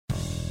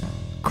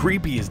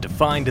Creepy is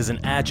defined as an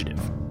adjective,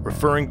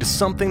 referring to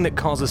something that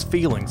causes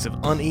feelings of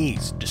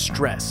unease,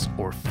 distress,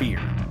 or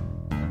fear.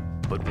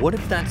 But what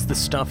if that's the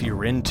stuff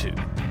you're into?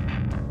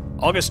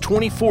 August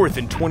 24th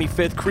and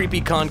 25th,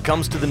 CreepyCon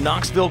comes to the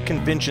Knoxville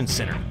Convention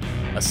Center,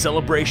 a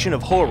celebration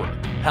of horror,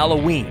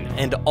 Halloween,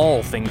 and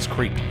all things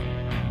creepy.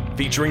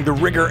 Featuring the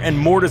Rigor and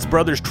Mortis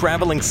Brothers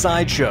traveling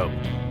sideshow,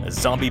 a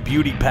zombie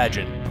beauty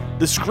pageant,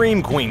 the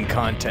Scream Queen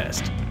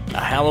contest,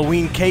 a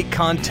Halloween cake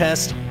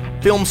contest,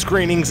 film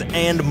screenings,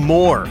 and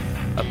more.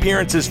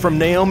 Appearances from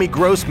Naomi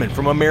Grossman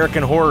from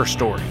American Horror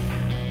Story,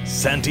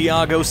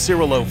 Santiago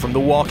Cirillo from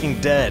The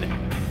Walking Dead,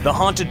 The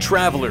Haunted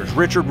Travelers,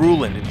 Richard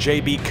Ruland and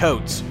J.B.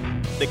 Coates,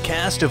 the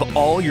cast of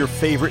all your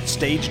favorite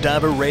Stage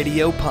Diver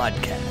Radio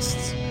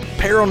podcasts,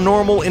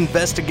 paranormal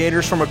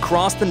investigators from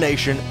across the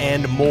nation,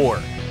 and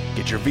more.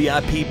 Get your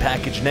VIP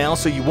package now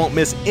so you won't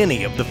miss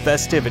any of the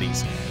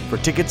festivities. For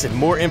tickets and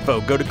more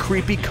info, go to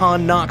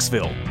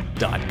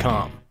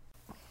creepyconknoxville.com.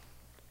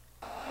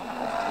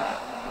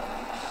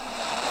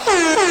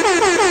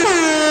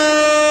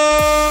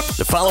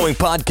 The following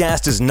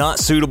podcast is not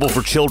suitable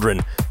for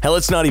children. Hell,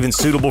 it's not even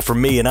suitable for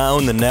me, and I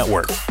own the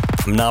network.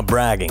 I'm not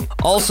bragging.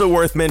 Also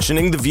worth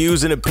mentioning, the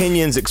views and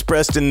opinions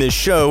expressed in this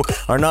show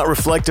are not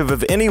reflective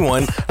of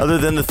anyone other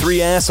than the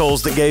three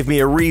assholes that gave me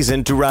a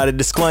reason to write a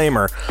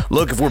disclaimer.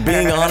 Look, if we're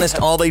being honest,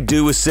 all they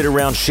do is sit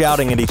around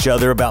shouting at each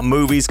other about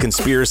movies,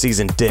 conspiracies,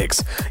 and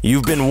dicks.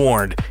 You've been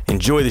warned.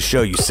 Enjoy the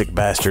show, you sick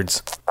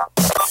bastards.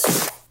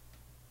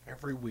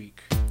 Every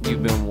week.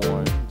 You've been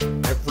warned.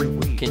 Every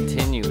week.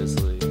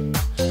 Continuously.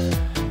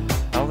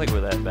 I don't think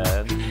we're that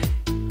bad.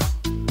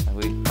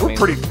 We're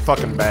pretty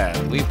fucking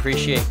bad. We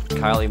appreciate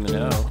Kylie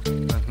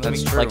Minogue.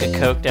 That's true. Like a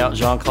coked out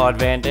Jean-Claude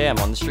Van Damme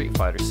on the Street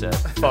Fighter set.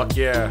 Fuck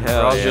yeah.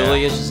 Raul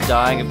Julia's just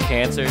dying of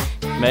cancer,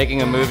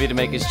 making a movie to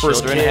make his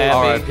children happy.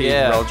 R.I.P.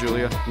 Raul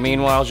Julia.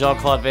 Meanwhile,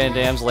 Jean-Claude Van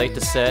Damme's late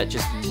to set,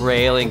 just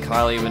railing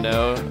Kylie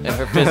Minogue, and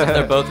her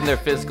they're both in their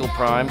physical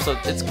prime, so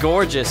it's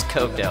gorgeous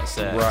coked out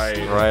set.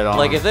 Right on.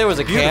 Like if there was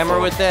a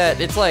camera with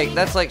that, it's like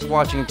that's like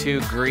watching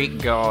two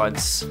Greek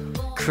gods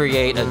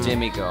create a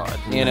demigod.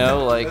 You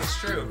know, like That's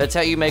true. That's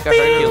how you make a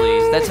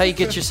Hercules. That's how you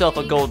get yourself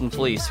a golden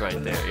fleece right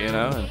there. You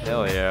know? And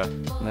hell yeah.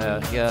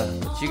 Yeah.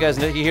 You guys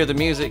know, you hear the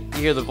music,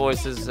 you hear the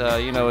voices,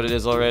 you know what it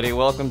is already.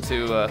 Welcome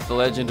to the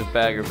Legend of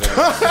Bagger Vance.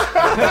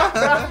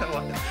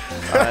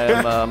 I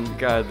am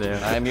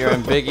I am your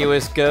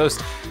ambiguous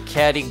ghost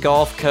caddy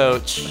golf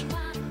coach,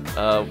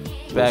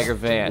 Bagger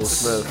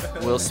Vance.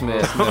 Will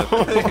Smith.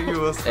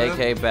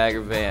 A.K.A.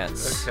 Bagger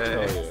Vance.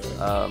 Okay.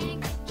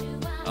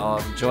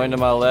 Joined to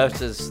my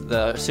left is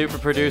the super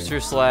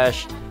producer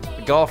slash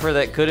golfer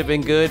that could have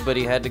been good, but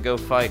he had to go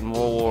fight in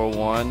World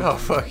War I. Oh,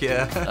 fuck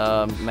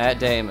yeah. Matt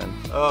Damon.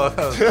 Oh,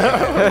 that was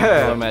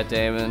Hello, Matt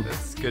Damon.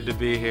 It's good to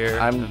be here.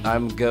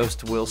 I'm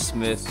Ghost Will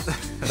Smith,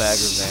 Bagger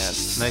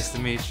Vance. Nice to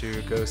meet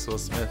you, Ghost Will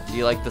Smith. Do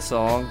you like the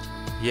song?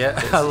 Yeah,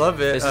 I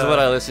love it. This is what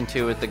I listen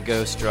to at the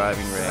Ghost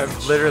driving range.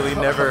 I've literally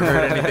never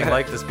heard anything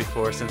like this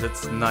before since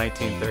it's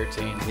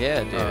 1913.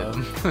 Yeah,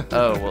 dude.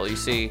 Oh, well, you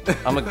see,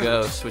 I'm a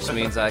ghost, which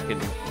means I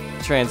can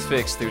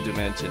transfix through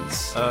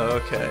dimensions.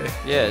 Oh, okay.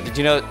 Yeah, did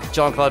you know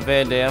Jean-Claude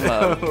Van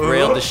Damme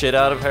railed the shit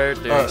out of her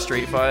during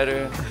Street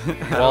Fighter?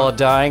 While a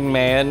dying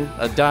man,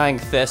 a dying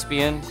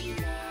thespian,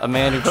 a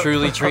man who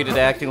truly treated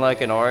acting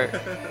like an art,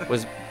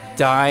 was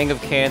dying of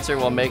cancer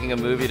while making a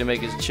movie to make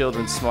his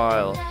children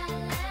smile.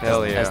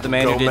 Hell yeah. As the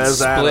man who did Gomez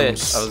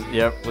Split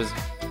Adams. was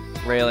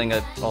railing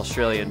an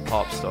Australian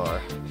pop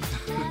star.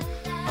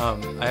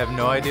 I have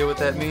no idea what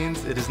that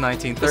means. It is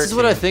 1913. This is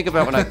what I think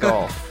about when I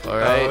golf,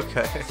 alright? Oh,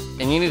 okay.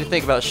 And you need to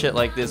think about shit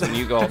like this when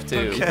you golf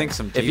too. You think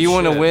some If deep you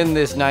want to shit. win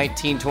this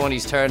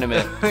 1920s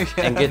tournament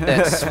and get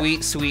that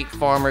sweet, sweet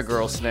farmer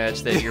girl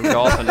snatch that you're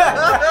golfing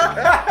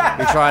for,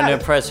 you're trying to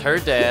impress her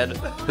dad,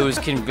 who is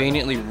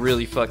conveniently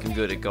really fucking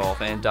good at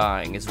golf and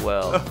dying as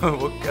well.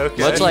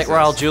 Okay. Much like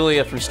Raul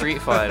Julia from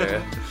Street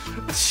Fighter.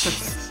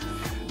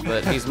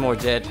 But he's more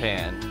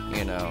deadpan,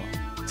 you know.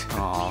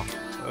 Aw.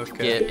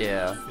 Okay.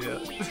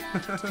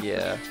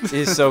 Yeah.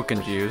 He's so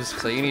confused.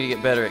 So you need to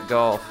get better at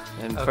golf.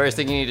 And the first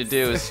thing you need to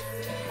do is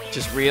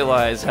just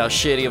realize how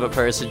shitty of a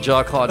person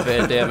Jean-Claude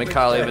Van Damme and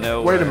Kylie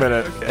Minogue Wait a were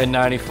minute. in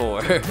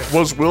 94.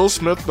 Was Will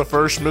Smith the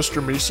first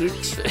Mr.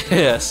 Meeseeks?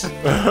 Yes.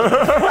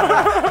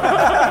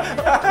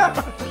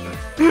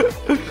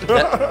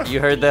 You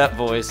heard that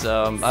voice.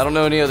 I don't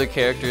know any other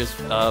characters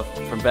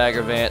from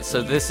Bagger Vance.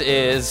 So this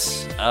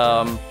is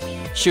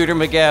Shooter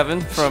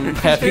McGavin from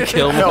Happy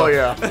Gilmore. Hell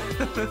yeah.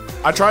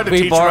 I tried to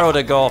We teach borrowed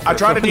him, a golfer. I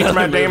tried to from teach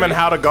another Matt Damon movie.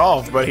 how to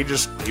golf, but he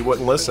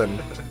wouldn't listen.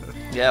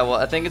 Yeah, well,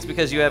 I think it's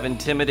because you have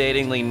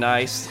intimidatingly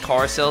nice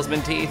car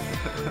salesman teeth.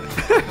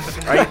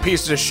 I eat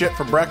pieces of shit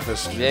for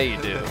breakfast. Yeah, you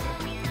do.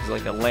 He's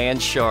like a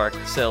land shark,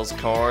 sells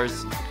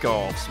cars,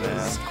 golfs, man.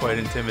 This is quite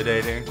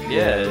intimidating.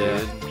 Yeah,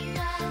 dude.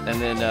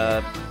 And then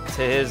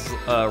to his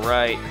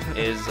right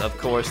is, of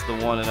course, the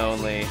one and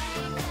only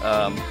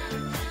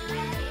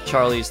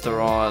Charlize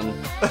Theron.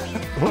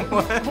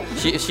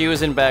 She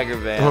was in Bagger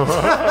Vance.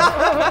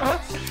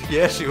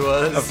 Yeah, she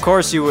was. Of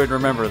course you would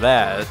remember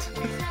that.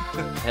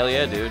 Hell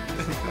yeah, dude.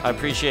 I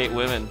appreciate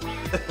women.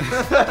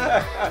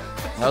 I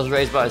was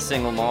raised by a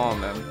single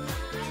mom, man.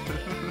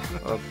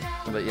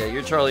 But yeah,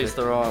 you're Charlize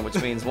Theron, which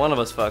means one of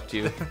us fucked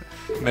you.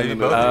 Maybe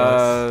both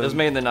of It was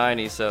made in the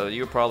 90s, so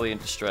you were probably in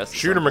distress. at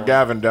Shooter some point.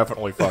 McGavin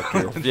definitely fucked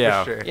you.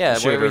 Yeah. sure. Yeah,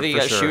 Shooter, where do you for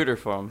got sure. Shooter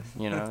from?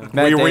 You know?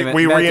 Matt We Damon,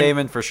 re- Matt re-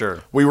 Damon for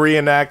sure. We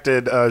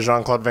reenacted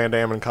Jean-Claude Van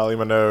Damme and Kylie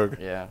Minogue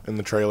Yeah, in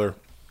the trailer.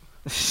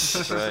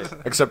 that's right.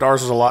 Except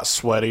ours was a lot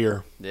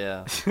sweatier.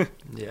 Yeah.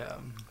 Yeah.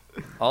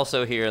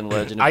 Also here in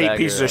Legend of I Bagger, eat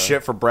pieces of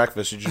shit for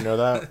breakfast. Did you know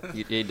that?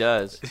 He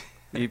does.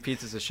 You eat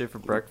pizzas of shit for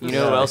breakfast. You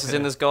know who else is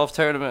in this golf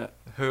tournament?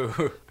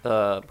 Who?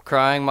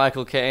 Crying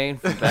Michael Caine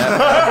from Batman.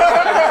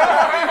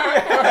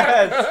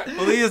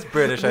 Well, he is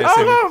British, I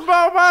assume.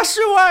 about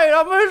Master Wayne.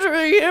 I'm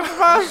entering him for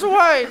Master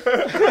Wayne.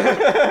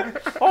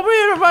 I'm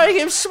here to make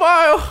him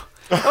smile.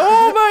 I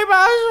want to make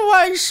Master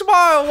Wayne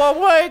smile while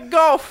playing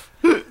golf.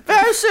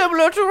 Very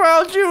similar to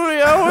Raul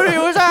Julia when he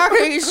was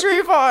acting in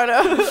Street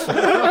Fighter.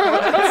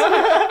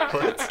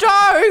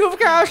 Dying of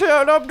cancer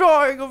and I'm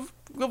dying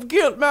of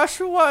guilt,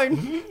 Master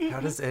Wayne. How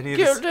does any of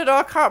Guilt this? that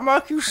I can't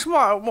make you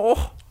smile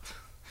more.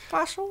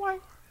 Master Wayne.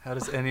 How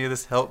does any of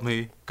this help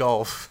me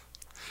golf?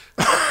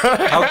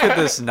 How could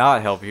this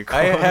not help you?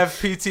 I have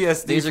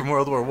PTSD These are- from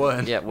World War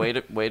One. Yeah, way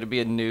to be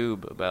a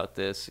noob about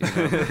this. You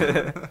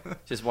know?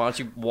 Just why don't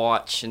you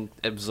watch and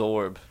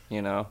absorb?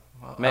 You know,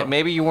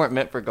 maybe you weren't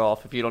meant for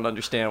golf if you don't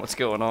understand what's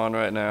going on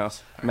right now.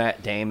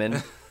 Matt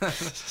Damon. I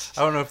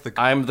don't know if the.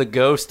 I'm the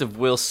ghost of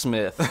Will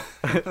Smith.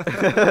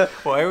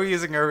 Why are we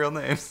using our real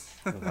names?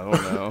 I don't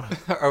know.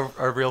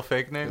 Our real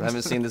fake I names?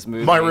 haven't seen this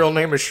movie. My real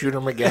name is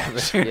Shooter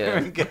McGavin. Yeah,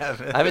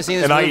 Gavin. I haven't seen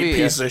this And I movie. eat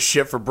pieces of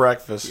shit for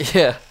breakfast.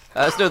 Yeah.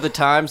 I just know the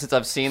time since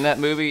I've seen that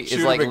movie is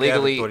Shooter like McGavin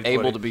legally 2020.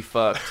 able to be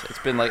fucked. It's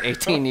been like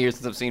 18 years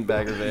since I've seen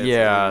Bagger Vance.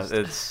 Yeah,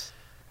 it's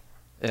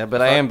Yeah,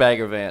 but I am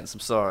Bagger Vance.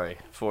 I'm sorry.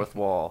 Fourth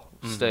wall.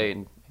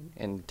 Staying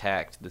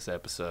intact this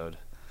episode.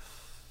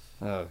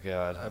 Oh,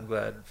 God. I'm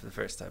glad for the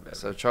first time ever.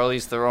 So,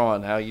 Charlize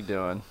Theron, how you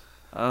doing?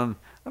 I'm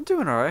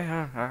doing all right.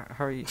 How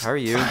are you? How are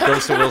you?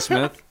 Ghost of Will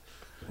Smith.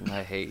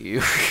 I hate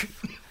you.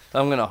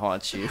 I'm gonna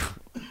haunt you.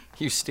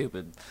 You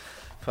stupid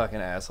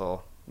fucking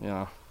asshole. You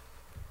know.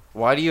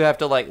 Why do you have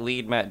to like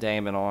lead Matt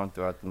Damon on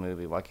throughout the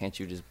movie? Why can't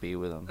you just be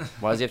with him?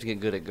 Why does he have to get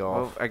good at Well,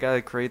 golf? I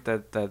gotta create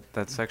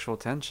that sexual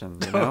tension.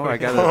 You know, I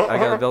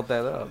gotta build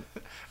that up.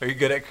 Are you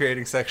good at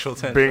creating sexual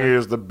tension? Bingy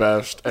is the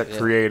best at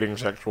creating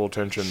sexual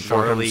tension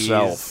for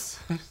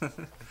himself.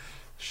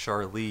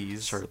 Charlize.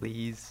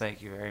 Charlize.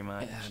 Thank you very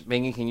much.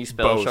 Bingy, can you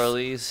spell Both.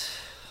 Charlize?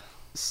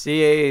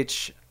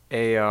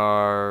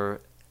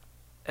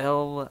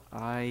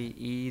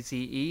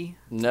 CHARLIEZE.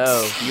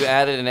 No, you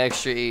added an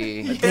extra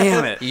E.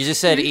 Damn it! You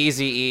just said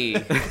easy E. You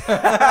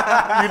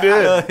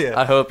did. Yeah.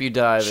 I hope you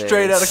die there.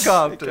 Straight out of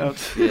Compton.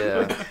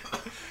 Yeah.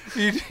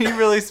 You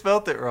really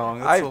spelt it wrong.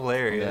 That's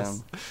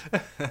hilarious.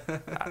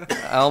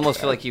 I almost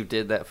feel like you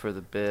did that for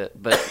the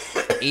bit, but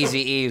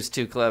easy E was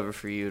too clever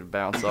for you to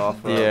bounce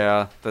off of.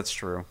 Yeah, that's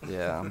true.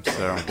 Yeah.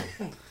 So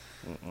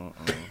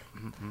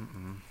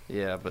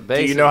Yeah, but Do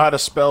basically. you know how to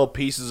spell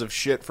pieces of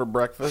shit for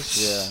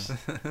breakfast?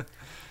 Yeah.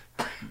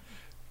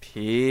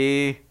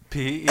 P.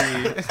 P-E.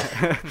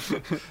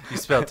 You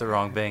spelt it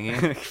wrong, Bangy.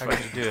 How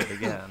could you do it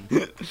again?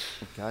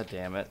 God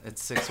damn it.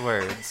 It's 6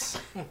 words.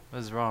 What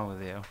is wrong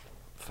with you?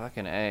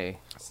 Fucking A.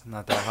 It's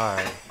not that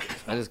hard.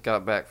 I just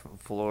got back from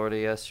Florida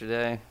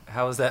yesterday.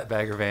 How was that,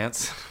 Bagger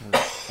Vance?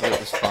 It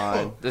was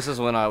fine. This is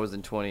when I was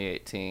in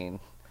 2018.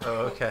 Oh,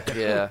 okay.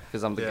 Yeah,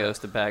 because I'm the Yeah.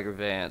 ghost of Bagger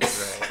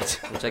Vance.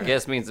 Right. Which I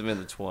guess means I'm in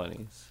the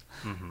 20s.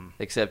 Mm-hmm.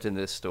 Except in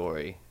this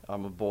story,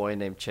 I'm a boy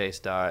named Chase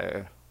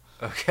Dyer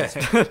Okay.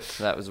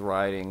 that was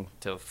riding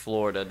to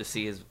Florida to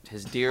see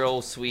his dear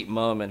old sweet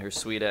mom in her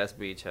sweet ass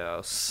beach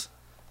house.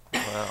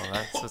 Well,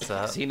 that's what's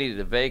up. 'Cause he needed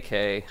a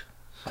vacay.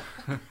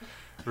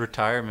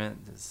 Retirement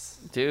is...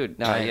 Dude,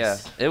 no, Nice. yeah.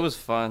 It was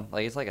fun.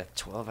 Like, it's like a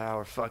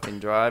 12-hour fucking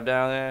drive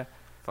down there.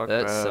 Fuck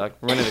That that.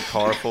 sucked. Rented a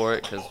car for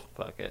it, because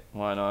fuck it.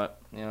 Why not?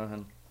 You know,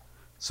 and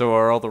So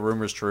are all the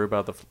rumors true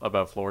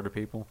about Florida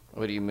people?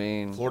 what do you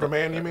mean? Florida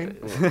man, you mean?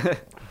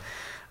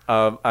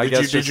 I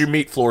guess Did you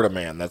meet Florida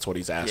man? That's what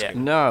he's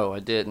asking. No, I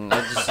didn't.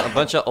 I just a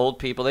bunch of old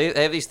people. They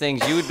have these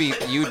things. You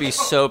would be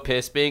so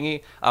pissed,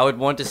 Bingy. I would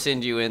want to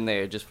send you in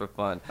there just for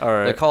fun. All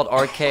right. They're called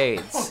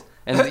arcades,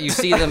 and you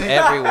see them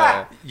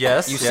everywhere.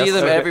 Yes. You yes, see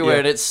them okay, everywhere, yeah.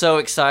 and it's so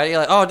exciting.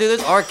 You're like, oh, dude,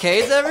 there's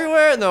arcades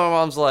everywhere. And then my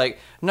mom's like,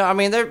 no, I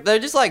mean they're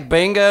just like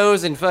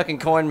bingos and fucking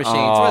coin machines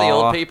where the Aw.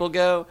 old people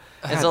go.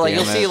 And so like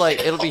Damn you'll see it. like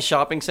it'll be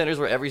shopping centers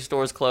where every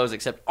store is closed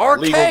except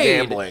arcade. Legal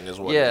gambling is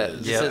what Yeah, it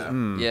is. just Yeah.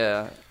 a-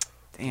 yeah.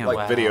 Damn. Like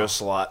Wow. video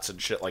slots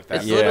and shit like that.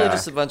 It's literally Yeah.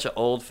 just a bunch of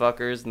old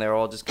fuckers, and they're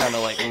all just kind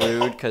of like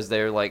rude because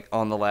they're like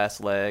on the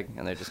last leg,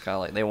 and they're just kind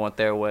of like they want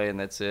their way, and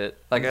that's it.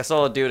 Like I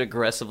saw a dude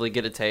aggressively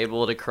get a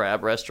table at a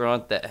crab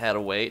restaurant that had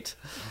a wait.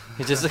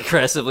 He just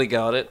aggressively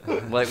got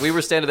it. Like we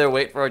were standing there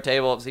waiting for our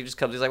table, so he just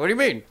comes. He's like, "What do you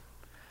mean?"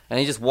 And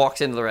he just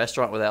walks into the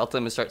restaurant without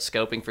them and starts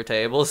scoping for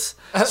tables.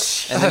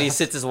 And then he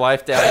sits his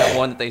wife down at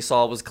one that they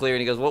saw was clear, and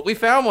he goes, "Well, we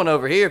found one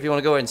over here. If you want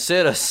to go ahead and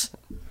sit us."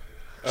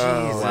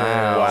 Oh,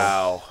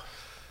 wow.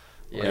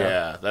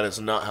 Yeah, that is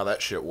not how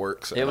that shit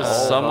works. It was at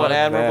all. somewhat fuck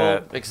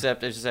admirable, that.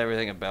 except it's just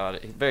everything about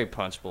it. Very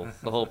punchable,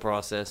 the whole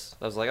process.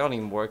 I was like, I don't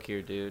even work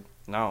here, dude.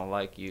 And I don't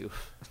like you.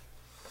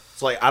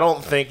 It's like I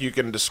don't think you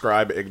can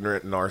describe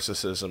ignorant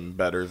narcissism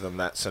better than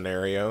that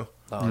scenario.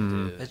 Oh,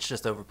 dude. It's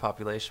just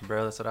overpopulation,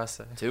 bro. That's what I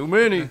say. Too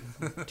many.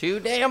 Too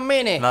damn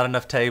many. Not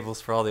enough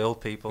tables for all the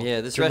old people.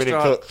 Yeah, this Too many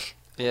restaurant. cooks.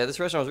 Yeah, this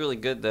restaurant was really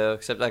good though.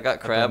 Except I got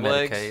crab blame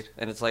legs, Medicaid.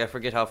 and it's like I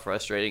forget how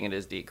frustrating it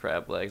is to eat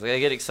crab legs. Like I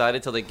get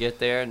excited till they get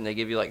there, and they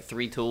give you like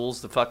 3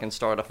 tools to fucking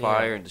start a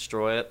fire and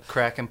destroy it.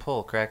 Crack and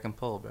pull,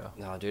 bro.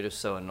 No, dude, it's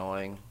so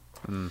annoying.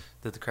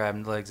 Did the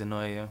crab legs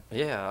annoy you?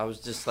 Yeah, I was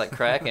just like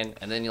cracking,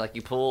 and then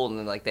you pull, and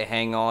then like they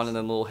hang on, and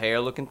then little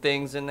hair-looking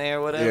things in there,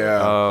 or whatever.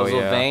 Yeah. Oh, Those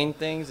little yeah. vein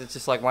things. It's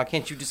just like, why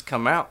can't you just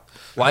come out?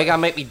 Why you gotta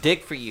make me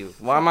dig for you?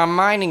 Why am I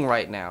mining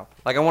right now?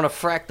 Like I want to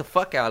frack the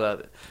fuck out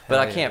of it, but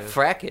Hell I yeah, can't dude.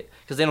 frack it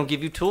because they don't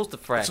give you tools to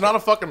frack. It's not a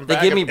fucking. They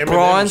bag give me of M&Ms,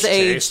 Bronze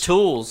Age Chase.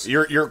 tools.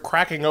 You're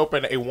cracking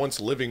open a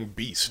once living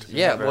beast.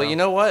 Yeah, bro. well, you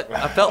know what?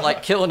 I felt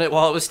like killing it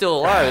while it was still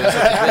alive. It was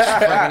such a bitch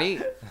to fucking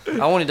eat.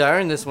 I wanted to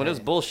earn this one. It was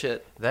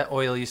bullshit. That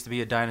oil used to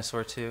be a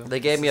dinosaur too. They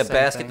gave It's me the a same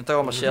basket thing. to throw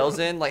all my shells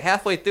in. Like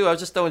halfway through, I was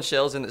just throwing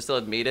shells in that still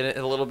had meat in it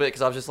a little bit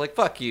because I was just like,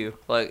 fuck you.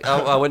 Like,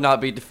 I would not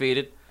be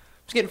defeated. I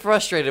was getting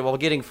frustrated while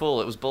getting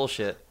full. It was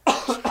bullshit. I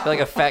felt like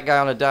a fat guy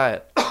on a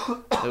diet.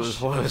 It was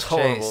horrible.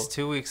 Chase,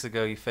 2 weeks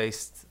ago you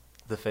faced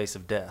the face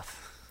of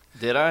death,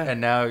 Did I?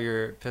 and now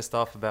you're pissed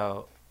off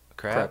about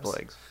crabs. Crab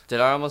legs. Did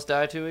I almost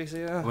die 2 weeks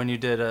ago? When you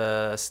did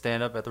a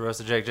stand up at the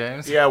roast of Jake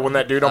James. Yeah, when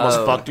that dude almost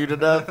Oh. fucked you to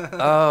death.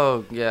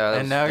 Oh, yeah.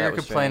 And now that you're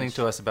was complaining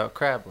strange. to us about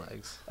crab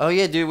legs. Oh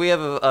yeah, dude. We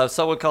have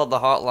someone called the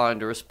hotline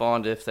to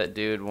respond if that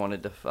dude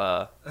wanted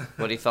to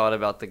what he thought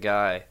about the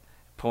guy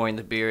pouring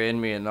the beer in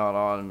me and not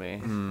on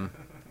me.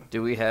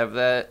 Do we have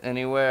that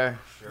anywhere?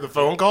 The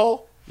phone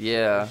call?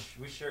 Yeah,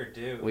 We sure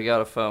do. we got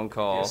a phone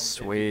call.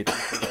 Sweet.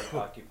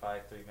 Occupy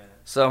 3 minutes.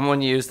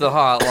 Someone used the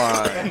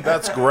hotline.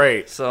 That's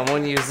great.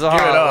 Someone used the Give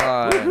it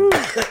up.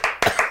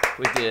 hotline.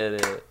 We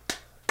did it.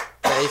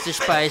 Face to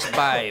space,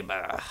 baby.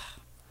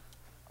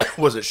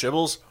 Was it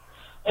Shibbles?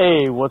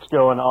 Hey, what's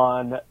going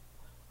on?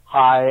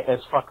 Hi, as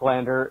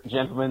Fucklander,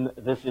 gentlemen.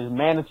 This is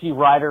Manatee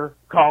Rider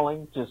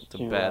calling just a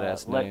to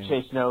badass let name.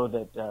 Chase know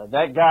that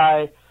that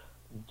guy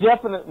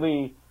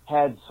definitely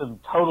had some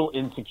total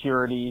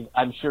insecurities.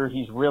 I'm sure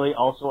he's really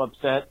also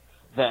upset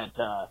that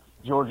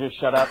Georgia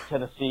shut out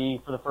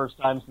Tennessee for the first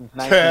time since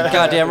 1994.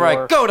 Goddamn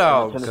right. Go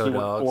Dogs. Tennessee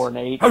Go went Dogs.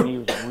 4-8, and he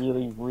was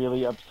really,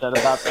 really upset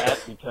about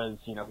that because,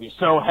 he was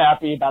so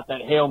happy about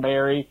that Hail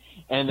Mary,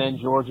 and then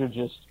Georgia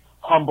just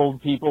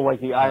humbled people like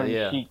the Iron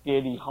yeah. Sheik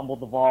did. He humbled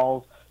the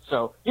Vols.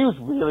 So he was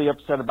really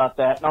upset about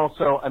that. And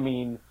also, I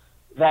mean,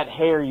 that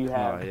hair you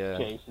have, Oh, yeah.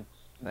 Chase, it's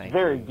Thank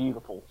very you.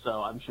 beautiful. So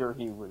I'm sure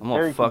he was I'm gonna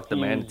very fuck the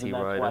confused, Manatee and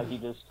that's Rider. why he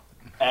just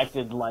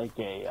acted like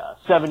a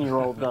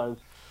 7-year-old does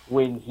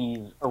when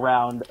he's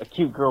around a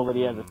cute girl that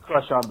he has a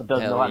crush on but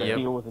doesn't Hell know how to yeah.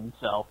 deal with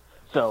himself.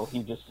 So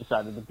he just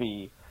decided to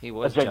be He a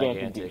was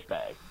gigantic gigantic.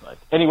 douchebag. But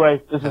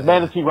anyway, this is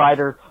Manatee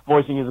Rider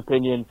voicing his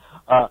opinion.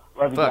 Love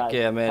you Fuck guys.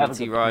 yeah, Have a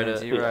Manatee good Rider.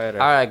 See ya.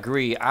 I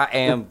agree. I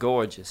am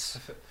gorgeous.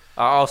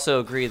 I also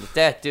agree that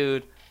that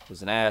dude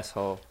was an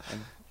asshole.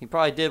 And he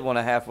probably did want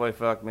to halfway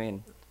fuck me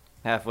and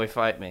halfway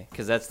fight me.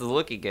 Because that's the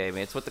look he gave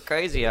me. It's what the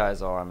crazy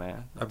eyes are,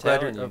 man. I'm glad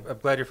telling you.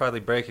 you're finally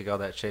breaking all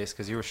that, Chase,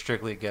 because you were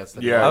strictly against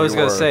it. Yeah. I was you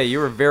gonna were. say you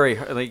were very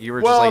like you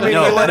were Well, just I mean,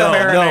 like he let it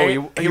marinate.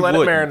 you he let it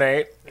wouldn't.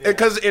 marinate.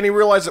 And he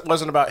realized it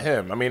wasn't about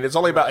him. I mean, it's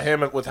only about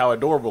him with how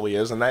adorable he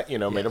is, and that,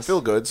 made him Yes.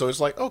 feel good. So it's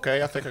like,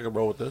 okay, I think I can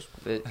roll with this.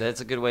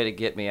 That's a good way to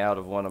get me out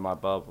of one of my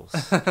bubbles.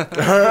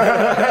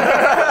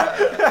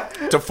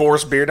 To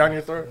force beer down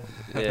your throat?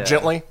 Yeah.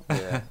 Gently?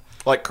 Yeah.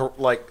 Like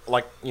like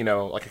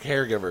a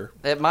caregiver.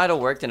 It might have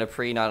worked in a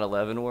pre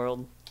 9/11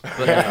 world.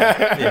 But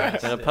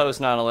in a post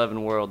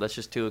 9/11 world, that's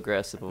just too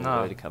aggressive of a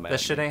No, way to come at that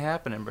shit me. ain't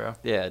happening, bro.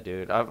 Yeah,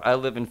 dude. I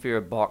live in fear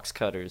of box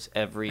cutters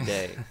every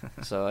day.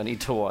 So I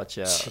need to watch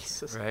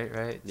out.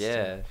 Right.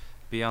 Yeah.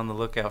 Be on the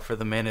lookout for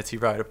the Manatee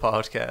Rider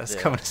podcast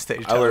Yeah. coming to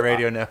Stage Dollar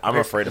Radio now. I'm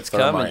afraid of It's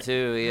coming thermite.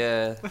 too,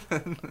 yeah.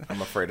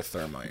 I'm afraid of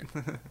thermite.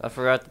 I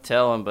forgot to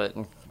tell him, but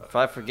if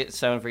I forget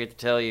to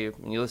tell you,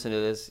 and you listen to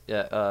this,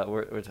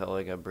 we're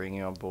totally gonna bring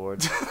you on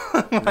board.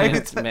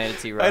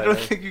 Manatee Rider. I don't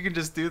think you can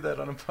just do that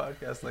on a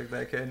podcast like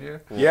that, can you?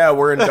 Yeah,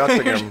 we're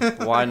inducting him.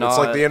 Why not? It's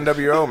like the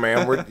NWO,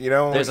 man. We're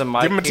There's a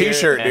mic give him a here,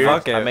 T-shirt, and dude.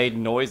 Fuck I it. made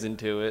noise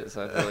into it,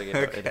 so I feel like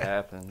it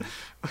happened.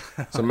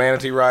 So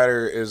Manatee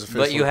Rider is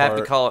officially But you have to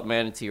part- call it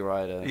Manatee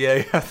Rider. Yeah,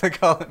 you have to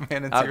call it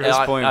Manatee I, Rider.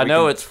 I, point, I we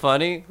know can- it's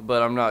funny,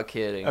 but I'm not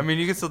kidding. I mean,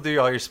 you can still do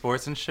all your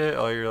sports and shit,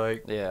 all your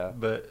like. yeah.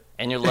 But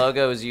And your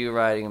logo is you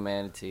riding a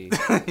manatee,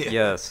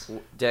 Yes.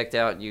 decked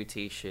out in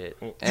UT shit.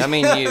 And I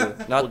mean you,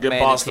 not We'll the get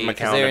Boston manatee,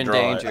 because McCown they're to draw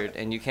it. endangered,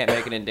 and you can't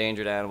make an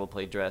endangered animal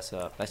play dress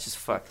up. That's just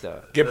fucked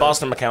up. Get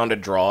Boston McCown to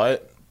draw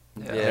it.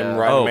 Him Yeah.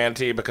 riding Oh,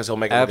 Manatee because he'll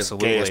make it look as gay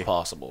as absolutely.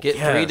 possible. Get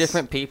Yes. 3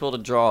 different people to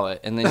draw it,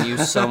 and then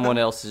use someone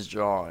else's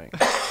drawing.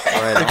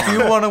 if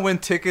you want to win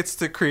tickets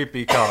to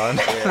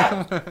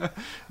CreepyCon,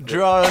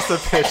 draw us a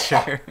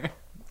picture.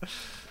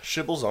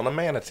 Shibbles on a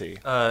manatee.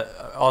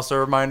 Also a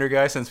reminder,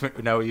 guys, since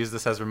now we use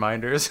this as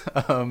reminders,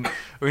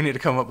 we need to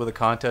come up with a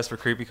contest for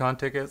CreepyCon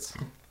tickets.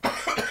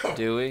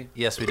 Do we?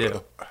 Yes, we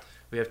do.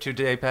 We have 2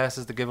 day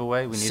passes to give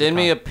away. We need Send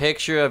me a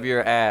picture of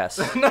your ass.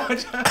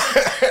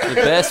 The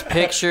best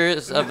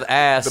pictures of the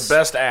ass. The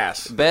best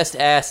ass. Best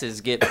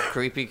asses get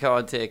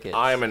CreepyCon tickets.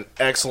 I am an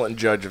excellent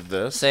judge of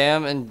this.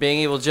 Sam and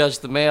Bingy will judge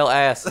the male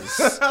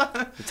asses.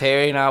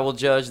 Terry and I will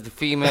judge the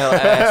female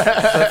asses.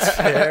 That's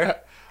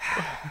fair.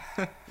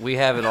 We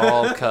have it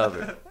all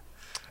covered.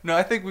 No,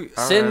 I think we...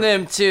 Send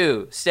them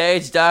to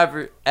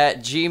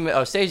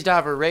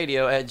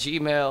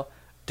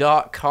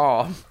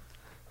stagediverradio@gmail.com.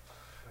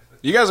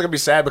 You guys are gonna be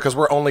sad because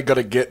we're only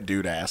gonna get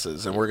dude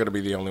asses, and we're gonna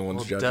be the only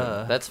ones judging.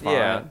 duh. That's fine.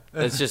 Yeah.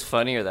 It's just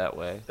funnier that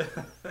way.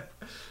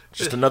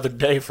 Just another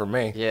day for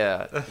me.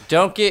 Yeah.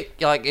 Don't get,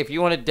 like, if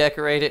you want to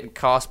decorate it and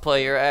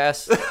cosplay your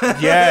ass,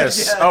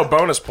 Yes. Oh,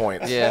 bonus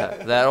points. yeah,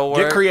 that'll work.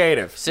 Get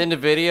creative. Send a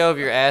video of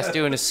your ass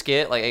doing a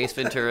skit, like Ace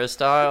Ventura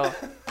style.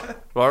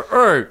 Like,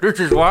 hey, this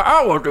is why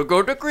I want to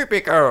go to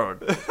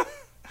CreepyCon.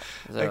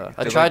 I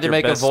tried like to your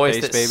make a best voice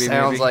Space that Baby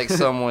sounds movie. like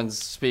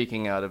someone's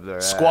speaking out of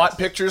their Squat ass.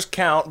 pictures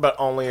count, but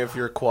only if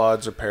your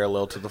quads are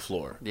parallel to the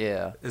floor.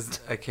 Yeah.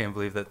 I can't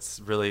believe that's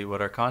really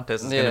what our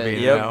contest is Yeah, going to be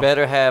you now.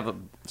 better have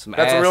some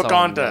That's a ass real on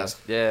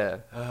contest.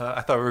 there.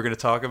 I thought we were going to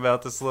talk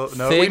about this. No,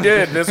 Thick- We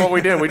did. This is what we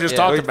did. We just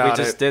Yeah, talked we about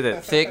we just it. did Yeah.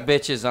 it. Thick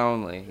bitches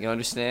only. You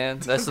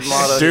understand? That's the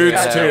motto.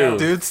 Dudes here. too.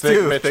 Dudes Thick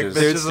too. bitches. Thick bitches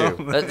Dudes too.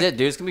 only.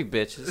 Dudes can be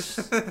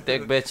bitches.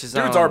 Thick bitches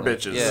only. Dudes are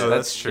bitches. Yeah, Oh,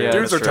 that's true. yeah.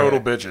 Dudes are that's total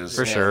right. bitches.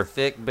 For sure.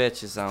 Thick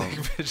bitches only.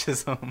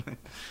 Bitches only.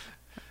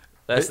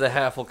 That's the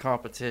Halfle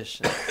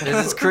competition.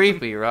 This is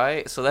creepy,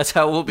 right? So that's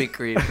how we'll be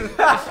creepy.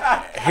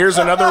 Here's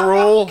another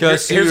rule.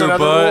 Here's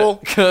another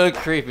rule. Good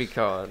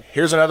CreepyCon.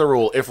 Here's another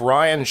rule. If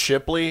Ryan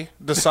Shipley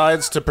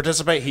decides to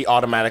participate, he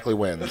automatically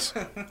wins.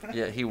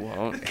 Yeah, he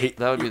won't. He-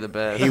 That would be the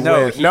best. He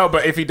wins. No,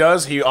 but if he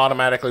does, he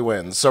automatically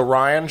wins. So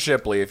Ryan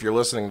Shipley, if you're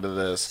listening to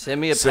this, Send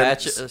me a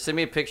patch. Send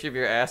me a picture of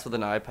your ass with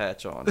an eye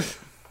patch on.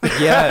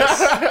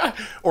 Yes.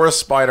 or a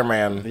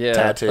Spider-Man Yeah,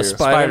 tattoo. a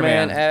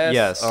Spider-Man Spider-Man, ass.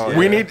 yes. Oh,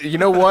 We yeah. need. You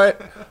know what?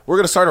 We're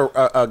gonna start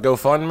a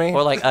GoFundMe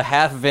Or like a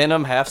half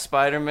Venom, half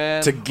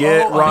Spider-Man. to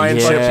get Ryan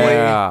yeah. Shipley.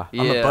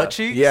 On the Yeah. butt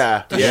cheeks?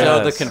 Yeah, To yeah. show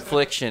the Yes.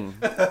 confliction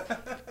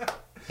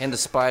in the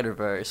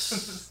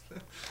Spider-Verse.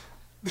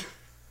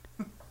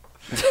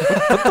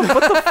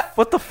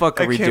 What the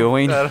fuck are we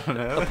doing? I don't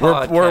know.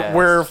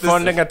 We're Podcast.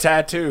 funding a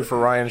tattoo for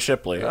Ryan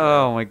Shipley.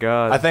 Oh my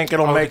god. I think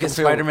it'll make him Get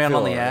feel Spider-Man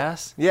on the alright.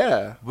 ass?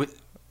 Yeah.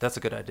 That's a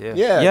good idea.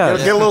 Yeah, Yeah.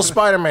 get a little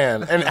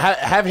Spider-Man and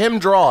have him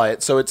draw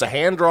it, so it's a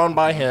hand drawn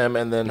by him,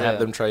 and then have Yeah.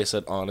 them trace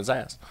it on his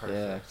ass.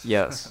 Yeah,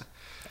 Yes.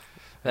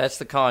 that's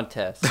the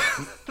contest.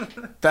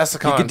 That's the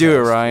You contest. can do it,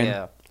 Ryan.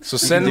 Yeah, So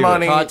send do it.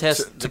 money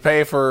Contest- to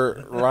pay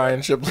for Ryan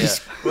yeah. Shipley's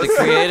The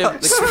creative,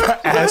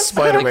 ass the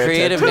Spider-Man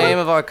creative tattoo. name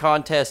of our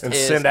contest And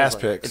is send ass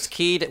like, pics. It's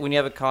key to, when you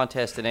have a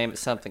contest to name it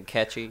something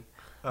catchy,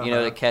 you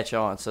know, to catch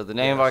on. So the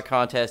name of our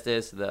contest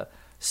is the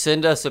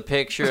 "Send us a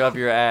picture of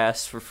your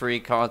ass for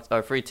free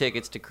free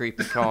tickets to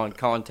CreepyCon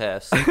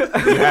contest."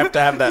 You have to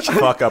have that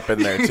fuck up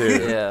in there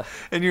too. Yeah,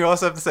 And you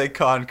also have to say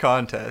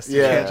contest.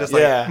 You Yeah, can't just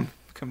like yeah.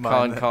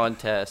 combine that.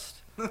 contest.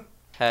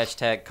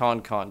 Hashtag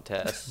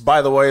contest.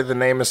 By the way, the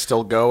name is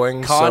still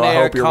going, so Con I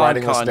Air hope you're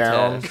writing this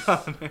down.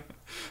 contest.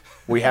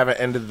 We haven't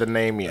ended the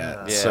name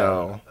yet, Yeah.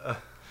 so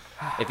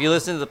If you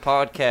listen to the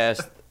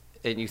podcast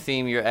and you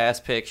theme your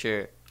ass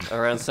picture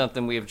around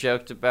something we have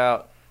joked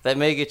about, that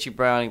may get you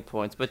brownie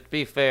points. But to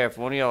be fair, if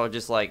one of y'all are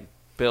just like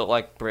built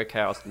like brick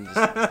house and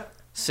just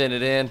send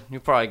it in, you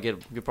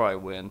probably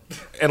win.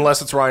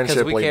 unless it's Ryan Because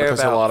Shipley, we care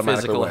because he'll about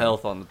automatically physical win.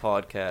 health on the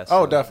podcast.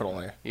 Oh, so,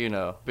 definitely. You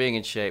know, being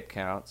in shape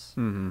counts.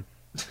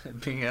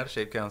 Being out of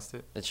shape counts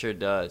too. It sure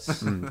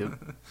does.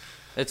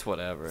 It's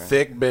whatever.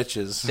 Thick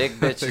bitches. Thick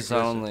bitches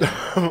only.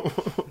 The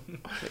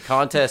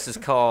contest is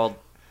called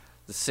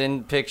the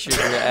 "Send Pictures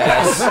of Your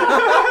Ass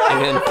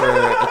In for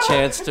a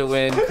chance to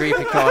win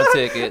CreepyCon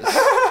tickets."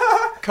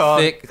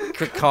 Thick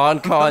con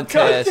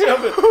contest.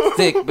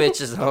 Thick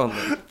bitches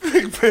only.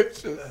 Thick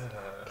bitches.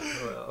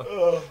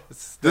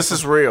 This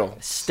is real.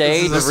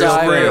 Stage This is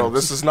diver. real.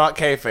 This is not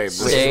kayfabe.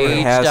 This is real.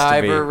 Stage has to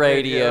diver be.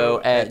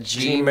 radio at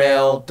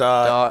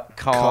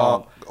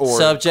gmail.com. or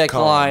Subject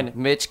com. line: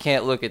 Mitch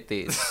can't look at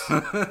these.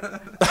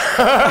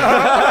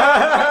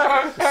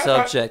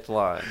 Subject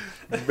line.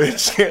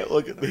 Bitch can't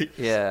look at me.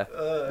 Yeah.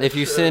 If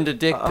you send a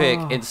dick pic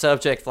in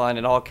subject line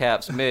in all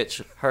caps,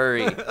 Mitch,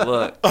 hurry,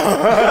 look.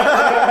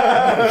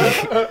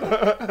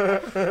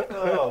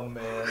 Oh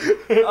man.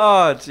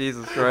 Oh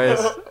Jesus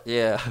Christ.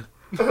 Yeah.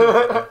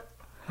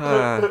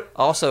 Ah.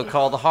 Also,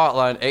 call the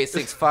hotline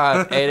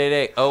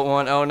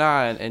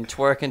 865-888-0109 and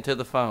twerk into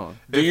the phone.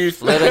 Do you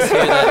Let us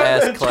hear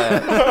that ass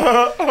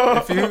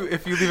clap.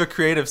 If you leave a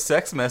creative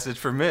sex message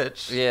for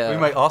Mitch, Yeah. we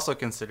might also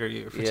consider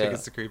you for Yeah.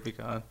 tickets to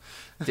CreepyCon.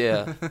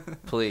 Yeah,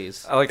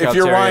 please. I like If how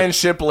you're Terry- Ryan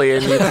Shipley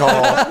and you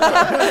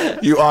call,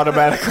 you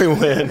automatically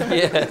win.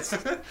 Yes.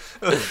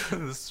 This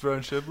is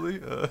Ron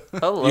Shipley.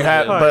 I love You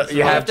have, him. but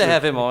you I have to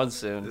have him on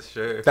soon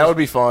Sure. That would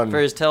be fun. for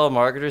his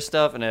telemarketer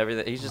stuff and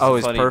everything. He's just Oh, a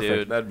he's funny perfect.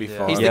 dude. That'd be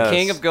fun. He's Yes. the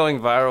king of going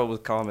viral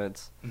with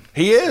comments.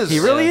 He is. He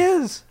really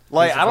is.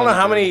 Like, He's a I don't know funny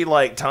how dude. many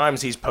like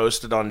times he's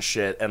posted on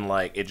shit and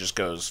like it just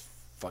goes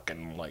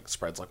fucking like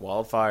spreads like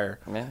wildfire.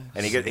 Yeah.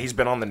 And he's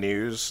been on the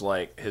news,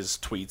 like his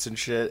tweets and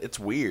shit. It's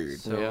weird.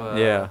 Yeah.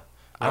 Yeah.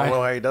 I don't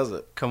know how he does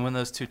it. Come win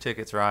those 2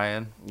 tickets,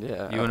 Ryan.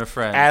 Yeah. You and a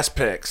friend. Ass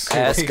pics.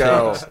 Ass Let's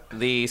go. pics.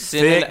 The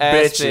sin Thick and ass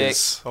pic.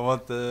 bitches. I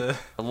want the.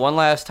 One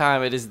last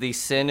time, it is the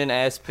send an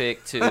ass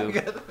pic to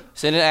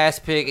send an ass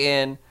pic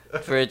in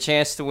for a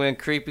chance to win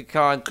creepy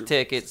con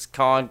tickets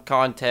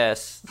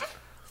contest.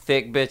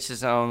 Thick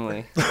bitches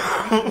only.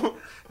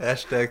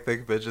 Hashtag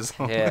thick bitches.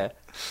 Yeah.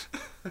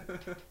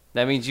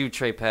 That means you,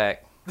 Trey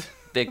Pack.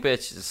 Thick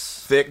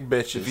bitches. Thick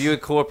bitches. If you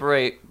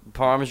incorporate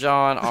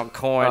Parmesan on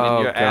corn Oh,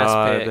 in your ass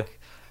God. pic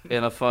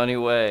in a funny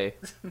way,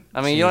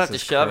 I mean, you don't have to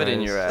Jesus shove it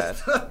in your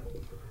ass.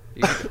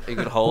 You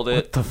could hold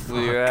it with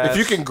your ass. if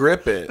you can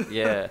grip it.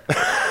 Yeah.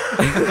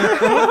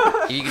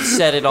 You can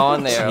set it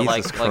on there Jesus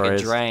like a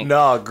Christ. drink.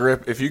 No,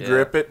 grip. If you Yeah.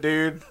 grip it,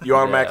 dude, you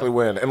automatically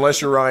win. Unless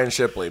you're Ryan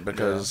Shipley,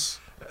 because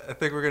I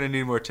think we're gonna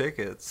need more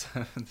tickets.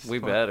 We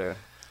better.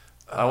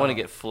 I want to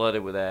get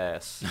flooded with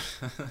ass.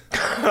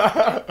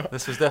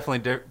 This was definitely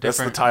different. that's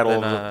the title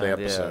than, of the Yeah.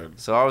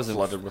 episode. So I was in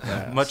Flooded with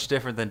ass. Much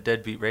different than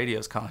Deadbeat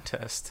Radio's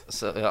contest,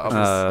 So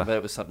I bet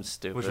it was something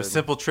stupid. which was a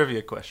simple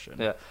trivia question.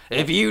 Yeah.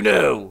 If you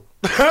know,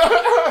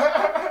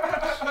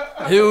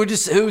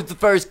 who's the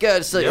first guy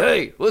to say,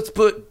 "Hey, let's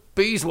put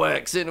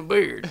beeswax in a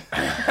beard"?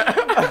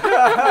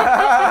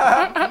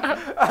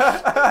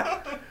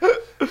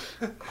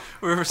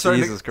 We were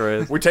starting. Jesus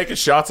Christ. We're taking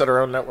shots at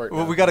our own network.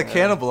 Well, now. we got to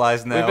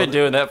cannibalize now. We've been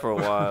doing that for a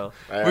while.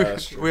 Yeah,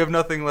 that's true. We have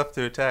nothing left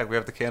to attack. We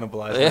have to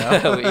cannibalize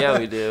now. Yeah,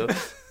 we do.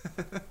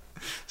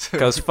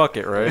 Because fuck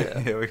it, right?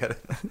 Yeah, we got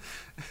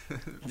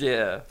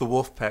Yeah. the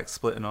wolf pack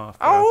splitting off.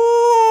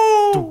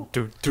 Oh!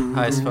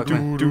 High as fuck,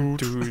 man.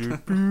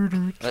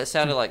 That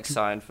sounded like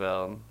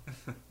Seinfeld.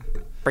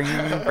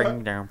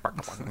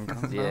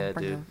 Yeah,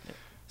 dude.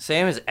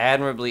 Sam has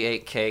admirably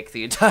ate cake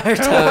the entire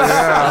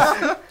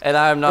time. And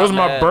I'm not It was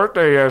my mad.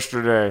 birthday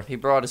yesterday. He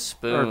brought a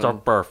spoon. It's our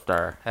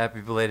birthday. Happy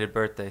belated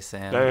birthday,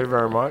 Sam. Thank you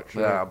very much.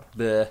 Ah,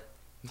 bleh.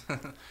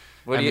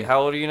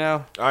 How old are you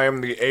now? I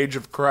am the age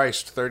of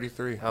Christ,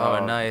 33. Oh,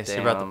 Oh, nice.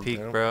 You're about damn. to peak,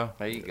 Yeah. bro.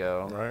 There you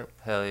go. Right.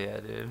 Hell yeah,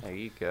 dude. There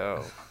you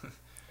go.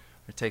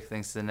 We take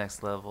things to the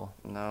next level.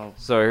 No.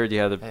 So I heard you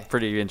had a Hey.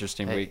 pretty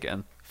interesting Hey.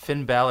 weekend.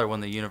 Finn Balor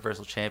won the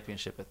Universal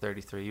Championship at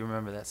 33. You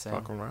remember that, Sam?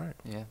 Fucking right.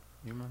 Yeah,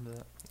 you remember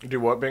that? You do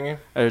what, Bingy?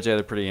 I heard you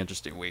had a pretty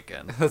interesting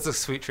weekend. That's a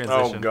sweet Oh,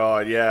 transition.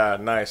 God. Yeah.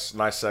 Nice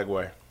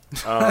segue.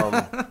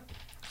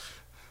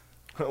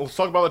 Let's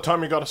talk about the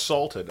time you got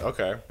assaulted.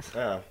 Okay.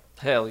 Yeah.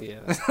 Hell yeah.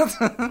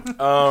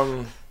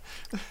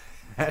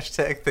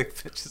 Hashtag thick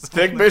bitches.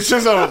 Thick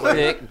bitches only.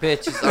 Thick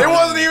bitches. It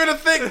wasn't even a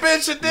thick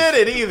bitch that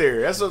did it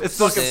either. That's what It's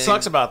fucking the-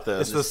 sucks about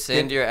this. Just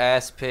send your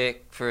ass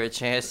pic for a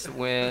chance to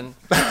win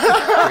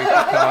creepy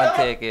con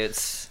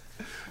tickets.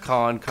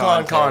 Con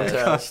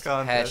contest.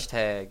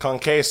 Hashtag Con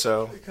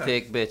queso.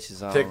 thick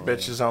bitches on. Thick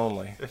bitches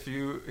only. If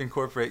you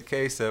incorporate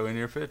queso in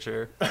your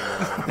picture,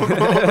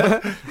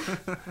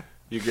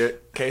 You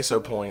get queso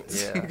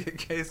points. Yeah. you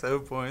get queso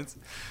points.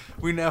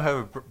 We now have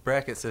a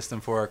bracket system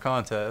for our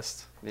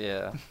contest.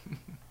 Yeah.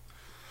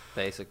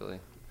 Basically.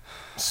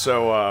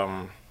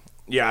 So,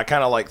 yeah, I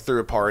kind of like threw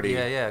a party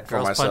Yeah.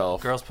 for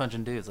myself. Girls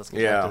punching dudes. Let's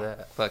get Yeah. back to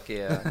that. Fuck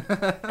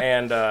yeah.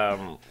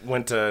 And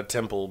went to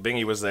Temple.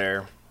 Bingy was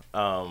there.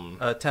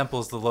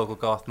 Temple's the local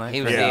goth night.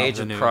 He was Yeah. the age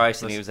of new-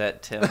 Christ and he was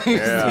at Temple.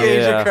 Yeah. the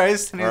age Yeah. of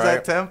Christ, and he's Right.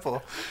 at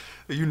Temple.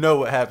 You know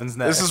what happens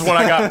next. This is when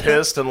I got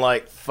pissed and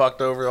like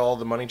fucked over all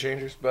the money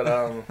changers. But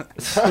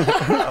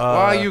Why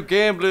are you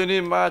gambling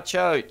in my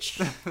church?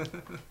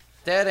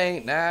 That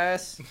ain't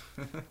nice.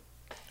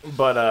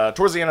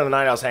 towards the end of the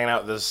night, I was hanging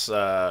out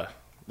with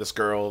this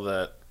girl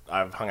that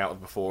I've hung out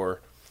with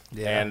before.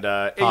 Yeah. And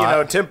you Hot.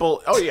 know,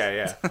 Temple. Oh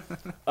yeah.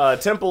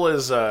 Temple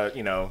is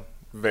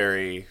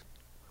very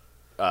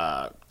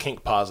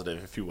kink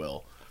positive, if you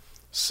will.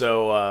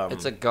 So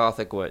It's a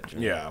gothic wet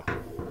dream. yeah.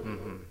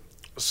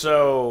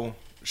 So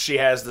she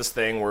has this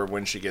thing where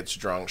when she gets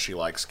drunk, she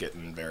likes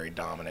getting very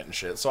dominant and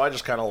shit. So I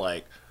just kind of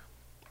like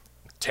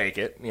take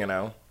it, you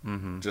know,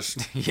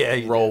 just Yeah,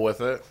 you roll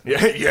with it.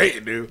 Yeah, you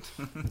do.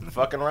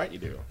 Fucking right, you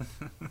do.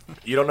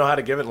 You don't know how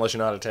to give it unless you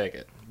know how to take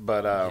it.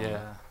 But yeah.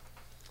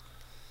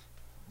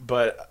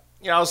 but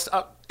you know,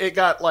 it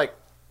got like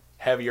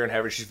heavier and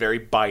heavier. She's very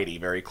bitey,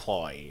 very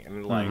clawy,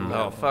 and like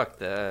Oh, fuck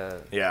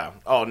that. yeah.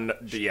 Oh no,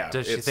 yeah.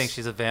 Does she it's- think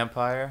she's a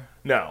vampire?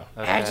 no?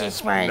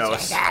 Okay. No.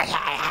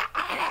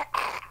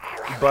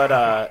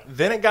 But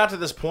then it got to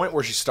this point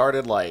where she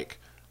started like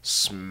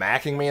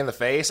smacking me in the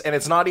face, and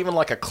it's not even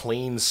like a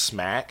clean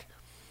smack.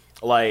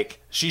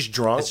 Like she's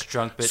drunk. It's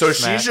drunk bitch So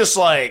smack. she's just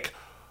like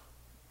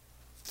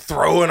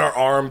throwing her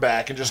arm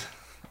back and just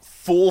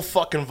full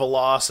fucking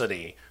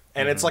velocity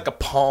and it's like a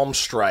palm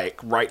strike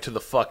right to the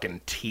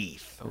fucking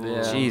teeth.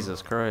 Yeah.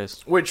 Jesus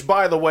Christ. Which,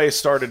 by the way,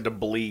 started to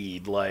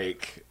bleed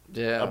like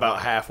Yeah.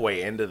 about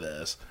halfway into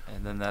this.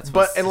 And then that's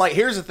But like,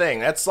 here's the thing: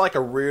 that's like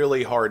a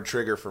really hard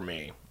trigger for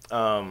me.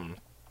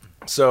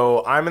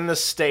 So I'm in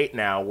this state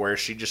now where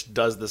she just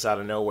does this out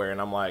of nowhere,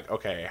 and I'm like,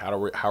 okay, how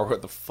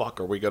the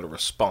fuck are we going to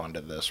respond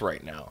to this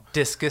right now?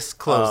 discus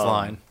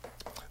clothesline.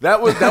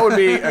 That would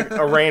be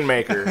a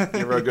rainmaker.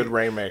 Give her a good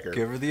rainmaker.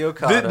 Give her the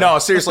Okada. No,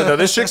 seriously though,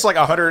 this chick's like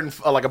like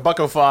a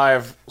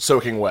 $1.05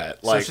 soaking wet.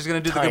 So Like she's gonna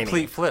do tiny. the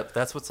complete flip.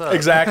 That's what's up.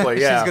 Exactly.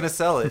 Yeah. She's gonna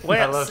sell it.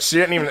 I love- She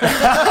didn't even.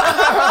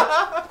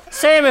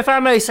 Sam, if I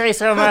may say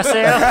so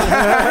myself.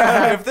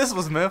 if this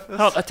was Memphis,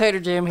 A Tater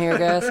Jam here,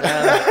 guys.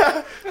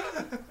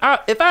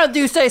 If I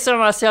do say so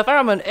myself,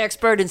 I'm an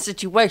expert in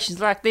situations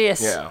like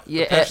this. Yeah.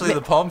 especially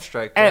the palm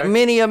strike. at Jack.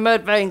 many a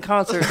Mudvayne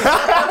concert.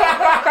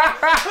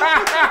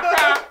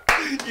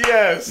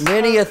 Yes.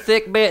 Many a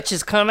thick bitch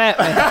has come at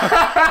me.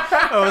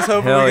 I was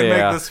hoping Hell we could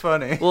yeah. make this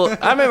funny. Well,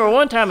 I remember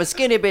one time a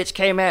skinny bitch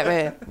came at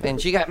me,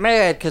 and she got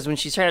mad because when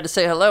she tried to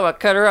say hello, I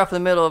cut her off in the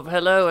middle of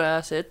hello, and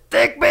I said,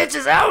 thick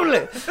bitches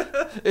only.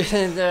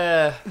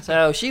 And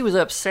so she was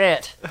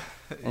upset,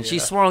 and she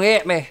swung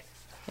at me.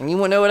 And you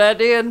want to know what I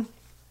did?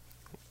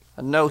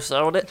 I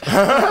no-sold it.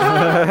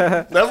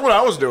 That's what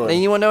I was And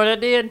doing. you want to know what I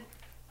did?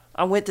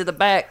 I went to the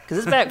back, because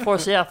it's back before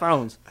cell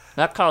phones.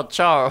 And I called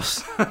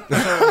Charles.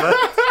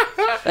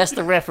 That's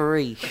the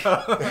referee.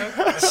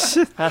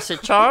 I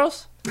said,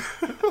 Charles,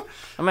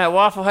 I'm at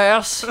Waffle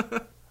House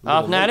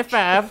off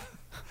 95.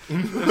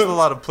 There's a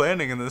lot of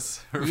planning in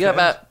this. You got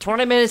about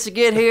 20 minutes to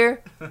get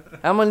here.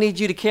 I'm going to need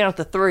you to count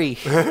to 3.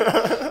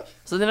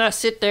 So then I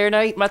sit there and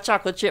I eat my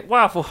chocolate chip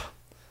waffle.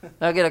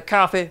 I get a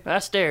coffee. I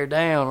stare her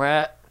down,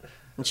 right?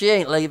 And she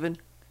ain't leaving.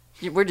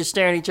 We're just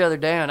staring each other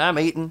down. I'm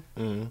eating.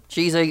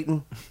 She's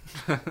eating.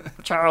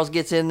 Charles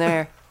gets in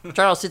there.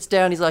 Charles sits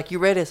down. He's like, you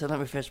ready? I said, let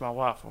me finish my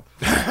waffle.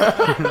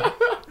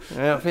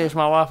 I finish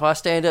my waffle. I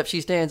stand up. She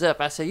stands up.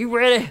 I said, you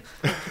ready?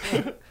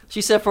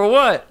 She said, for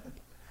what?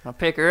 I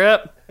pick her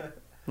up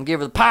and give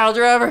her the pile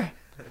driver.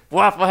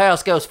 Waffle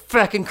House goes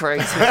fucking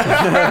crazy.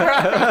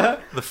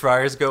 The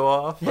fryers go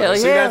off. Hell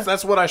See, yeah.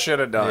 that's what I should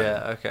have done.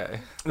 Yeah. Okay.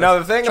 Now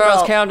the thing Charles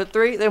about counted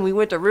 3. Then we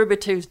went to Ruby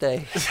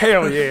Tuesday.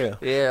 hell yeah.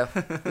 Yeah.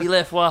 We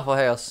left Waffle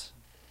House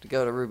to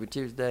go to Ruby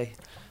Tuesday.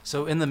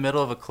 So in the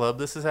middle of a club,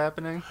 this is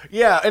happening.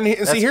 Yeah, and see,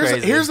 That's here's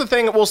crazy. the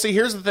thing. Well, see,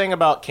 here's the thing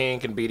about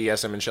kink and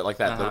BDSM and shit like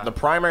that. The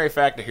primary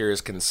factor here is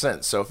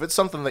consent. So if it's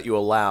something that you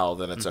allow,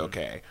 then it's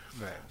okay.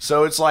 Right.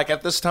 So it's like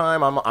at this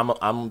time,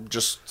 I'm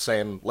just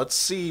saying, let's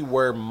see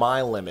where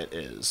my limit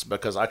is,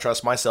 because I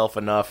trust myself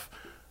enough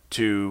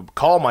to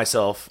call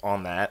myself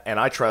on that, and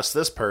I trust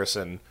this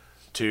person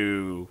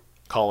to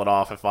call it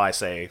off if I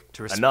say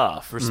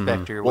enough.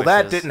 Respect your Well,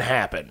 wishes. that didn't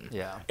happen.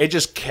 Yeah. It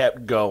just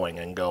kept going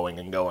and going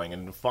and going.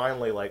 And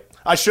finally, like,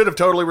 I should have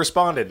totally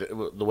responded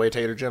the way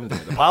Tater Jim did.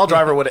 The pile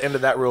driver would have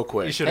ended that real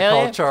quick. You should have Hell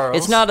called yeah. Charles.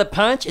 It's not a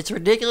punch. It's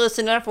ridiculous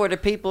enough where the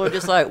people are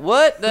just like,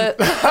 what? Did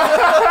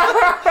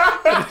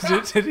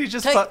he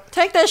just?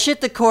 Take that shit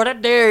to court. I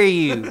dare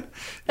you.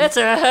 That's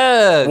a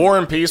hug. War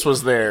and Peace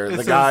was there.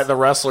 The guy, the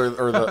wrestler,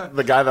 or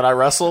the guy that I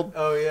wrestled.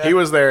 Oh, yeah. He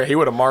was there. He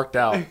would have marked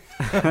out.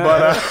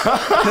 But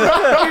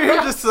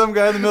You're just some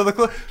guy in the middle of the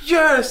club.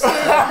 Yes.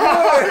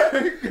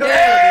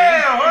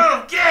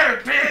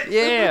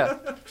 Yeah.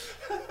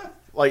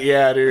 like,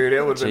 yeah, dude,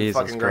 it would have been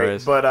Jesus fucking great.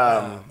 Christ.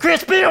 But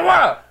Chris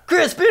Benoit.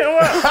 Chris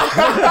Benoit.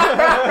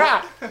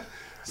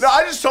 no,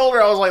 I just told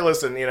her, I was like,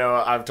 listen, you know,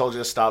 I've told you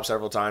to stop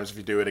several times. If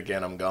you do it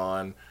again, I'm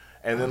gone.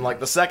 And then, like,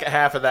 the second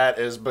half of that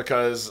is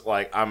because,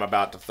 like, I'm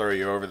about to throw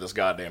you over this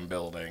goddamn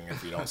building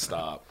if you don't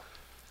stop.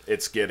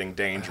 It's getting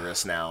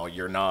dangerous now.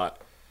 You're not,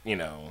 you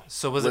know,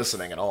 So was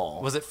listening at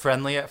all. Was it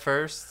friendly at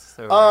first?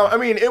 Or- I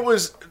mean, it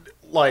was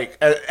like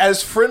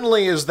as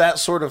friendly as that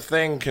sort of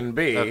thing can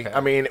be. Okay. I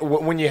mean,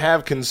 when you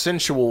have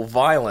consensual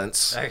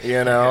violence,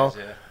 you know,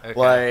 gotcha. Okay.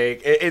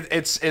 like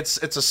it's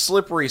a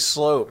slippery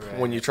slope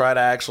when you try to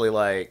actually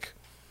like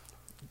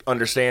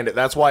understand it.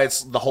 That's why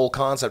it's the whole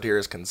concept here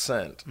is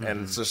consent,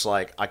 and it's just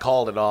like I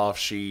called it off.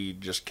 She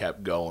just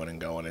kept going and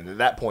going, and at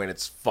that point,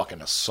 it's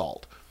fucking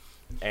assault.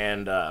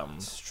 And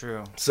It's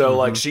true. so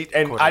like I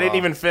didn't off.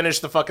 even finish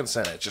the fucking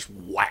sentence. Just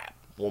whap,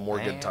 one more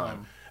good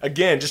time.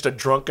 Again, just a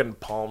drunken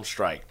palm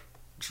strike,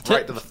 just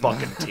right to the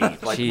fucking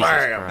teeth. Like Jesus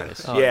bam.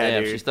 Christ. Oh, Yeah,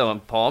 damn, dude. she's throwing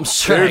palm Dude,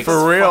 strikes.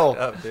 for real.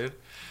 Up, dude.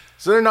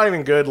 So they're not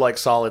even good like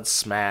solid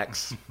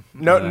smacks.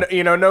 No,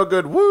 you know, no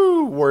good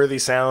woo worthy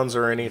sounds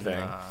or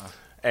anything.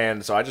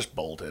 And so I just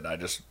bolted. I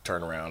just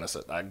turned around.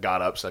 I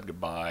got up, said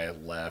goodbye,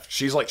 left.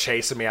 She's like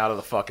chasing me out of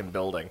the fucking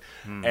building,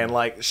 and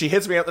like she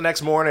hits me up the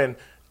next morning.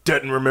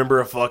 Didn't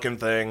remember a fucking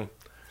thing.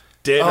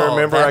 Didn't Oh,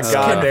 remember a that's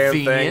goddamn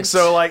thing. convenient.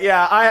 So like,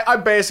 yeah, I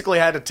basically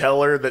had to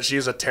tell her that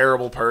she's a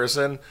terrible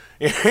person.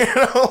 You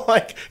know,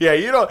 like, yeah,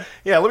 you don't.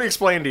 Yeah, let me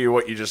explain to you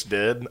what you just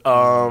did.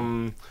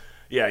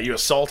 Yeah, you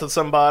assaulted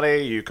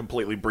somebody. You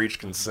completely breached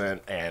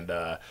consent, and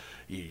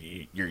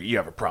you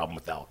have a problem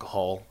with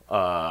alcohol.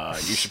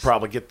 You should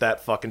probably get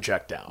that fucking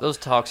checked out. Those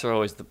talks are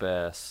always the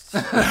best.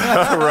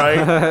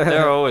 Right?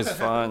 They're always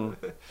fun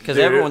because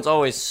Dude. everyone's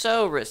always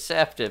so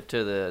receptive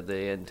to the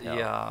intel.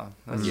 Yeah,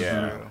 that's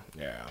Yeah, true.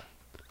 yeah.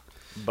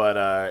 But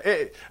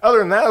other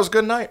than that, it was a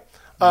good night.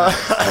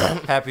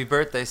 Happy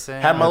birthday, Sam.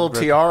 Had my little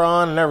tiara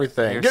on and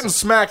everything. You're Getting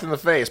smacked in the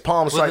face,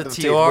 palms With right the to the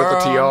teeth with the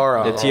tiara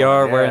tiara. The on. TR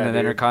Yeah, wearing an dude.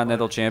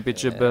 Intercontinental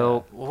Championship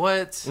belt.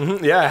 What?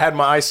 Mhm, yeah, I had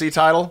my IC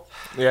title.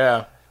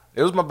 Yeah.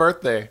 It was my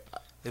birthday.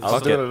 It I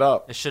was doing it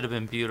up. It should have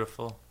been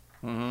beautiful.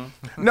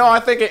 No, I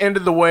think it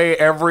ended the way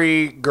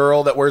every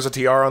girl that wears a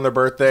tiara on their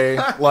birthday,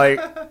 like,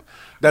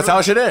 that's how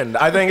it should end.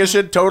 I think it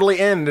should totally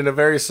end in a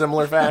very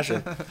similar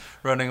fashion.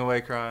 Running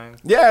away crying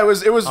Yeah, it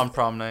was on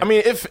prom night. I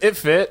mean, it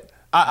fit.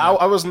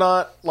 I was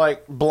not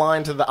like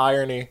blind to the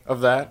irony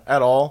of that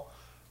at all.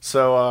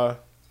 So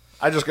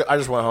I just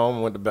went home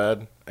and went to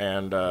bed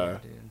and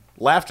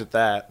laughed at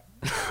that.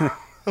 I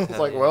was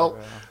like, well,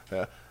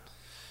 yeah.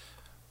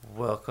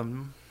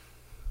 welcome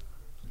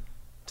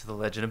to the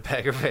Legend of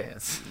Bagger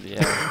Vance.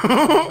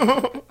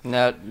 Yeah.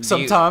 Now,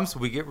 Sometimes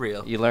we get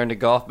real. you learn to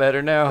golf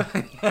better now,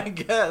 I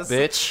guess.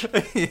 bitch.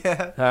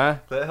 Yeah. Huh?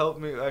 That helped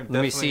me. Let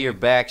me see your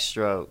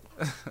backstroke.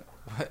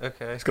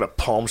 Okay. It's gonna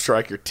palm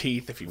strike your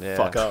teeth if you Yeah.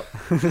 fuck up.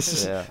 Yeah.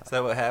 Is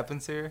that what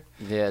happens here?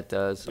 Yeah, it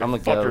does. I'm a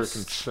Fuck your ghost.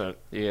 consent.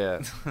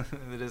 Yeah.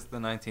 It is the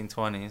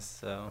 1920s,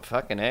 so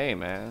Fucking A,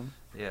 man.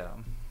 yeah.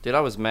 Dude,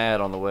 I was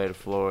mad on the way to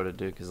Florida,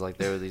 dude, because like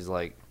there were these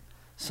like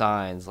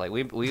signs. Like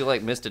we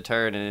like missed a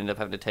turn and ended up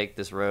having to take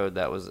this road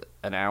that was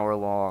an hour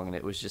long, and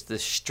it was just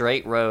this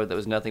straight road that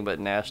was nothing but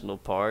national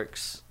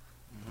parks.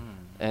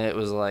 And it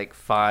was like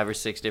 5 or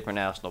 6 different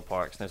national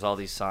parks. And there's all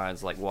these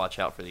signs like, watch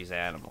out for these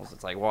animals.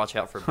 It's like, watch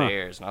out for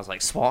bears. And I was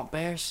like, swamp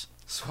bears?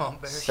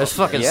 Swamp bear. There's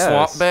fucking Yes.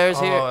 swamp bears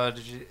here? Oh,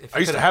 did you? If I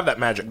used to have that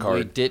magic We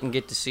card. didn't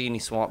get to see any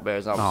swamp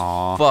bears. I was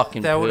Aw.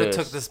 fucking that would have pissed.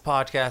 took this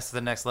podcast to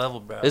the next level,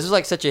 bro. This is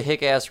like such a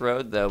hick-ass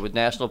road, though, with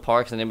national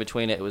parks, and in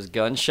between it was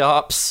gun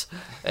shops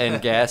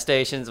and gas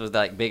stations with,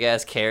 like,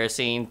 big-ass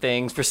kerosene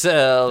things for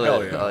sale.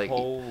 Hell and, yeah. like,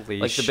 Holy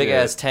like the shit.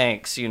 big-ass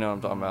tanks, you know what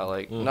I'm talking about?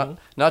 Like,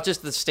 not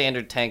just the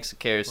standard tanks of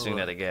kerosene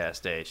at a gas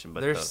station,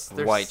 but There's- the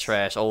there's- white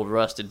trash, old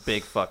rusted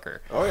big fucker.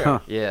 Oh yeah.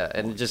 Yeah,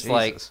 and just Jesus.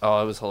 like,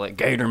 oh, it was like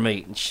gator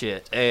meat and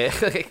shit.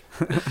 And-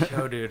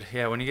 Yo, dude.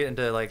 Yeah, when you get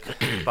into like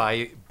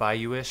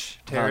bayou-ish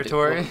Nah, dude,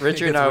 territory, well, it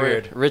Richard and gets I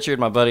weird. Richard,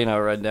 my buddy, and I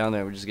were riding down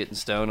there. We're just getting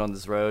stoned on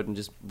this road and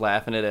just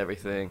laughing at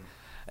everything.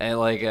 And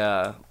like,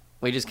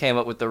 we just came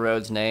up with the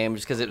road's name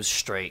just because it was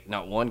straight,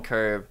 not one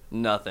curve,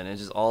 nothing.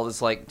 It's just all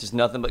this like, just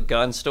nothing but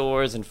gun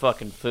stores and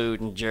fucking food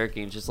and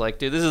jerky. It's just like,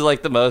 dude, this is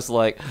like the most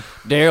like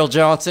Daryl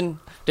Johnson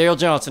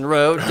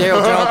Road.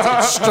 Daryl Johnson,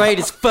 it's straight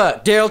as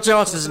fuck. Daryl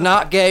Johnson is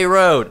not gay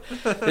road.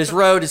 This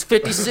road is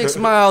 56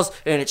 miles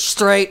and it's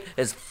straight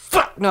as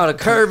fuck, not a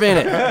curve in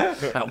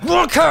it. Not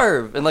one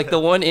curve. And like the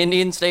one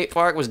Indian state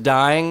park was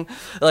dying.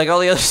 Like all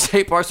the other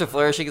state parks are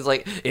flourishing. It's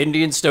like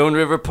Indian Stone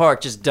River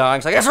Park just dying.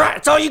 It's like, that's right,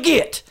 that's all you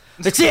get.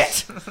 That's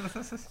it.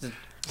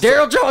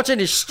 Daryl Johnson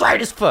is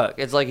straight as fuck.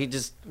 It's like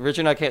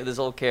Richard and I came up with this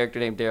old character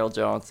named Daryl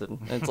Johnson.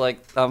 And it's like,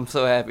 I'm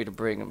so happy to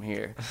bring him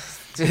here.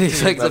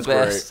 He's like the That's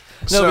best.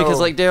 great. No, So- because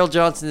like Daryl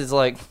Johnson is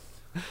like,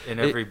 in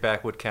every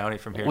backwood county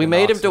from here. we to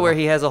made him to Knoxville. where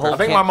he has a whole I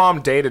think my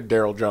mom dated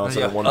Daryl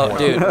Johnson at one Oh, point.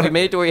 dude, we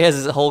made it to where he has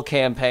his whole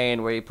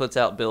campaign where he puts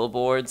out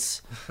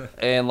billboards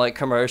and like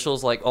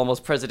commercials, like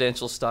almost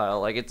presidential style.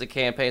 Like it's a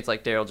campaign. It's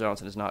like Daryl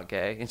Johnson is not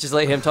gay. It's just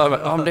like him talking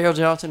about, I'm Daryl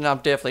Johnson and I'm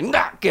definitely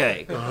not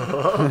gay.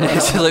 And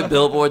it's just like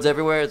billboards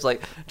everywhere. It's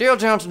like Daryl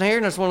Johnson here,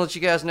 and I just want to let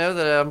you guys know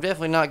that I'm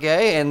definitely not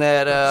gay and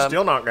that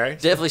Still not gay.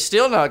 definitely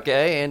still not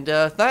gay. And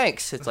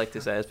thanks. It's like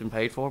this ad has been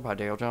paid for by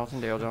Daryl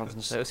Johnson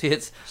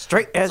Associates.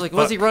 Straight It's as like,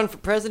 was he run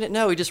for president?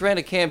 No, he just ran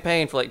a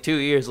campaign for like 2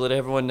 years to let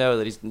everyone know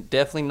that he's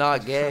definitely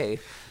not gay.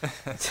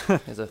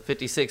 There's a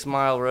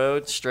 56-mile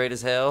road, straight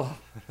as hell,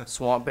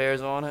 swamp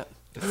bears on it,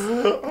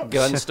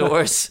 gun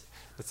stores.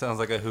 It sounds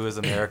like a Who Is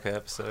America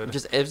episode.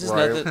 It's just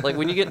Right. nothing. Like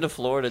when you get into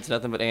Florida, it's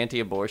nothing but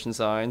anti-abortion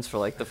signs for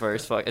like the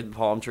first fucking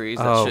palm trees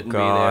that Oh, shouldn't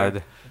God. be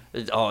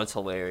there. It's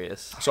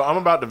hilarious. So I'm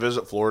about to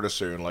visit Florida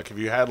soon. Like, if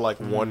you had like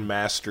one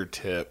master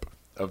tip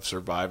of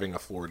surviving a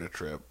Florida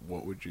trip,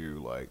 what would you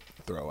like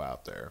throw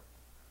out there?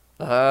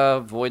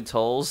 Avoid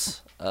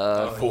tolls.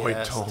 Avoid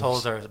yes, tolls.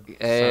 Tolls are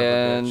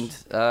And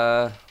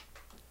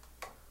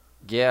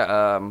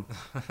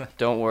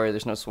don't worry,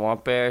 there's no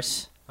swamp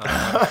bears. Turn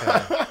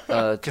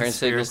signals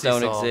Conspiracy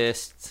don't solved.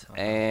 exist,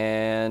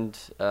 and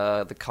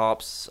the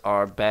cops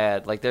are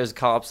bad. Like there's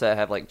cops that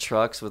have like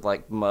trucks with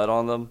like mud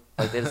on them,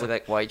 like they just look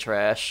like white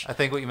trash. I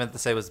think what you meant to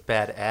say was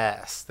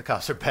badass. The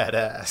cops are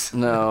badass.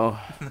 No,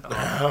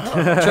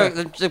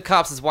 the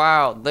cops is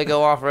wild. They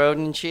go off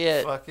roading and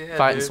shit, Fuck yeah,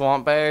 fighting dude.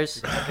 swamp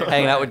bears,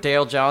 hanging out with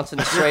Daryl Johnson,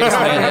 the straightest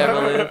man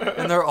ever lived.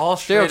 And they're all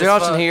straight Daryl as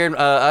Johnson fuck. here. And,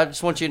 I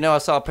just want you to know I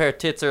saw a pair of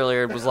tits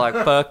earlier and was like,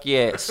 fuck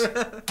yes.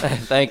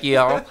 Thank you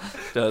all.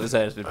 This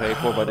has been paid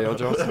for by Daryl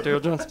Johnson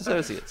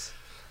Associates.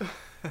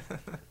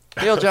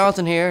 Daryl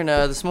Johnson here, and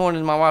this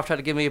morning my wife tried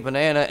to give me a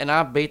banana, and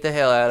I beat the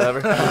hell out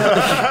of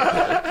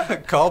her.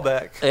 Call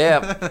back.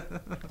 Yeah.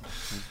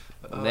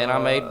 And then I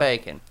made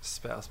bacon.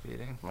 Spouse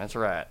beating. That's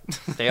right.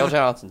 Dale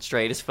Johnson,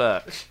 straight as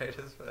fuck.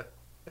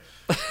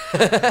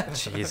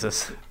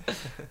 Jesus.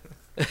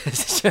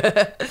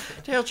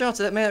 Dale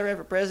Johnson, that man that ran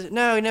for president?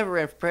 No, he never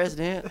ran for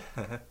president.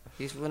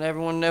 He's letting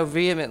everyone know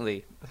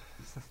vehemently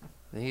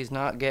that he's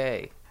not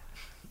gay.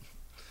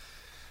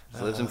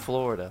 He lives in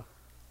Florida.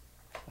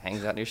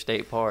 Hangs out near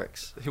state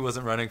parks. He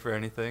wasn't running for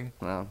anything.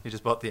 No. He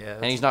just bought the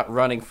ads. And he's not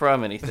running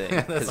from anything.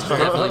 Because he's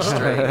definitely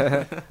straight.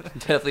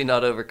 Definitely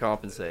not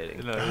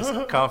overcompensating. No,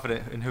 he's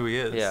confident in who he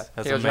is. Yeah.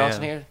 As Dale a man.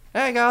 Johnson here.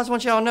 Hey guys, I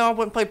want y'all to know I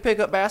went and played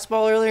pickup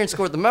basketball earlier and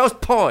scored the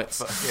most points.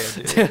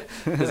 Fuck yeah,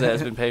 dude. His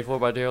ad's been paid for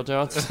by Dale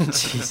Johnson.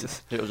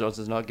 Jesus. Dale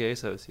Johnson's not gay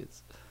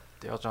associates.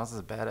 Dale Johnson's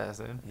a badass,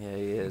 dude. Yeah,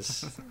 he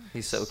is.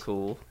 He's so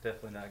cool.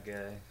 Definitely not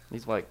gay.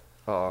 He's like,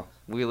 oh,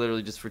 we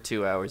literally just for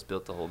 2 hours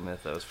built the whole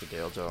mythos for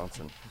Dale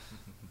Johnson.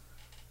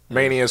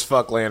 Mania's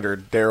Fucklander,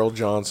 Daryl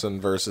Johnson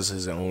versus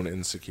his own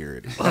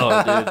insecurity.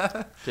 Oh,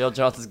 dude. Dale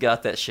Johnson's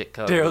got that shit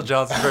covered. Dale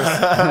Johnson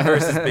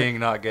versus being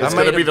not gay. It's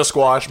made going to be him- the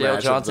squash Dale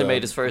match. Johnson of the-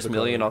 made his first the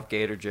million card. off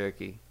gator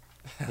jerky.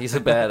 He's a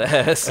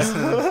badass.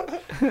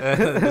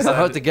 I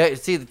hunt the gator.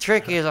 See, the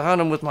trick is I hunt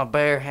them with my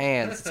bare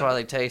hands. That's why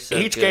they taste so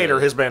Each good.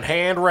 gator has been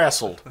hand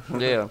wrestled.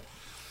 Yeah.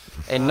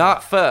 And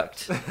not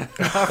fucked.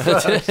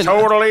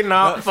 Totally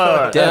not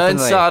fun.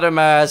 Definitely.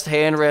 Unsodomized,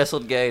 hand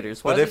wrestled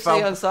gators. Why But does it if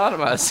say I'm-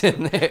 unsodomized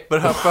in there? But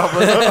I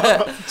probably,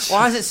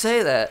 Why does it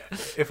say that?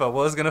 if I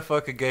was gonna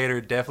fuck a gator,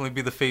 it'd definitely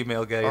be the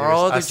female gator. Are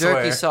all I the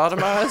jerky swear.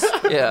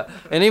 sodomized? Yeah.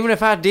 And even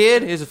if I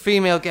did, it's a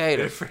female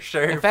gator. For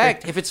sure. In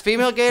fact, if it's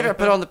female gator, I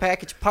put on the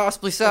package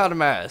possibly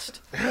sodomized.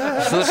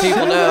 Just let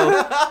people know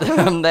that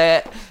I'm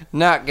that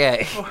not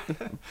gay.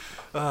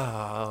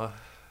 Oh,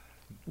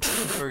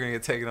 we're gonna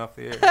get taken off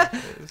the air.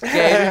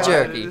 Gator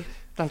jerky.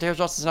 No, Dale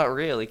Johnson's not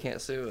real. He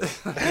can't sue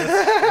us.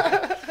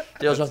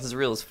 Dale Johnson's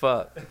real as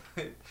fuck.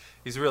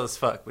 He's real as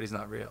fuck, but he's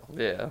not real.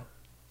 Yeah.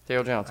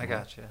 Dale Johnson. I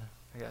got you,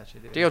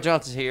 dude. Dale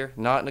Johnson's here,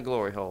 not in a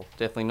glory hole.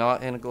 Definitely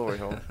not in a glory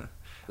hole.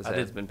 This I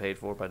ad's did- been paid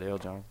for by Dale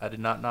Johnson. I did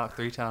not knock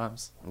 3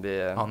 times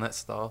Yeah. on that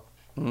stall.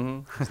 hmm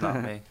It's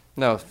not me.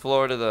 No,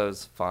 Florida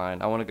though's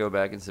fine. I want to go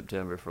back in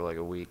September for like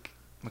a week.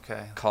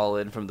 Okay, Call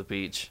in from the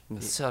beach.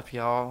 What's up,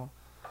 y'all?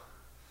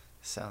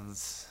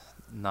 sounds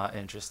not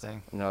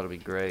interesting. No, it'll be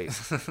great.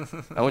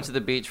 I went to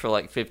the beach for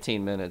like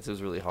 15 minutes. It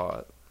was really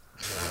hot.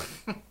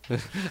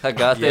 I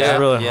got Yeah, there.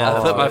 really I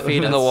hot. put my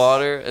feet in the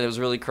water, and it was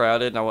really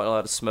crowded, and I wasn't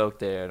allowed to smoke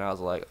there. And I was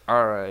like,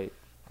 all right,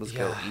 let's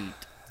go Yeah. eat.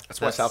 That's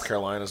why South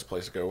Carolina's a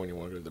place to go when you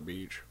want to go to the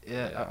beach.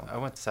 Yeah, Yeah. I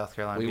went to South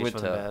Carolina We Beach went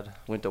for the to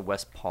went to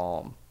West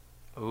Palm.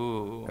 bed.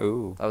 Ooh.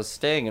 Ooh. I was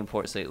staying in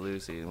Port St.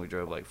 Lucie, and we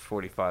drove like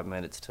 45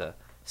 minutes to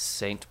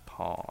St.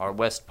 Palm, or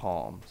West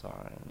Palm.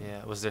 Sorry.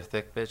 Yeah, was there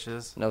thick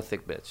bitches? No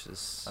thick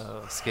bitches.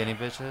 Skinny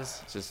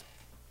bitches? Just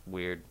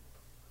weird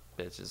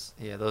bitches.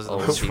 Yeah, those are Oh,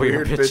 the ones.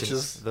 Weird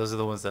bitches. Those are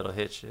the ones that'll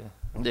hit you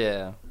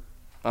Yeah.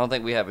 I don't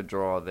think we have a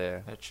draw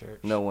there. at church.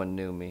 No one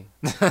knew me.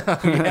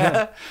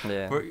 Yeah.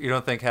 Yeah. You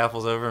don't think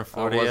Havel's over in I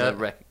Florida wasn't yet?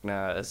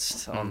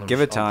 recognized on the,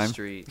 Give it on the time.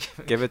 street.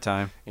 Give it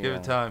time. Give Yeah.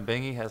 it time.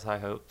 Bingy has high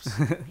hopes.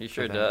 He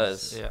sure for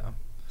does. things. Yeah.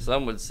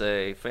 Some would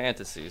say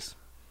fantasies.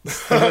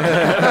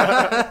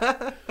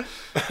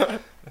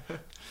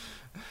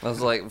 I was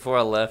like, before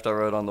I left, I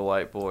wrote on the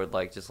whiteboard,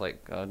 like, just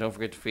like, don't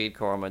forget to feed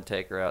Karma and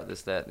take her out,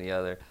 this, that, and the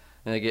other.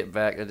 And I get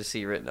back, I just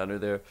see written under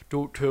there,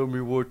 don't tell me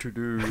what to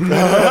do.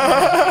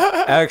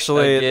 I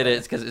Actually, get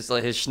it, because it's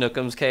like his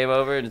schnookums came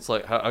over, and it's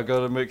like, I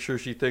gotta make sure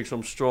she thinks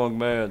I'm a strong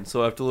man,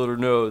 so I have to let her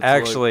know. It's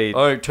Actually-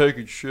 like, I ain't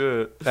taking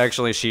shit.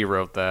 actually, she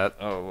wrote that.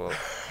 Oh, well.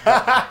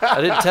 I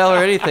didn't tell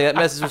her anything. That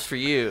message was for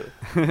you.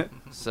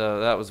 So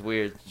that was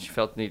weird. She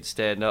felt the need to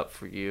stand up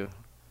for you.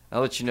 I'll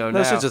let you know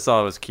No, now. she just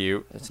thought it was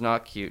cute. It's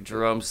not cute.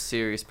 Jerome's a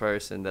serious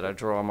person that I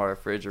draw on my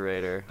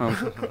refrigerator.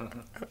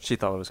 She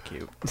thought it was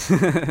cute.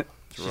 Jerome.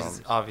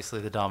 She's obviously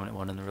the dominant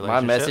one in the My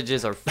relationship.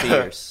 messages are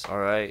fierce, all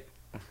right?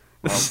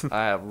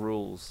 I have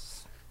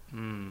rules.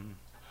 Mm.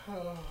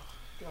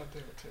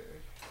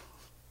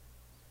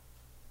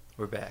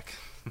 We're back.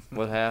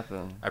 What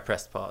happened? I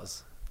pressed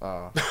pause.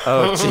 Oh,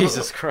 Oh,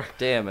 Jesus Christ.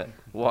 damn it.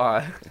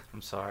 Why?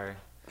 I'm sorry.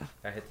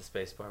 I hit the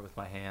space bar with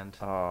my hand.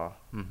 Oh,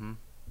 Mm-hmm.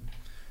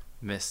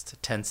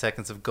 Missed 10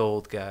 seconds of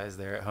gold, guys,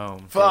 there at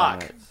home.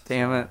 Fuck.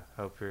 Damn it.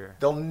 Hope you're...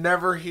 They'll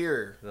never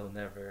hear. They'll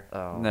never...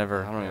 oh.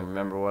 Never. I don't even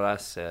remember what I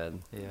said.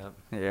 Yeah.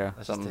 Yeah.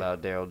 Let's Something just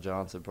about Daryl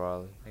Johnson,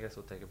 probably. I guess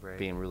we'll take a break.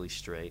 Being really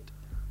straight.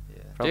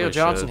 Yeah. Probably Dale should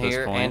Johnson at this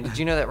here, point. and did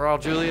you know that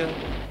Raul Julia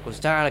was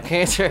dying of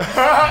cancer? He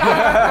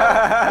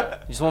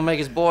just want to make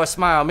his boy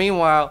smile.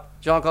 Meanwhile,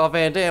 Jean-Claude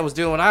Van Damme was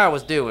doing what I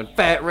was doing.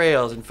 Fat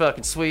rails and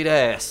fucking sweet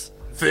ass.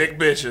 Thick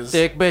bitches.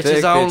 Thick bitches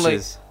Thick only.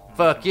 bitches.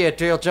 Fuck yeah,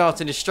 Dale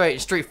Johnson is straight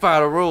and Street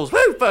Fighter rules.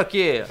 Woo, fuck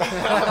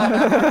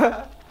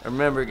yeah.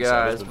 Remember,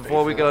 guys,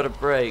 before we go to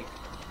break,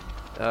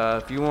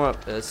 if you want,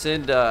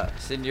 send your ass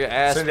Send your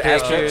ass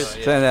pictures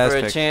pics. Send ass for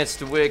a pics. chance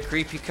to win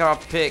Creepy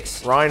Comp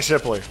Pics Ryan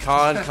Shipley.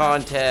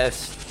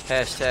 contest.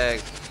 Hashtag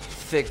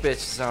thick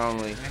bitches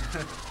only.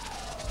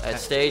 At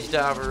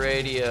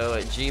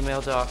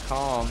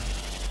stagediverradio@gmail.com.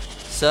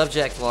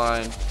 Subject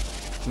line,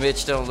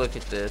 Mitch, don't look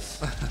at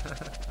this.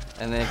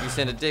 And then if you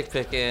send a dick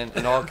pic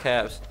in all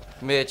caps,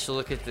 Mitch,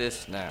 look at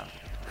this now.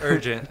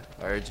 Urgent.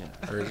 Urgent.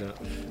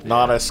 Urgent.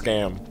 Not a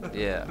scam.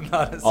 Yeah.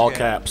 Not a All scam.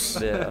 caps.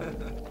 Yeah.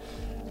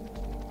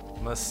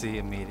 Must see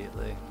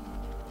immediately.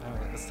 All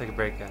right, let's take a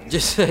break, guys.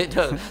 Just say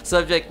no.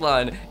 Subject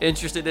line: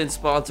 interested in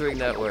sponsoring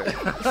network.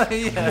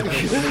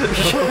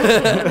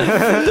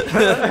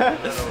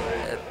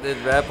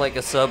 Then wrap like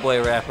a Subway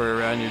wrapper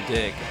around your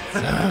dick.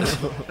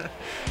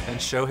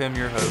 And show him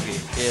your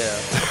hoagie.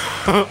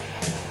 Yeah.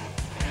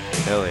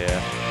 Hell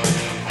yeah.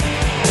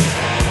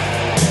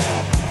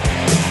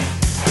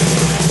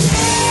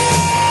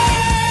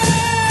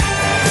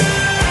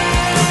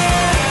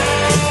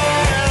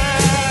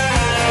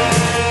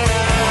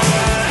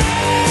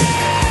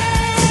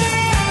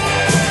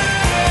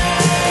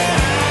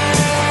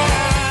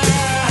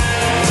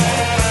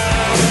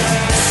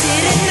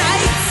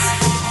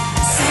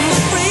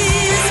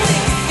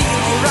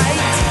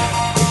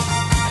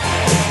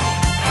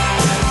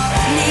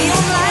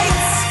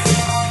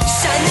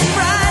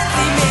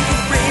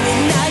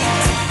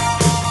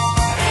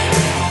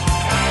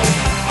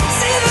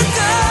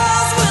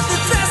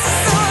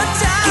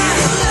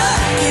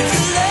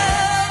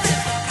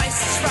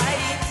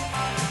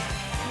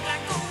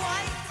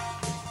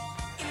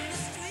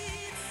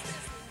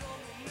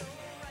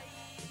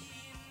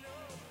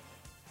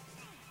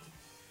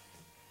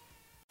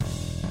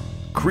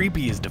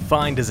 Creepy is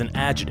defined as an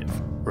adjective,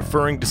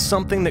 referring to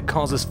something that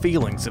causes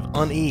feelings of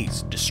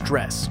unease,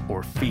 distress,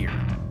 or fear.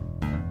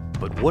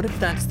 But what if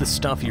that's the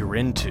stuff you're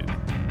into?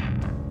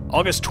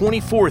 August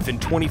 24th and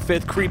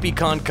 25th,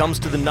 CreepyCon comes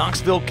to the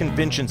Knoxville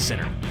Convention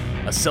Center,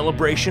 a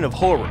celebration of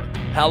horror,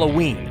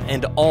 Halloween,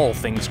 and all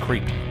things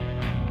creepy.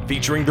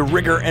 Featuring the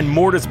Rigger and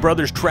Mortis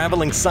Brothers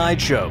traveling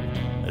sideshow,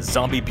 a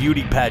zombie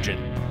beauty pageant,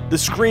 the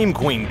Scream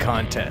Queen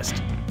contest,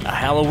 a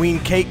Halloween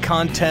cake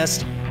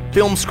contest,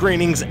 film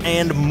screenings,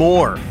 and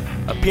more.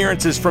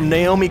 Appearances from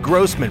Naomi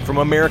Grossman from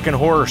American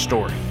Horror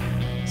Story,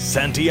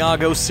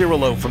 Santiago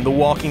Cirillo from The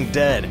Walking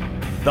Dead,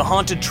 The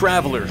Haunted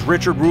Travelers,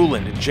 Richard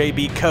Ruland and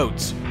J.B.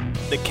 Coates,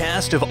 the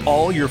cast of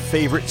all your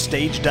favorite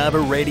Stage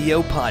Diver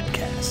Radio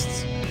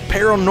podcasts,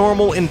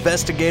 paranormal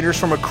investigators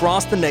from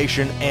across the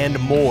nation, and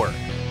more.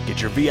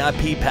 Get your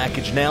VIP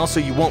package now so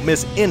you won't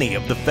miss any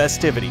of the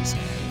festivities.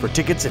 For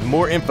tickets and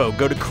more info,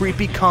 go to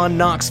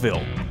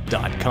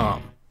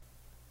creepyconknoxville.com.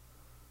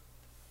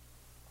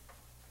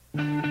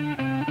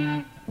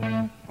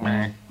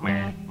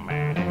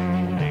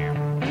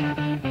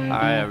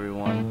 Hi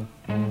everyone,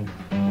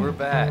 we're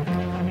back.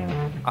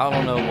 I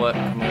don't know what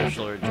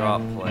commercial or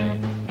drop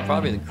played.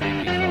 Probably the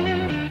Creepy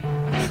Con.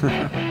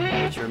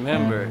 But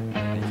remember,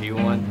 if you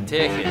want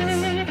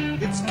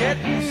tickets,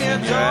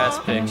 send your ass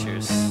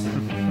pictures.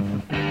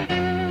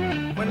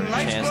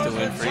 Chance to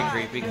win free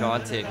Creepy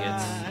Con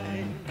tickets.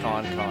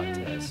 Con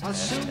contest.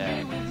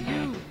 Hashtag.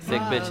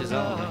 Thick bitches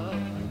only.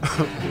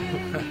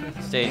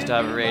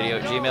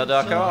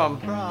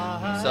 StageDiverRadio@gmail.com.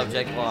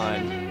 Subject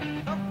line: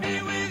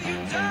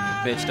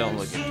 bitch, don't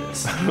look at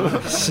this.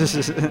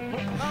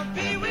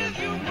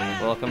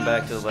 Welcome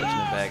back to the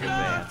Legend of Bagger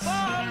Vance.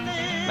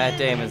 Matt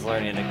Damon's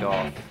learning to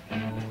golf.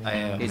 I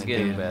am. He's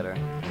getting indeed. better.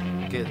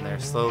 Getting there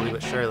slowly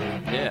but surely.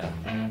 Yeah.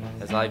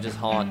 As I just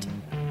haunt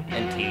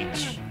and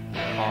teach.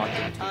 Haunt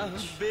and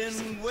teach.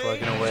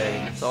 Plugging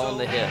away. It's all in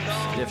the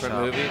hips. Different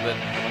movie, but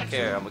I don't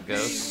care. I'm a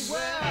ghost.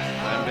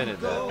 I invented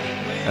that.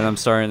 And I'm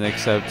starting to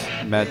accept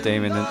Matt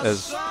Damon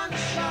as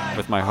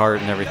with my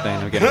heart and everything.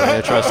 I'm getting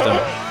ready to trust him.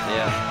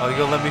 Yeah. Oh, you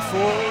gonna let me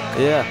fool?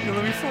 Yeah. You gonna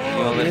let me fool?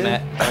 You don't let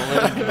Matt,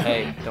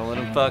 don't let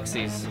him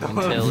fucksies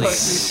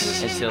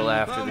until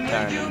after the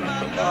tournament.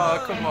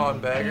 Oh, come on,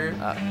 Bagger.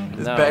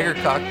 Is No. Bagger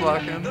cock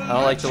blocking? I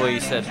don't like the way you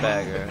said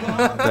bagger.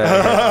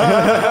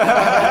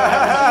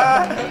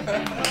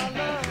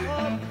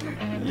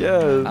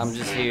 Yes. I'm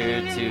just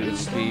here to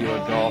be your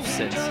golf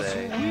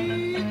sensei.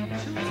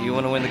 Do you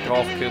want to win the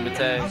golf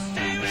kumite?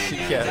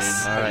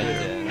 Yes. All right I do.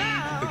 then.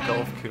 The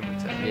golf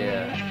kumite.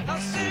 Yeah.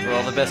 Where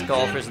all the best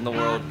golfers in the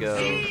world go.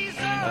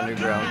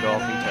 Underground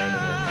golfing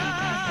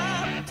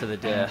tournament. To the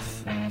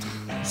death.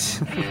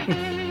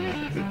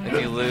 If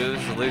you lose,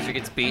 the loser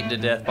gets beaten to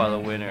death by the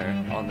winner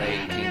on the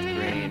 18th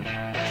green.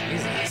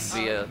 Jesus.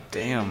 Via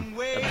Damn.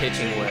 a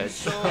pitching wedge.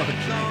 Oh,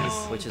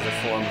 jeez. Which is a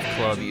form of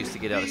club used to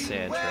get out of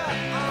sand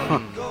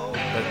trap.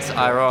 It's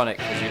ironic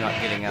because you're not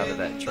getting out of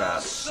that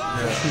trap.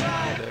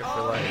 Yeah. You're there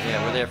for life.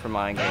 Yeah, we're there for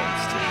mind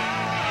games too.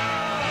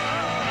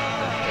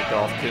 The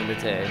golf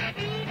kumite.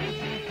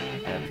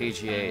 And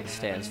PGA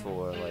stands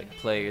for like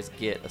players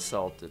get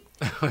assaulted.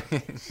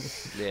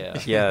 Yeah.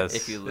 Yes.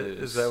 If you lose.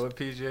 Is that what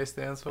PGA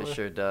stands for? It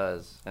sure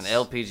does. And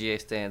LPGA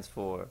stands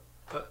for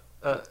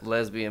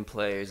lesbian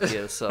players get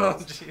Oh,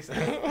 assaulted. jeez.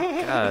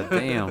 God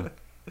damn.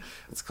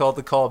 It's called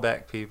the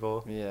callback,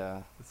 people.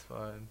 Yeah, It's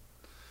fine.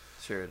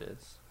 sure it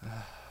is.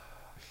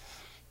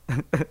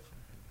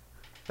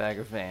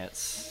 Bagger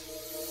Vance.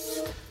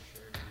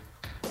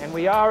 And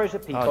we are, as a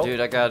people, Oh, dude,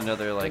 I got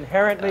another like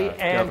inherently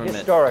and government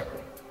historically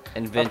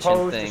invention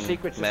opposed to thing.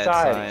 secret Mad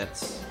society.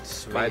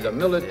 science. by the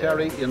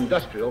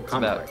military-industrial It's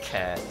about complex.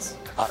 cats.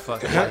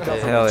 Fuck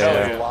Hell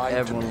yeah.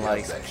 Everyone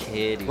likes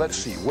kitties. Let's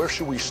see, where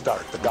should we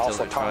start? The Until Gulf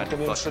they're of trying to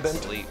Tonkin fucking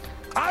incident? sleep.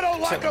 I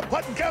don't like them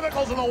putting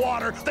chemicals in the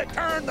water that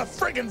turn the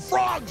friggin'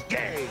 frogs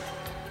gay.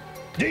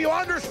 Do you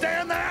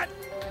understand that?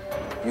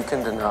 You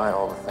can deny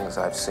all the things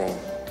I've seen,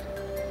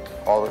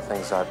 all the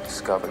things I've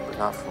discovered, but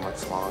not for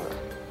much longer.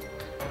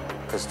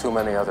 Because too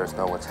many others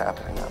know what's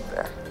happening out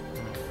there.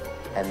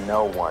 And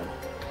no one,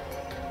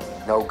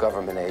 no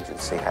government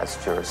agency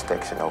has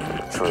jurisdiction over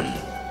the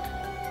truth.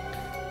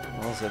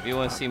 Well, so if you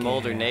want to see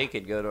Mulder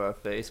naked, go to our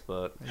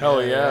Facebook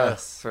Hell yeah.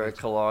 Yes. for a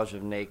collage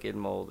of naked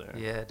Mulder.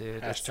 Yeah,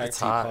 dude. Hashtag It's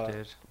hot, Teapot.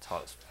 dude. It's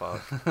hot as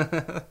fuck.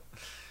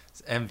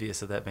 It's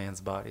envious of that man's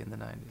body in the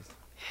 90s.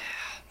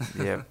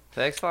 Yeah.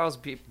 The X-Files,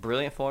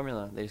 brilliant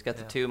formula. They just got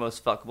the Yeah. two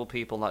most fuckable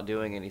people not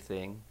doing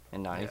anything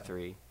in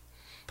 '93.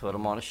 Put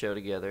them on a show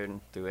together and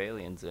threw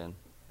aliens in.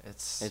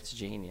 It's It's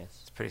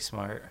genius. pretty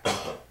smart.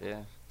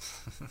 Yeah.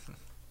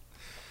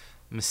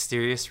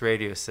 Mysterious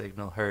radio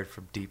signal heard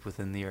from deep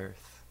within the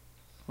earth.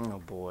 Oh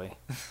boy.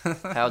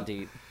 How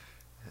deep?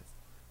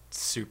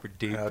 Super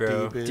deep, How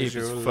bro. deep is Deep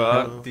your as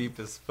fuck. love? Deep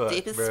as fuck.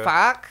 Deep as bro.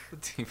 fuck.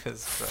 Deep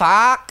as fuck.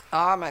 Fuck.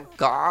 Oh my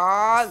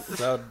god.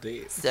 So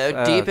deep.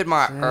 So deep in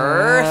my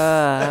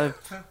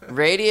earth.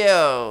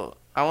 Radio.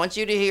 I want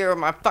you to hear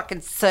my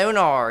fucking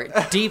sonar.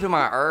 It's deep in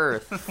my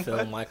earth.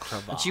 Fill my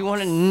crevasse. Do you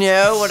want to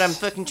know what I'm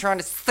fucking trying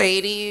to say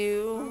to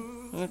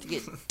you? You have to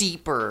get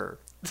deeper.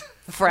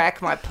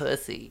 Frack my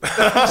pussy.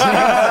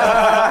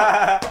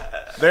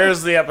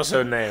 There's the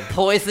episode name.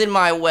 Poison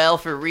my well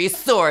for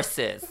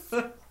resources.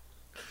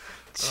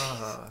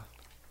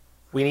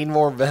 We need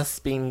more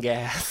Vespine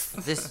gas.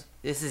 This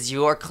is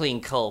your clean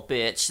coal,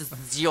 bitch. This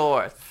is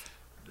yours.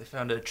 They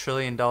found a $1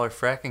 trillion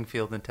fracking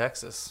field in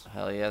Texas.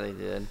 Hell yeah, they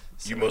did.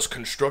 You must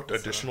construct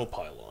additional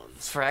pylons.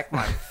 Frack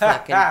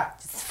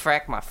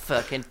my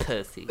fucking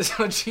pussy.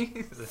 Oh,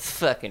 Jesus.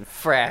 Fucking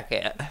frack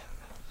it.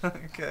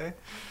 Okay.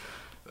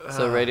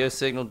 So radio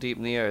signal deep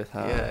in the earth,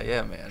 huh?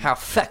 Yeah, man. How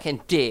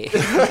fucking deep?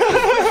 God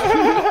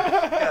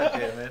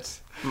damn it.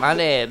 My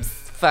name's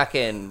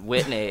fucking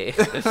Whitney.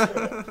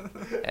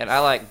 And I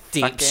like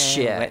deep Fucking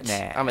shit.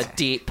 Whitney. I'm a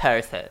deep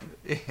person.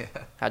 Yeah.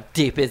 How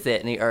deep is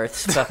it in the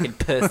earth's fucking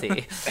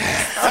pussy?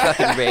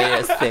 Fucking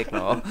radio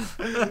signal.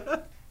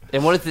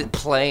 And what is it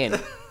playing?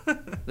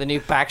 The new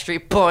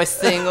Backstreet Boys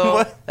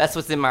single? That's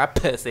what's in my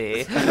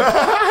pussy.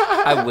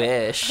 I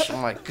wish. Oh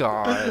my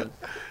god.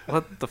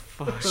 What the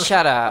fuck?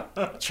 Shut up,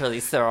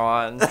 Charlize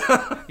Theron.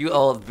 You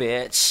old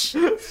bitch.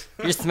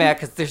 You're just mad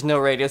because there's no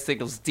radio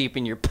signals deep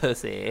in your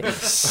pussy.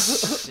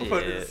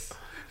 Shit.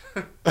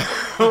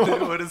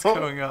 What is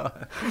going on?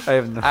 I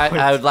have no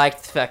I would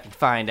like to fucking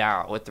find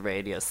out what the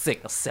radio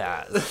signal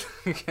says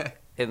Okay.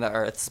 in the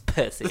Earth's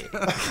pussy.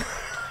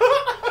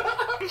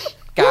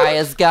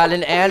 Gaia's got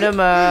an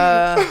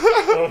enema.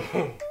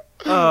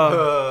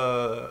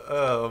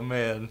 Oh,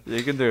 man.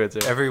 You can do it, sir.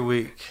 Every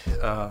week.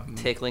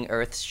 Tickling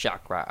Earth's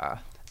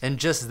chakra. And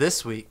just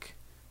this week,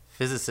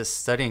 physicists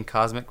studying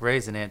cosmic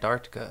rays in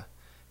Antarctica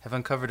have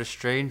uncovered a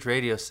strange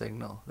radio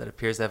signal that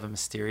appears to have a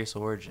mysterious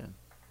origin.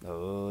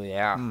 Oh,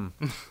 yeah.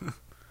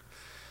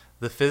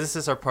 The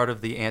physicists are part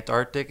of the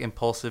Antarctic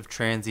Impulsive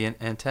Transient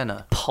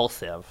Antenna,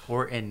 Pulsive.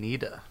 or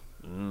ANITA.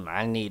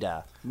 I need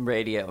a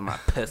radio in my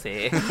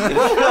pussy.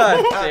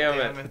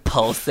 Damn it.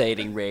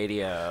 Pulsating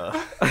radio.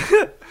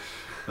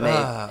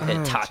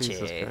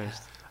 Hitachi.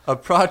 A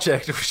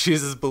project which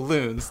uses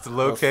balloons to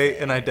locate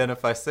and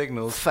identify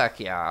signals. Fuck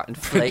yeah.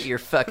 Inflate your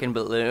fucking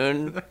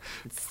balloon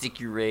and stick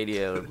your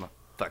radio in my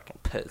fucking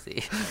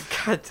pussy.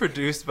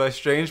 Produced by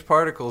strange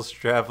particles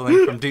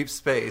traveling from deep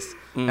space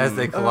as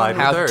they collide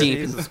with How Earth. deep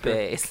in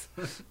space?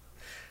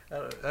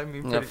 I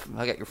mean, I pretty,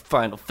 got your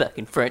final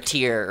fucking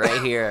frontier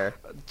right here.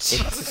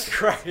 Jesus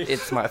Christ.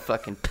 It's my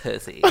fucking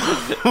pussy.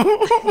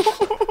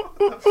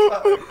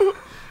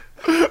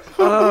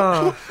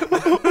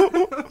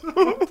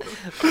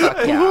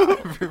 Fuck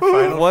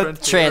yeah.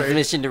 What?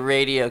 Transmission to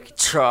radio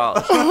control.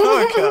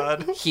 oh my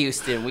god.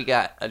 Houston, we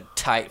got a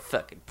tight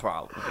fucking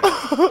problem.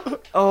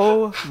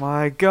 Oh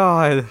my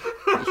god.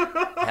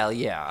 Hell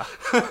yeah.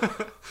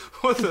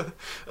 What the?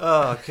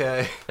 Oh,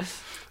 okay.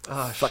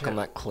 Oh, Fuck shit. on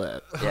that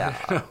clip. Yeah.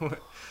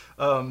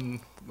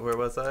 Where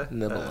was I?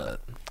 Nibble it.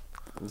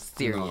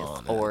 Mysterious No,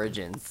 man.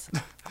 origins.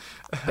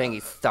 Bengy,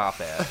 stop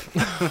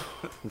it.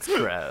 It's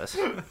gross.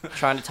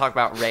 Trying to talk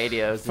about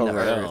radios in the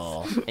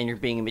real. earth, and you're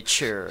being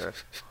immature.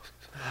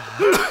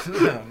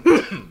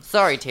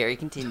 Sorry, Terry,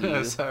 continue.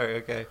 Oh, sorry,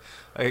 okay.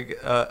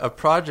 A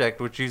project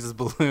which uses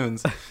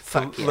balloons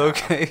Fuck to yeah.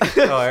 locate.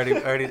 Oh, we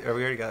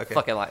already got okay.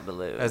 Fucking like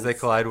balloons. As they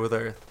collide with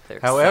Earth. They're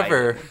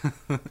However,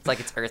 It's like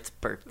it's Earth's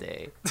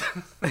birthday.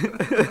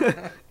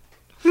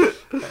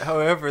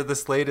 however,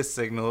 this latest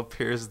signal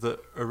appears to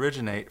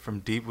originate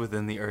from deep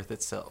within the Earth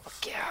itself.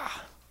 Yeah.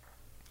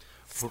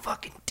 It's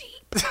fucking deep.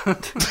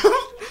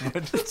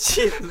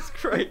 Jesus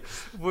Christ.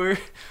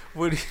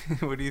 What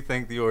do you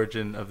think the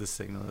origin of the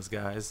signal is,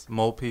 guys?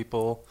 Mole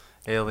people,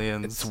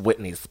 aliens. It's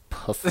Whitney's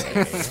pussy.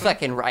 It's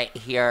fucking right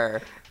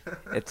here.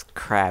 It's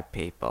crab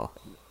people.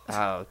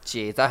 Oh,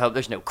 jeez. I hope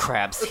there's no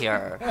crabs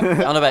here. I don't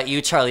know about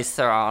you, Charlie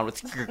Theron,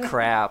 with your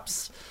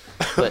crabs.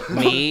 But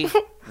me,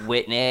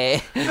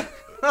 Whitney,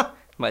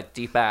 my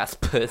deep-ass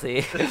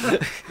pussy.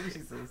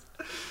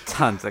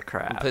 Tons of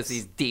crabs.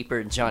 Pussy's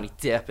deeper than Johnny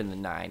Depp in the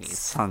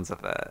 90s. Tons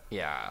of it.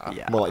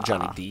 Yeah. More like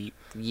Johnny Deep.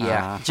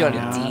 Yeah.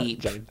 Johnny Deep.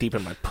 Johnny Deep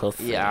in my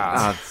pussy.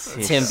 Yeah.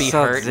 Oh, Tim be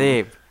so hurtin'.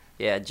 deep.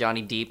 Yeah,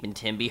 Johnny Deep and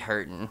Tim be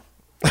hurtin'.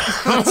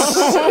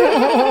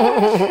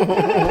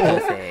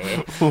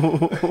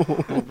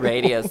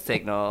 Radio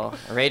signal.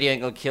 Radio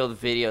ain't gonna kill the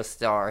video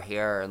star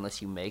here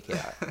unless you make it.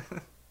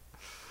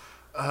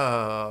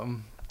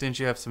 Didn't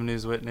you have some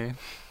news, Whitney?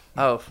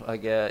 Oh, I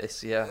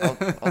guess. Yeah,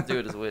 I'll do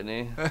it as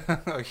Whitney.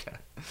 Okay.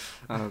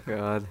 Oh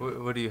god.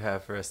 What do you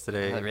have for us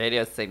today? The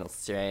radio signal's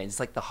strange. It's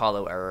like the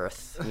hollow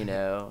earth, you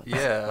know?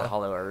 Yeah. The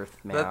hollow earth,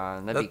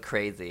 man. That'd be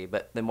crazy.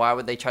 But then why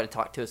would they try to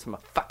talk to us from a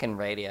fucking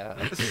radio?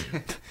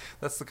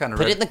 That's the kind of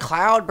Put it in the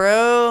cloud,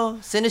 bro.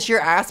 Send us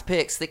your ass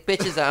pics. Thick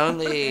bitches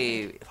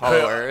only.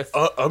 Hollow earth.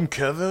 I'm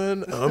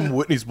Kevin. I'm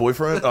Whitney's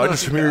boyfriend. I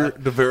just here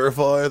to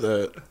verify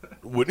that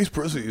Whitney's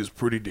pussy is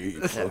pretty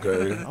deep.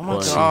 Okay. Oh my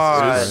Like,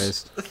 god.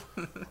 Christ.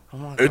 Oh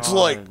my It's God.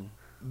 like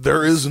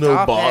there is no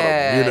Stop bottom.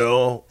 it. You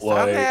know, Stop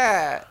like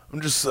it. I'm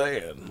just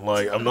saying.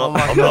 Like I'm not. my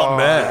I'm God. not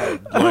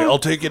mad. Like I'll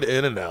take it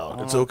in and out.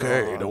 It's my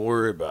okay. God. Don't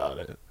worry about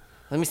it.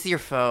 Let me see your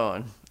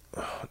phone.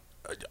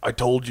 I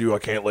told you I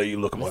can't let you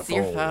look at Let my me see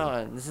your phone.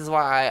 phone. This is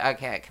why I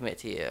can't commit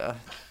to you.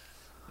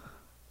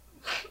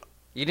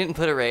 You didn't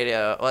put a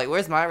radio. Like,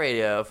 where's my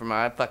radio for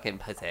my fucking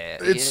pussy?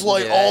 You It's didn't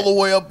like do all it. the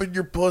way up in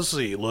your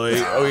pussy. Like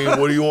I mean,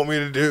 what do you want me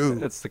to do?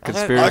 It's the I don't-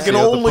 conspiracy I can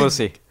of only- the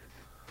pussy.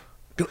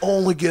 Can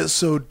only get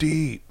so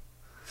deep.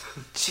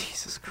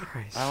 Jesus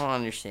Christ. I don't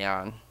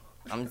understand.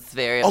 I'm just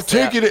very I'll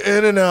upset. take it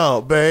in and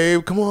out,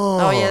 babe. Come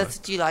on. Oh, yeah, that's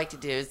what you like to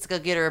do. Let's go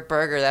get her a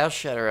burger. That'll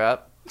shut her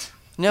up.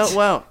 No, it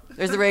won't.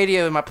 There's a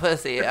radio in my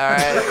pussy, all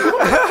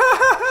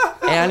right?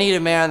 And I need a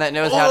man that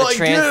knows how to like,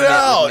 transmit get it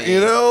out, with me. you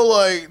know?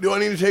 Like, do I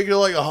need to take you to,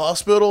 like, a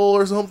hospital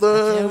or something?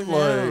 I don't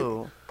Like,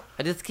 know.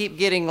 I just keep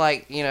getting,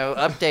 like, you know,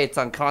 updates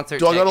on concert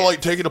do I gotta, tickets.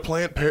 like, take you to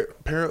Planned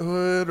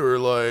Parenthood? Or,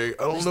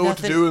 like, I don't There's know what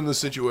to nothing- do in this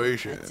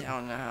situation. I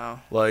don't know.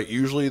 Like,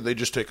 usually they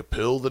just take a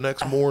pill the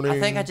next morning. I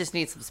think I just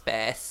need some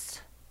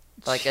space.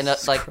 Like,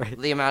 Jesus like Christ.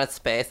 the amount of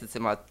space that's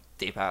in my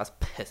deep ass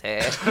pussy.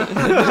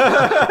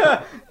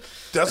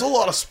 That's a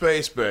lot of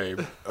space,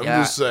 babe. I'm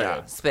just saying.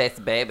 yeah. Space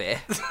baby.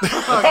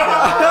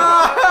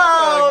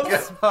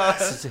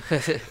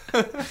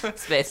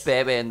 Space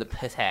baby in the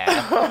pussy.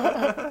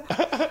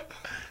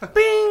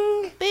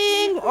 Bing,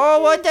 bing. Oh,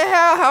 what the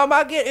hell? How am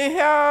I getting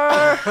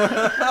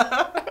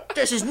here?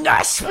 This is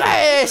not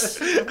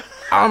space.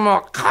 I'm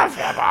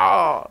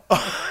uncomfortable.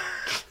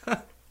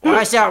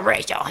 Why is that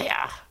Rachel here?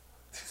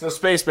 So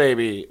Space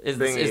Baby Is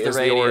thingy the is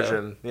radio. the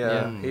origin.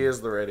 Yeah, Yeah. he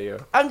is the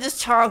radio. I'm just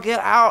trying to get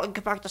out and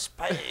get back to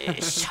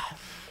space.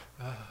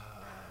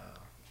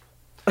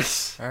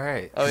 All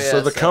right. Oh yeah.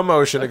 so the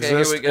commotion okay, here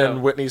exists we go.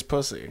 in Whitney's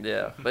pussy.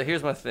 Yeah, but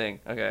here's my thing.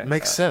 Okay.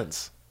 Makes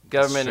sense.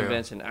 Government true.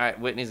 invention. All right,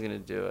 Whitney's gonna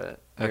do it.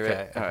 You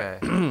Okay.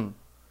 ready? All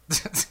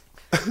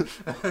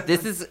right.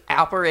 This is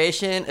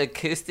Operation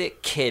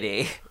Acoustic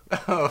Kitty.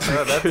 Oh,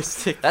 no,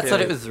 that's That's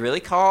what it was really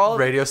called.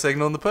 radio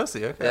signal in the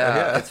pussy. Okay.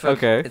 Yeah, It's from,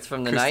 Okay. It's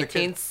from the Acoustic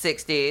Kitty.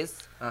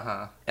 1960s.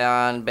 Uh-huh.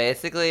 And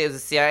basically, it was a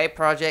CIA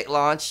project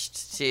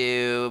launched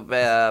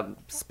to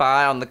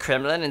spy on the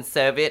Kremlin and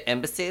Soviet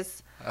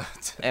embassies.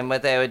 And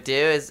what they would do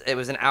is, it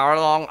was an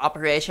hour-long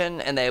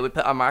operation, and they would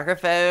put a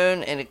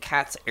microphone in a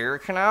cat's ear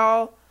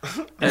canal,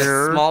 and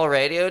a small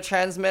radio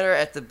transmitter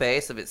at the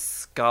base of its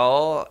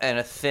skull, and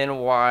a thin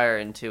wire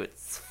into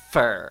its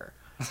fur.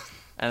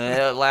 And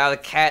it would allow the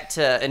cat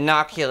to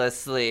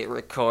innocuously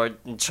record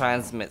and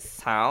transmit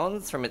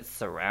sounds from its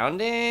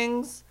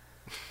surroundings.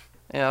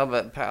 You know,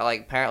 but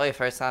like apparently the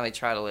first time they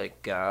tried to let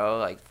it go,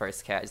 like the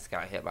first cat just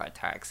got hit by a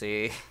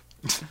taxi.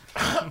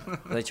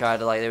 They tried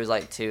to there was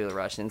like two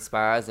Russian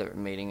spies that were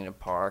meeting in a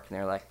park, and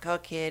they were like, "Go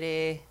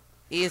kitty,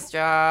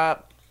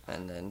 eavesdrop,"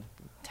 and then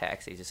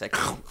taxi just like,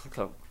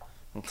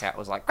 and cat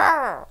was like,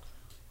 "Grr!"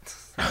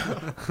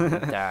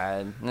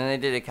 Died. And then they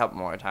did it a couple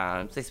more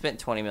times. They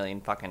spent $20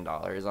 million fucking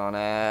on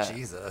it.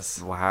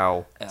 Jesus.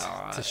 Wow.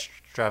 To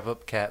strap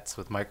up cats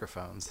with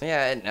microphones.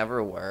 Yeah, it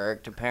never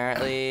worked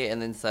apparently,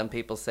 and then some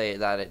people say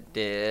that it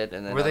did,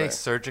 and then Were they other-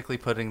 surgically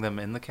putting them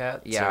in the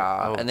cat?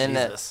 Yeah, Oh, and then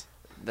Jesus.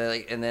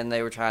 and then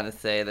they were trying to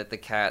say that the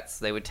cats,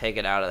 they would take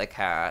it out of the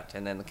cat,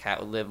 and then the cat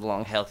would live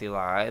long, healthy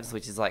lives,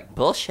 which is like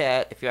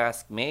bullshit if you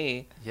ask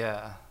me.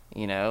 Yeah.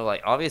 You know,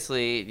 like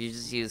obviously you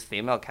just use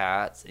female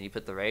cats and you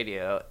put the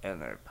radio in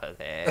their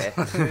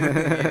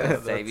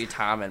pussy. Save you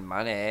time and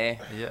money.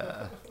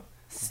 Yeah.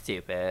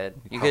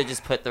 Stupid. You could have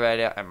just put the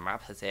radio in my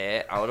pussy.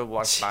 I would have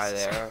walked by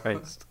there,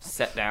 Christ.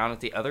 sat down at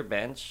the other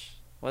bench.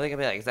 What are they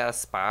gonna be like? Is that a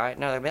spy?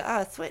 No, they're gonna be like,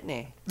 oh, it's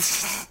Whitney.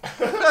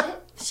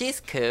 She's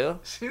cool.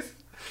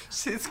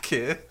 She's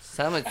cute.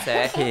 Some would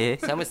say,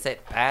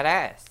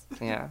 badass.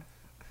 Yeah.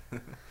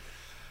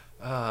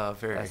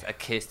 Very. That's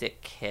Acoustic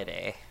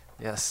Kitty.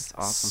 Yes.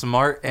 awesome.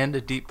 Smart and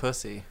a deep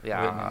pussy.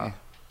 Yeah. Whitney.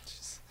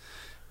 She's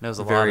Knows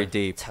a very lot.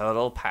 deep.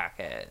 Total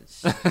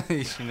package.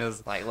 She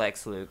knows. Like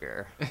Lex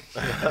Luger.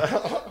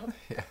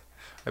 Yeah.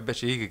 I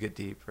bet you could get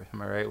deep.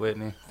 Am I right,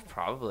 Whitney?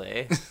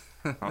 Probably.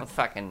 I don't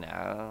fucking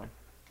know.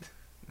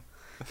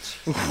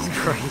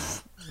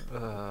 Christ.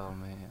 Oh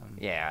man.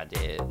 Yeah, I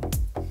did.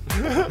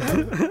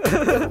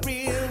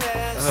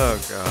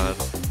 Oh god.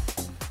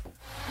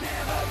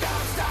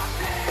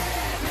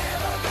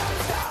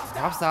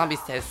 Rob Zombie's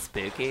so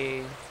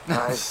spooky.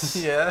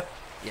 Yeah.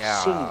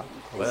 Yeah.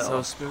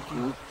 So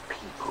spooky.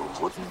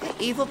 The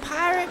evil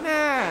pirate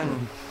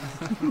man.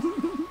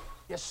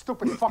 You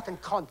stupid fucking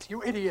cunt,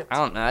 you idiot. I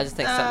don't know. I just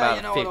think something about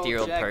you know a what old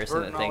 50-year-old Jack person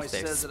Burton that thinks always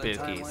they're says at a time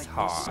spooky like is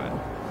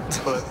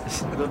this?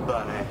 hot.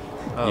 Goodbye.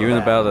 Oh, You and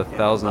that. about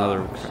 1,000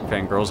 other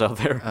fangirls out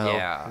there. Oh,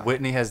 Yeah.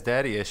 Whitney has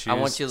daddy issues. I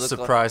want you to look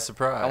surprise,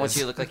 surprise. I want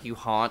you to look like you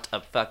haunt a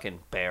fucking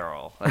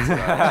barrel. That's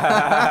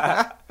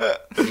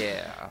right.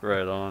 Yeah.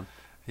 Right on.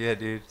 Yeah,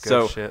 dude. Good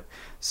So- shit.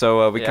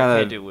 So we I kind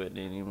can't of do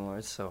Whitney anymore.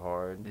 It's so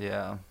hard.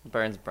 Yeah. It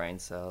burns brain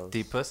cells.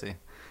 Deep pussy.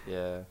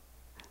 Yeah. we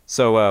It's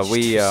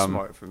too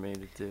smart for me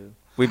to do.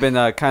 we've been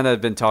kind of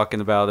been talking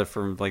about it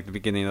from like the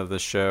beginning of the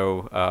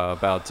show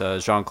about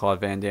Jean-Claude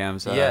Van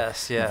Damme's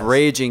Yes.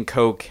 raging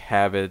coke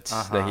habit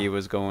Uh-huh. that he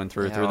was going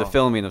through Yeah. the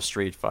filming of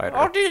Street Fighter.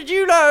 Oh, did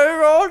you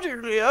know,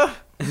 Julia?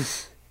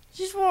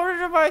 Just wanted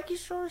to make you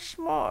so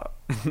smart.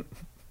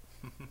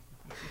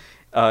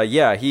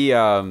 Yeah, he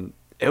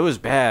it was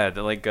bad.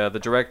 Like the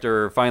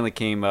director finally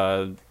came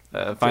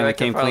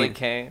clean.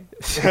 Came.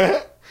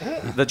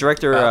 The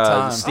director About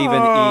time.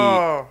 Stephen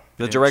Oh.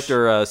 The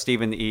director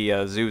Stephen E.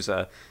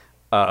 Zouza.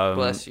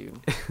 Bless you.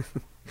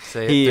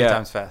 Say it He, 3 uh,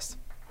 times fast.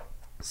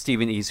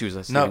 Stephen E. Souza.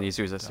 No. Stephen E.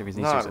 Souza. Stephen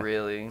E. Not Souza.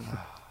 really.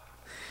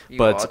 You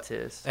But-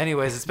 autist.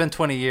 Anyways, it's been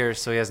 20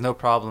 years, so he has no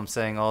problem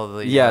saying all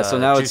the Yeah, so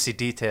now juicy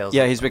details.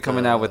 Yeah, of he's been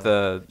coming out with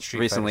Street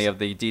recently Fighters. of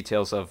the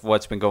details of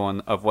what's been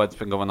going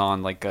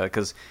on, like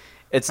because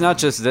it's not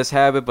just this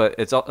habit, but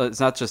it's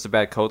not just a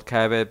bad coke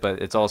habit,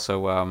 but it's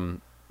also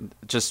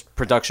just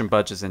production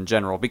budgets in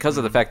general because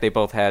of the fact they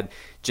both had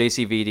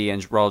JCVD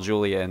and Raul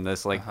Julia in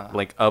this like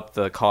up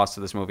the cost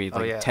of this movie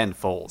like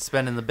tenfold.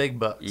 Spending the big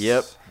bucks.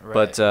 Yep. Right.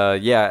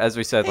 But yeah, as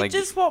we said, like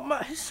he's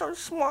so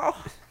small.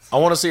 I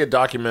want to see a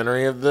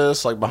documentary of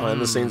this, like behind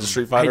the scenes of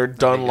Street Fighter,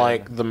 done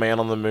like the Man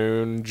on the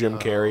Moon, Jim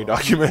Carrey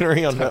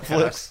documentary on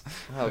Netflix.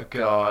 Oh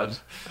God.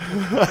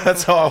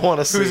 That's how I want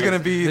to see. Who's it. gonna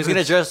be? Who's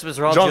gonna dress up as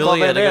Raul Jean-Claude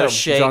Julia Van to go Damme.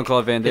 shake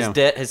Jean-Claude Van Damme.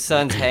 his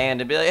son's hand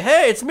and be like,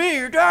 "Hey, it's me,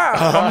 your dad.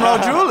 I'm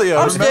Raul Julia.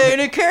 I'm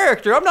staying in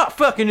character. I'm not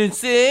fucking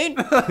insane."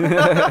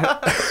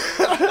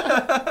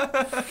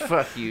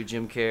 Fuck you,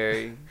 Jim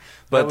Carrey.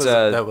 but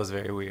that was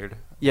very weird.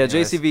 yeah,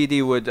 Anyways.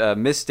 JCVD would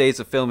miss days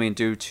of filming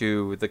due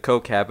to the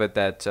coke habit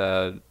that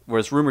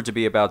was rumored to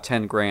be about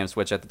 10 grams,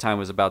 which at the time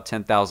was about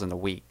 10,000 a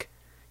week.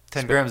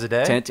 10 grams a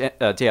day.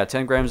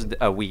 10 grams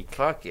a week.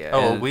 Fuck yeah.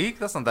 Oh, a and- week?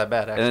 That's not that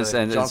bad, And actually. it's,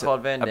 and it's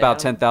Jean-Claude Van about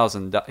Damme?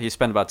 10,000. He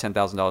spent about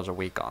 $10,000 a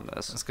week on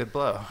this. That's a good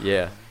blow.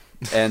 Yeah,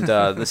 and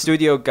the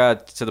studio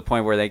got to the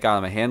point where they got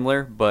him a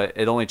handler, but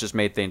it only just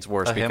made things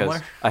worse A because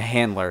Himmler? a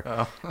handler.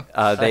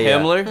 Oh. They,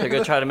 Himmler? They're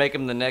gonna try to make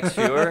him the next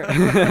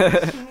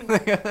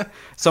Fuhrer.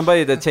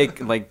 somebody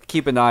to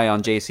keep an eye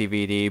on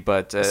JCVD,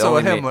 but So a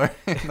only made-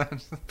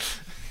 Himmler.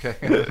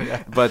 Okay.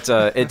 Yeah. but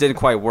it didn't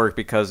quite work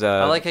because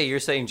I like how you're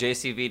saying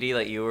JCVD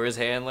like you were his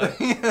handler.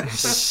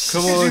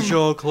 come on,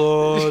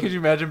 Jean-Claude. Could you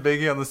imagine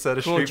Biggie on the set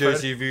of Street Fighter?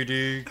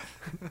 JCVD.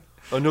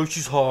 I know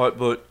she's hot,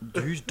 but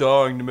he's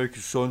dying to make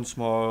his son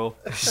smile.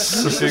 I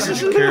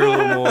figured you care a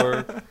little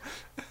more.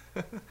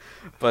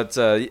 But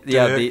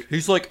yeah,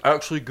 He's like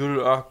actually good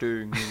at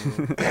acting.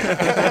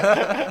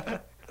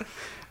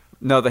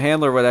 the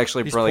handler would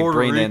actually He's probably Puerto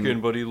bring Rican,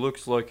 in. but he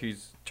looks like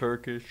he's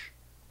Turkish.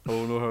 I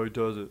don't know how he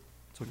does it.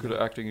 So good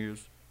at acting he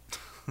is.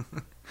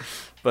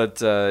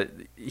 But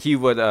he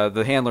would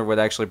the handler would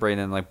actually bring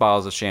in like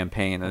bottles of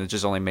champagne, and it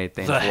just only made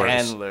things The worse.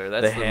 handler.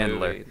 That's The the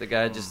handler. movie. The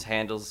guy just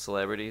handles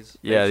celebrities.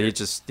 Yeah, Picture. he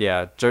just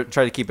tried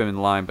to keep him in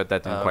line, but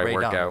that didn't quite Ray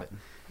work Donovan. out.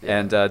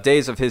 And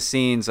days of his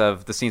scenes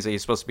of the scenes that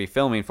he's supposed to be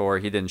filming for,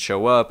 he didn't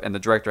show up, and the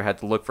director had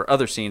to look for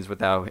other scenes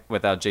without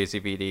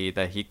JCVD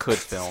that he could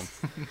film.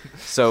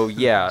 So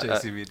yeah,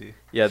 JCVD.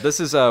 yeah, this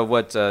is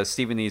what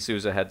Stephen E.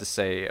 Souza had to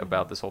say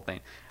about this whole thing.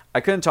 I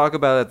couldn't talk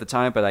about it at the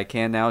time, but I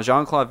can now.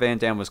 Jean-Claude Van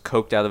Damme was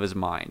coked out of his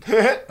mind.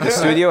 The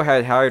studio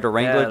had hired a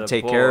wrangler to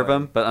take care of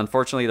him, but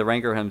unfortunately the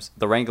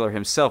wrangler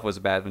himself was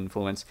a bad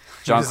influence.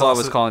 Jean-Claude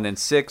was calling in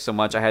sick so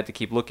much I had to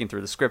keep looking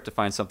through the script to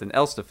find something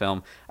else to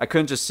film. I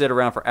couldn't just sit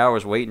around for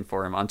hours waiting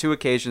for him. On 2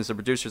 occasions, the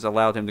producers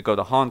allowed him to go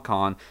to Hong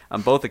Kong.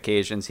 On both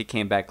occasions, he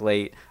came back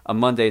late. On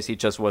Mondays, he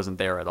just wasn't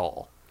there at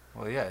all.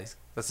 Well, yeah,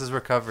 that's his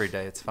recovery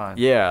day. It's fine.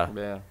 Yeah.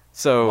 Yeah.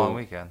 So Long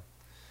weekend.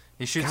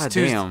 He shoots God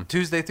damn.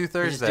 Tuesday through He's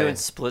Thursday. just doing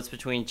splits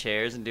between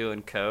chairs and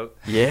doing coke.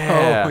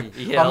 yeah.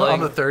 Yeah,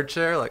 on the third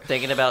chair, like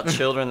Thinking about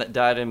children that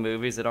died in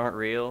movies that aren't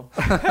real.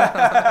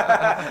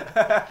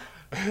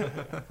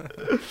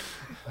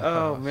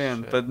 Oh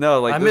man, but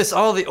no, like I this- miss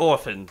all the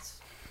orphans.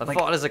 I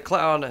fought as a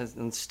clown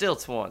and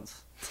stilts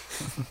once.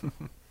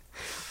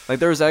 Like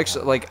there's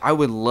actually like I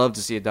would love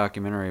to see a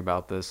documentary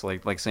about this.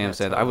 Like Sam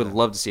said, I would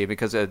love to see it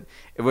because I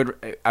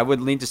would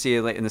lean to see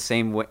it in the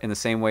same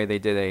way they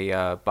did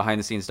a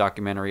behind the scenes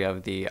documentary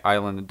of the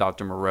Island of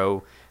Dr.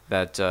 Moreau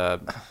that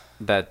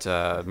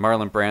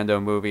Marlon Brando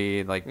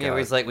movie. Like where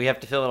he's like, we have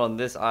to film it on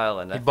this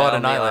island. He bought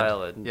an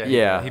island.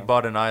 Yeah, he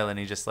bought an island.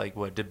 He just like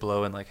did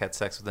blow and like had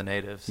sex with the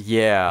natives.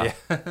 Yeah.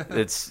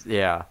 It's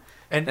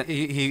And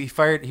he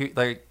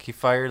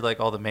fired like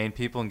all the main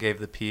people and gave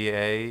the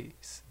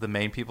PAs the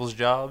main people's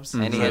jobs.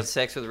 And he had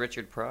sex with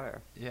Richard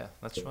Pryor. Yeah,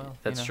 that's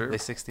true. They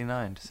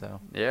 69'd,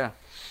 so yeah.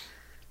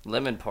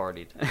 Lemon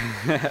partied.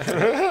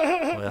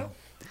 Well,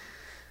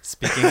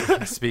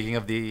 speaking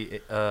of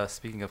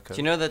coke. Do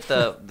you know that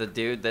the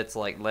dude that's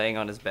like laying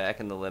on his back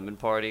in the lemon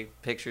party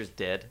picture's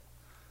dead?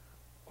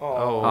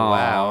 Oh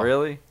wow,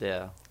 really?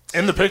 Yeah.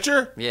 In the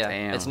picture? Yeah.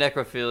 Damn. It's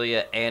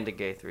necrophilia and a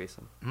gay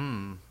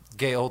threesome.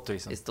 Gay old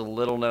threesome. It's the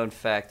little known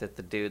fact that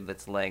the dude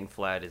that's laying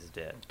flat is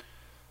dead.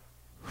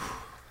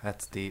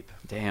 That's deep.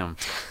 Damn.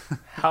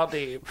 How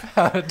deep?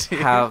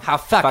 How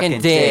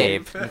fucking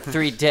deep?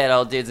 3 dead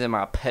old dudes in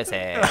my pussy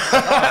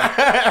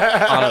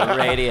on a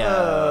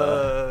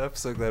radio. I'm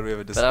so glad we have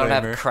a But disclaimer. I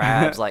don't have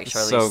crabs like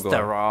Charlize So good.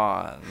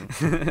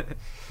 Theron.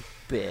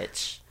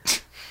 Bitch.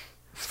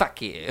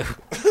 Fuck you.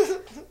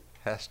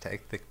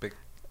 Hashtag thick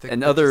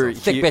Another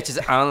Thick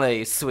bitches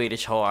only,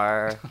 Swedish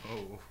whore.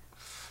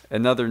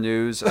 In other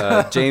news,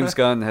 James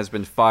Gunn has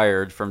been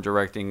fired from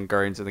directing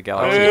Guardians of the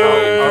Galaxy. Are we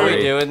Volume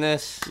 3. doing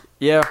this?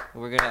 Yeah.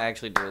 We're gonna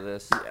actually do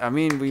this. I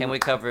mean, Can we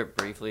cover it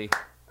briefly?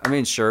 I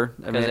mean, sure.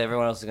 I Because mean,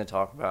 everyone else is gonna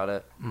talk about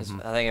it. I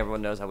think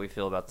everyone knows how we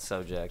feel about the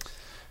subject.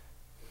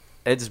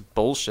 it's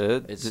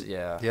bullshit. It's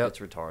it's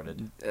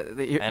retarded.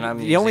 And I'm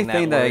the only using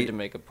thing that that word to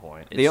make a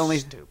point.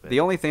 It's stupid. the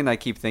only thing that I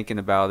keep thinking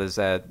about is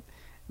that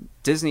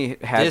Disney's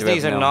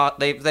are not.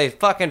 They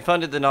fucking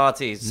funded the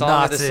Nazis.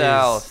 Song of the Nazis.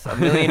 South. A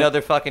million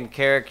other fucking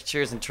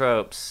caricatures and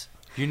tropes.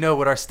 You know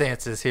what our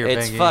stance is here,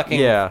 It's Bengy. fucking.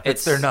 Yeah.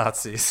 It's they're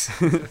Nazis.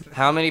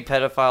 How many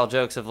pedophile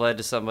jokes have led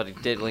to somebody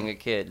diddling a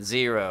kid?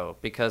 0,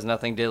 because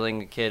nothing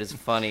diddling a kid is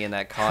funny in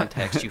that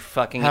context. You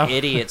fucking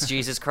idiots!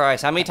 Jesus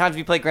Christ! How many times have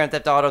you played Grand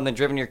Theft Auto and then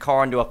driven your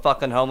car into a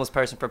fucking homeless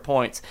person for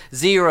points?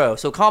 0.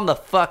 So calm the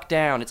fuck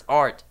down. It's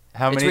art.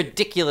 It's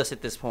ridiculous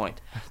at this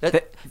point.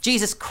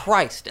 Jesus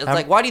Christ. It's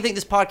like, why do you think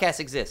this podcast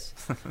exists?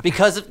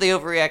 Because of the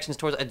overreactions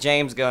towards a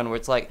James Gunn, where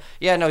it's like,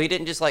 yeah, no, he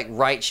didn't just like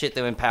write shit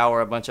to empower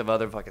a bunch of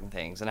other fucking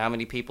things. And how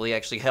many people he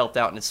actually helped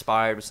out and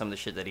inspired with some of the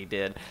shit that he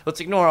did. Let's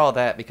ignore all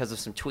that because of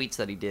some tweets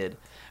that he did.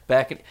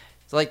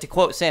 So like to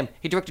quote Sam,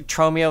 he directed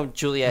Tromeo and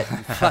Juliet. You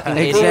fucking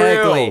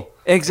idiot.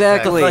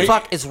 Exactly. What the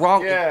fuck is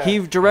wrong? Yeah. He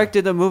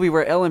directed a movie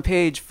where Ellen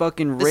Page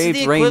fucking raped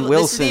Rainn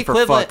Wilson,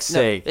 for fuck's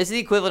sake. This is the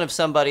equivalent of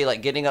somebody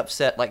like getting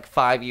upset like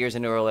 5 years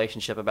into a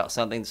relationship about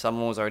something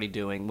someone was already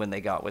doing when they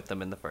got with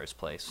them in the first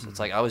place. It's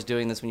like, I was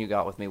doing this when you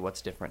got with me.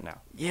 What's different now?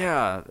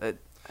 Yeah.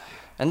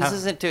 And this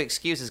isn't to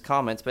excuse his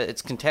comments, but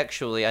it's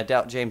contextually. I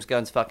doubt James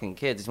Gunn's fucking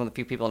kids. He's one of the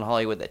few people in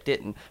Hollywood that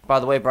didn't. By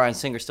the way, Bryan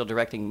Singer's still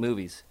directing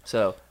movies.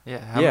 So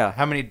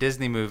How many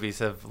Disney movies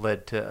have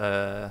led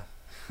to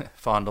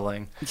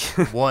fondling?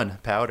 One,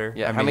 Powder.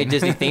 yeah, how many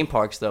Disney theme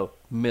parks though?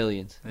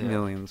 Millions.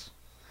 Millions.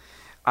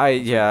 I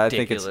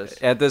think ridiculous.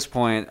 it's at this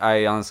point.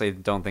 I honestly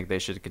don't think they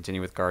should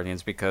continue with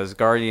Guardians because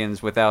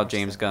Guardians without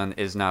James Gunn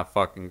is not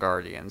fucking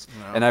Guardians.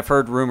 No. And I've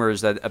heard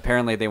rumors that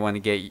apparently they want to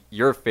get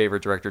your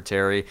favorite director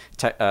Terry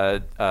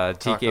Taika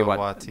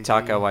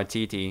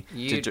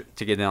Waititi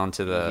to get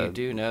onto the. You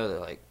do know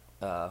that like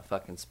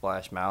fucking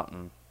Splash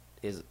Mountain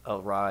is a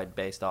ride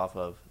based off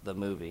of the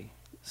movie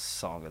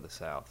Song of the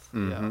South.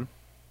 Mm-hmm. Yeah.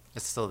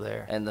 It's still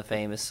there. And the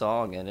famous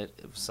song in it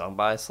was sung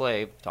by a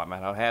slave, talking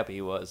about how happy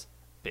he was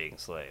being a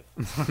slave.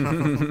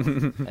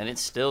 And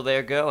it's still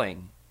there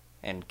going.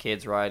 And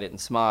kids ride it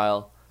and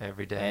smile.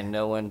 Every day. And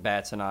no one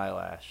bats an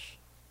eyelash.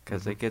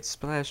 Because they get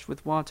splashed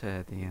with water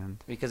at the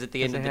end. Because at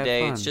the end of the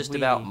day, it's just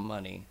about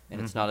money.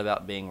 And it's not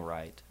about being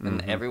right.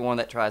 And everyone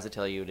that tries to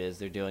tell you it is,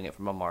 they're doing it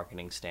from a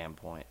marketing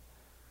standpoint.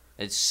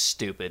 It's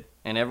stupid.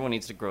 And everyone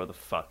needs to grow the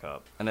fuck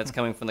up. And that's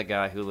coming from the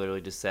guy who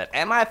literally just said,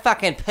 "Am I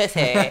fucking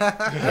pussy?" for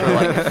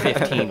like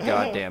 15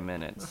 goddamn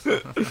minutes.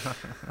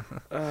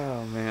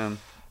 Oh, man.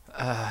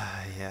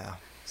 Yeah.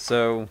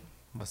 So,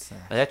 what's that?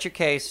 If that's your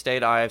case, stay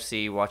at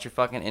IFC, watch your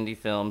fucking indie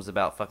films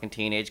about fucking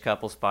teenage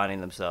couples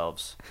finding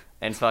themselves,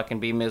 and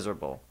fucking be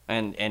miserable,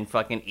 and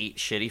fucking eat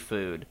shitty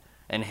food,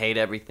 and hate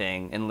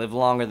everything, and live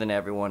longer than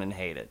everyone and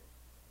hate it.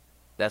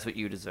 That's what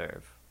you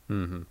deserve.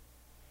 mm-hmm.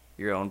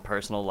 Your own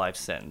personal life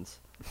sentence.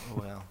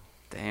 Well,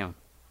 Damn.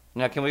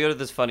 Now, can we go to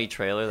this funny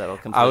trailer that'll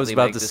completely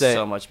make this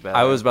so much better?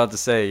 I was about to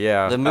say,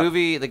 yeah. The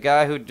movie, the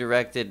guy who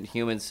directed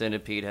Human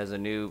Centipede has a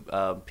new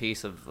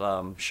piece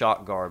of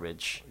shock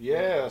garbage.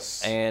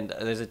 Yes. And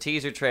there's a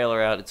teaser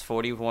trailer out. It's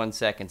 41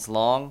 seconds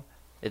long.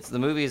 The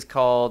movie is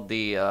called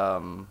the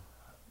Onania.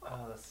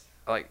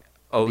 Yeah,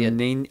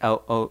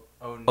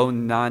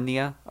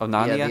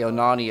 the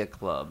Onania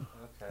Club.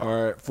 Okay.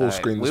 All right, full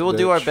screen. We will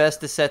do our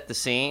best to set the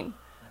scene.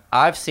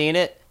 I've seen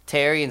it.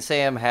 Terry and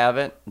Sam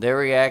haven't. Their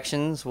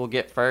reactions we'll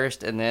get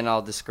first, and then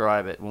I'll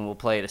describe it when we'll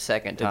play it a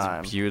second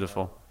time. It's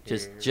beautiful.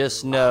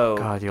 Just know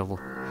God, you'll.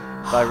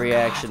 by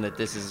reaction that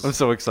this is I'm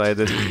so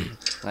excited.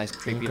 nice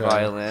creepy Okay.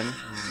 violin.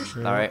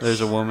 All right.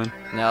 There's a woman.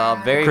 Now,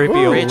 a very Creepy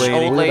old rich lady.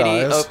 old Weird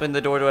lady eyes. opened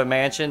the door to a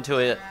mansion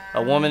to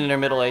a woman in her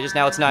middle ages.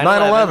 Now it's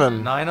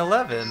 9/11. 9/11.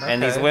 9/11.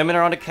 And these women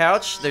are on the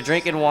couch. They're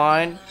drinking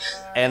wine,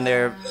 and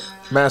they're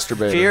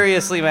Masturbating.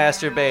 furiously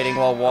masturbating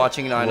while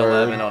watching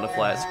 9/11 on a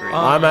flat screen.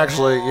 I'm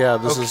actually,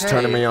 this is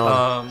turning me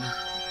on.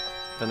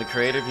 From the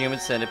creator of Human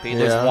Centipede. Yeah.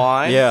 There's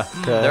wine. Yeah.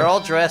 Okay. They're all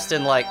dressed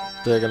in like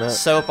Digging it.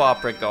 soap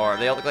opera garb.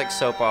 They all look like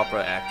soap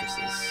opera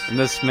actresses. And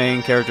this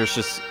main character's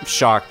just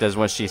shocked as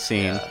what she's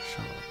seen.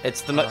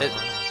 It's the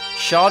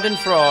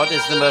Schadenfreude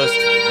is the most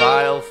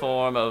vile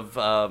form of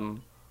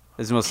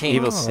It's the most kink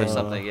evil or sin.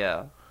 something.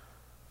 Yeah.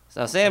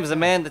 Now Sam is a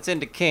man that's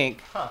into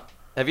kink.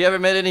 Have you ever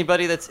met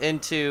anybody that's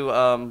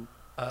into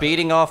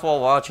beating off while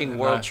watching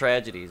world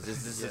tragedies?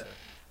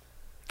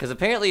 Because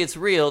apparently it's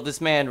real.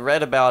 This man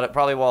read about it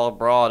probably while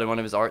abroad in one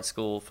of his art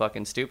school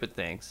fucking stupid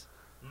things.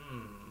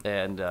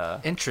 And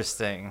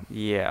Interesting.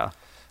 Yeah.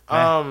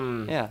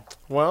 yeah,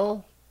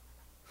 Well,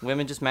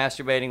 women just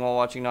masturbating while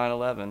watching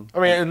 9/11. I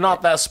mean,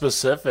 not that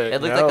specific.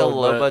 It looked like a no,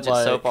 low but, budget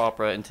like, soap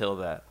opera until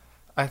that.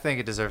 I think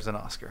it deserves an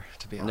Oscar,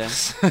 to be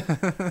honest.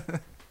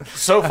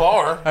 So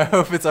far. I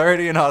hope it's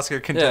already an Oscar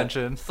Yeah.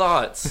 contention.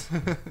 Thoughts?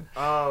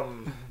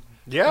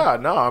 Yeah,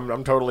 no,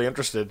 I'm totally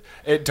interested.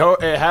 It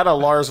had a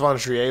Lars von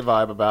Trier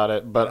vibe about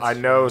it, but I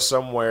know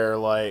somewhere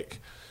like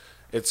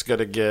it's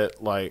gonna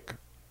get like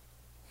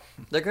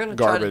They're going to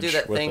try to do Garbage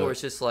that with thing it. where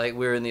it's just like,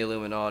 we're in the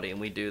Illuminati and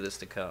we do this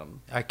to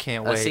come. I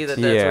can't I wait. see that's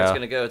where it's Yeah.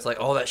 going to go. It's like,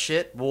 oh, that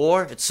shit,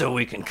 war, it's so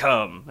we can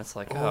come. It's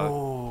like,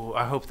 oh, Oh,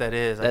 I hope that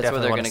is. I that's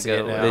where definitely they're want going to to see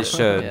go. it now. They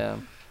should. Yeah.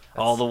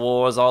 All the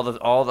wars, all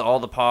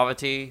the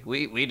poverty.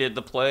 We did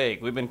the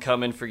plague. We've been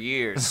coming for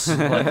years.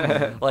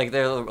 like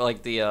they're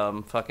like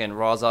the fucking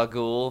Ra's al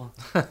Ghul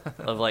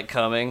of like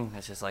coming.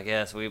 It's just like,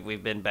 yes,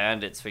 we've been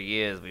bandits for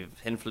years. We've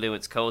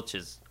influenced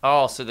cultures,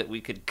 all so that we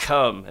could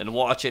come and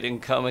watch it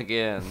and come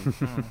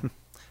again.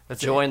 That's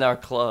Join our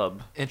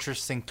club.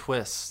 Interesting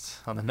twist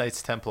on the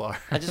Knights Templar.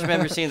 I just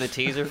remember seeing the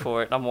teaser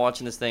for it, and I'm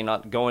watching this thing,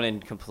 not going in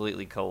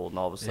completely cold, and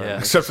all of a sudden, Yeah.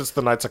 except it's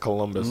the Knights of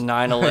Columbus.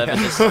 9/11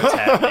 just starts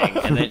happening,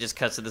 and then it just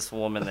cuts to this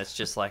woman that's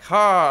just like,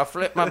 "Ha,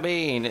 flip my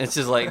bean." It's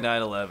just like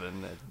 9/11.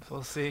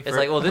 We'll see. It's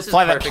like, well, this is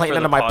Fly that perfect plane for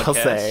into the my podcast.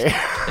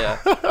 pussy.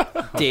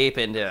 Yeah, deep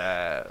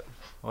into.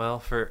 Well,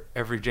 for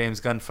every James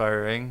Gunn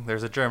firing,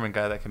 there's a German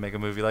guy that can make a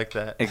movie like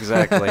that.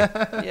 Exactly.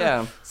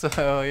 Yeah,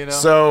 So, you know.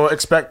 So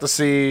expect to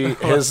see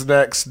his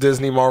next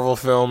Disney Marvel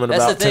film in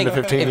that's about the thing. 10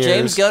 to 15 If years.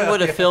 James Gunn would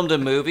have filmed a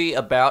movie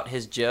about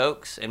his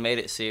jokes and made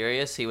it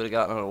serious, he would have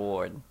gotten an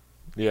award.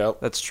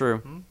 Yep. That's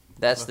true.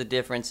 That's the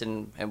difference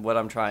in what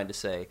I'm trying to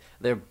say.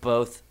 They're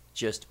both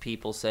just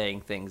people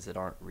saying things that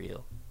aren't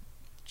real.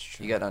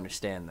 You got to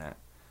understand that.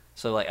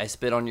 So, like, I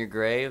spit on your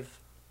grave,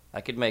 I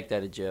could make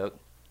that a joke.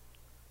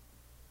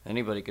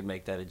 Anybody could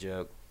make that a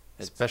joke.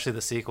 Especially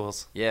the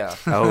sequels. Yeah.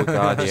 Oh,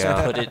 God, Just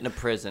yeah. put it in a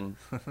prison,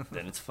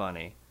 then it's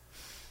funny.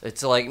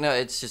 It's like, no,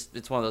 it's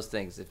one of those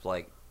things.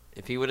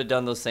 If he would have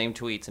done those same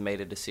tweets and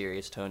made it a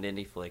serious toned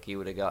indie flick, he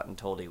would have gotten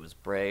told he was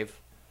brave.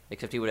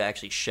 Except he would have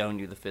actually shown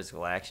you the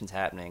physical actions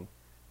happening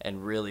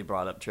and really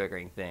brought up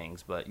triggering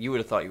things. But you would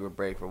have thought you were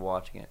brave for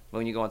watching it. But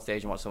when you go on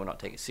stage and watch someone not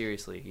take it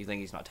seriously, you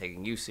think he's not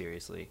taking you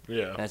seriously.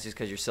 Yeah. And that's just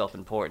because you're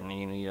self-important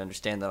and you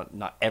understand that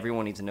not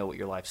everyone needs to know what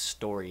your life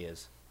story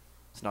is.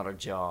 It's not our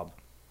job.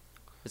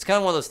 It's kind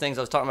of one of those things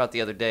I was talking about the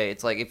other day.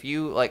 It's like if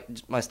you, like,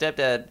 my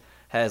stepdad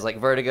has, like,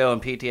 vertigo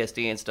and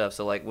PTSD and stuff,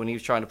 so, like, when he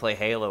was trying to play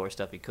Halo or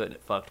stuff, he couldn't.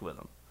 It fucked with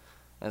him.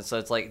 And so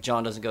it's like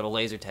John doesn't go to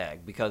laser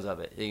tag because of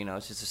it. You know,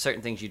 it's just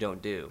certain things you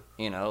don't do.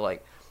 You know,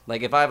 like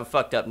if I have a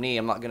fucked up knee,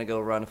 I'm not going to go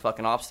run a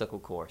fucking obstacle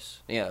course.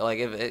 You know, like,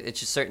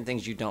 it's just certain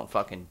things you don't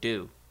fucking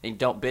do. And you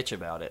don't bitch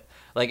about it.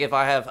 Like, if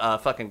I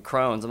have fucking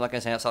Crohn's, I'm not going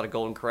to stand outside a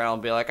Golden Corral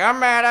and be like, I'm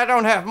mad I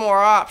don't have more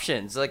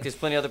options. Like, there's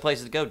plenty of other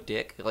places to go,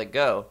 dick. Like,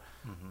 go.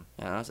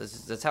 You know,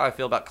 that's how I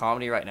feel about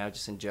comedy right now,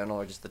 just in general,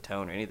 or just the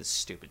tone, or any of this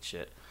stupid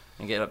shit.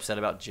 And get upset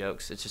about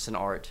jokes. It's just an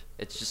art.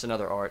 It's just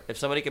another art. If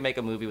somebody can make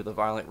a movie with a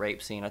violent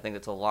rape scene, I think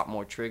that's a lot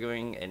more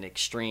triggering and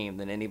extreme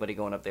than anybody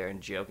going up there and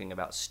joking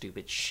about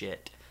stupid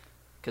shit.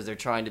 Because they're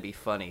trying to be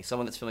funny.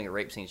 Someone that's filming a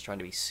rape scene is trying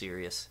to be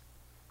serious.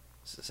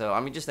 So, I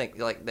mean, just think,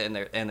 like, and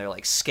they're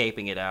like,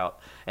 scaping it out,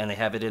 and they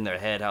have it in their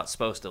head how it's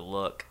supposed to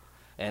look.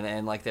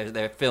 And like,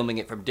 they're filming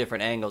it from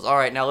different angles. All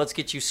right, now let's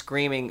get you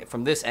screaming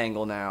from this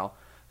angle now.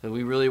 So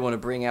we really want to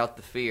bring out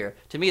the fear.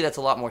 To me, that's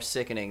a lot more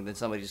sickening than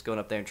somebody just going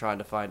up there and trying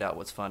to find out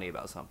what's funny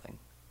about something.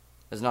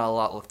 There's not a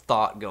lot of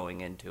thought going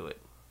into it.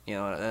 You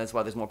know, and that's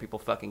why there's more people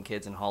fucking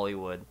kids in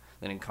Hollywood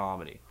than in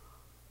comedy.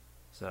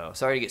 So,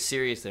 sorry to get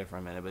serious there for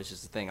a minute, but it's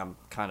just the thing I'm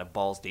kind of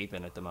balls deep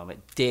in at the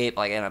moment. Deep,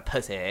 like in a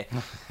pussy.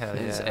 Hell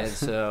yeah. And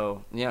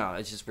so, you know,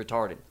 it's just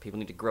retarded. People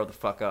need to grow the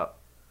fuck up.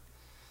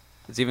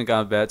 It's even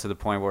gone bad to the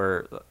point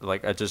where,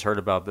 like, I just heard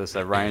about this,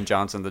 that Ryan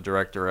Johnson, the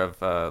director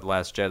of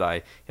Last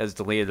Jedi, has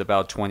deleted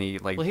about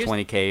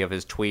 20K of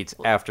his tweets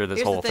after this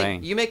Here's whole the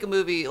thing. You make a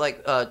movie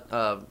like,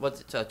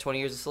 what's it, 20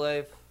 Years a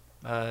Slave?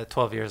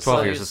 12 years.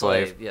 12 Years a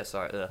Slave. Yeah,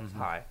 sorry.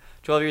 Hi.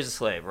 12 Years a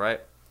Slave, right?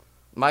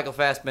 Michael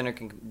Fassbender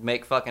can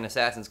make fucking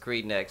Assassin's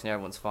Creed next, and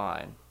everyone's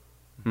fine.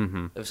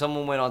 Mm-hmm. If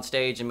someone went on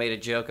stage and made a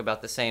joke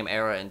about the same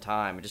era and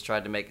time and just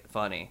tried to make it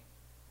funny,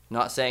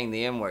 not saying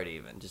the M-word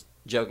even, just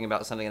joking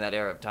about something in that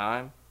era of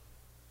time,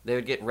 they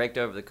would get raked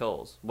over the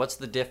coals. What's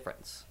the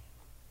difference?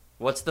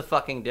 What's the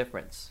fucking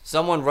difference?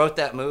 Someone wrote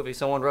that movie,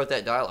 someone wrote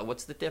that dialogue.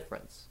 What's the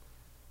difference?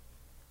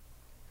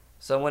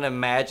 Someone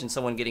imagined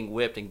someone getting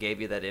whipped and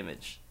gave you that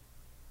image.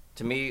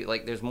 To me,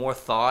 like, there's more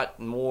thought,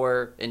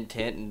 more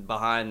intent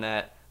behind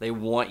that. They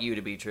want you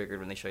to be triggered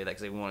when they show you that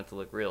because they want it to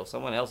look real.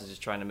 Someone else is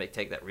just trying to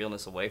take that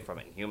realness away from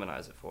it and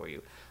humanize it for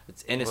you.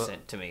 It's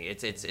innocent to me.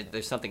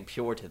 There's something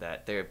pure to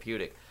that,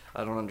 therapeutic.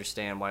 I don't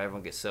understand why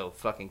everyone gets so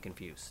fucking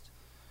confused.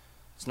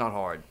 It's not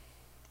hard.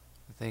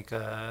 I think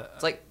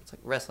it's like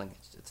wrestling.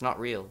 It's not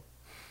real.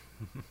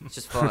 It's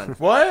just fun.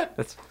 What?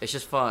 It's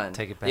just fun.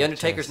 Take it back, The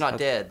Undertaker's Chase. not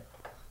dead.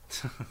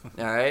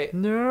 All right.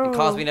 No. And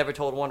Cosby never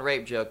told one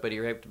rape joke, but he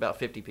raped about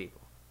 50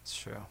 people. It's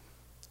true.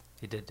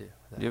 He did do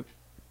that. Yep.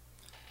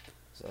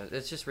 So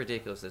it's just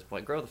ridiculous at this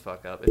point. Grow the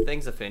fuck up. If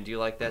things offend you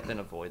like that, then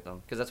avoid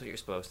them, because that's what you're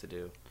supposed to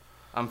do.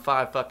 I'm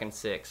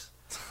 5'6".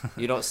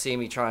 You don't see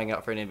me trying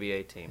out for an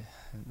NBA team.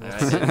 All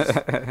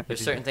right?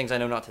 There's certain things I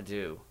know not to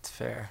do. It's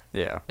fair.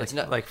 Yeah. It's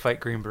not Like fight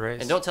Green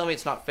Berets. And don't tell me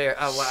it's not fair.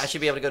 Oh, well, I should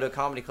be able to go to a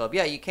comedy club.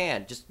 Yeah, you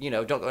can. Just,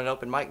 don't go to an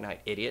open mic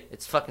night, idiot.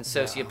 It's fucking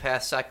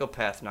sociopath,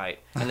 psychopath night.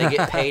 And they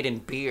get paid in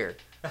beer,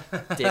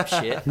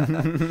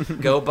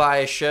 dipshit. Go buy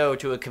a show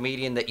to a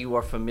comedian that you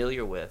are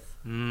familiar with.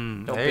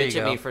 Don't there bitch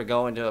you at go. me for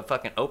going to a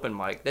fucking open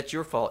mic. That's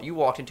your fault. You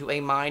walked into a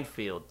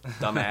minefield,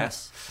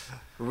 dumbass.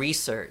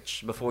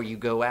 Research before you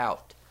go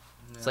out.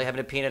 It's like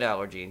having a peanut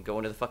allergy and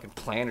going to the fucking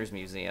Planners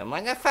Museum.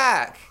 Like,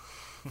 fuck.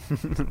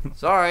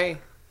 Sorry.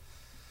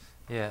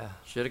 Yeah.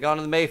 Should have gone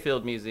to the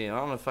Mayfield Museum. I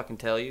don't know if I can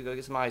tell you. Go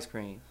get some ice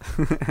cream.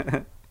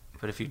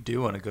 But if you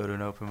do want to go to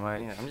an open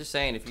mic, Yeah, I'm just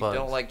saying, if you Plugs.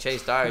 don't like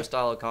Chase Dyer's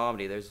style of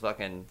comedy, there's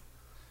fucking...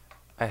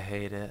 I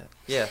hate it.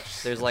 Yeah,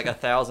 there's like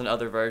 1,000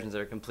 other versions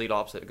that are complete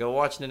opposite. Go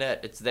watch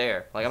Nanette. It's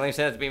there. Like, I'm not even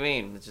saying that to be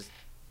mean. It's just...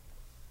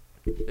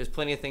 There's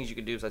plenty of things you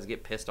could do besides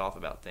get pissed off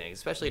about things.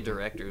 Especially a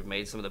director who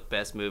made some of the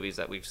best movies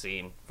that we've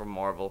seen from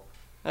Marvel.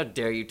 How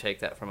dare you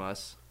take that from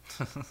us?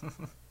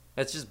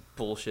 That's just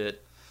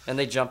bullshit. And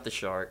they jumped the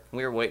shark.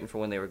 We were waiting for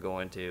when they were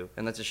going to.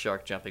 And that's a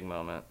shark jumping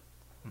moment.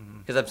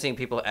 Because I'm seeing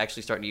people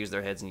actually starting to use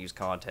their heads and use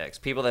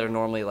context. People that are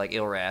normally like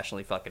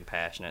irrationally fucking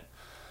passionate.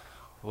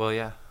 Well,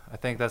 yeah. I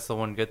think that's the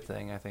one good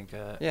thing. I think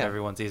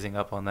everyone's easing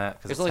up on that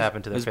because There's it's only-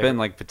 happened to their There's favorite. been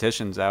like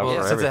petitions out Well,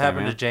 for since everything, it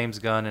happened man. to James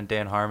Gunn and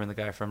Dan Harmon, the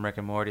guy from Rick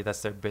and Morty,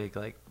 that's their big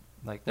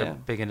they're Yeah.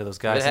 big into those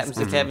If guys. it happens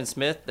to Kevin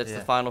Smith, that's Yeah.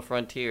 the final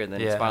frontier, and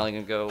then it's Yeah. finally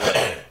going to go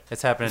away.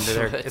 It's happening to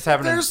their. It's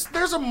happening.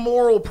 There's a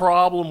moral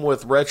problem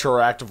with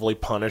retroactively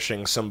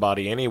punishing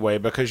somebody anyway,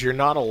 because you're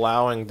not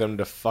allowing them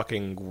to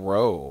fucking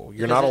grow.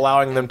 You're not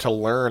allowing them to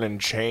learn and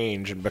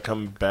change and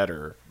become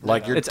better.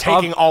 Like, you're It's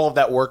taking all of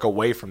that work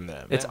away from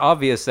them. It's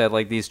obvious that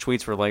like these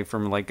tweets were like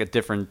from like a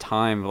different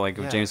time, like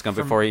of James Gunn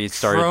from before he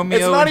started. Romeo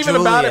It's not and even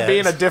about it Juliet.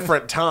 being a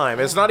different time.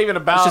 It's not even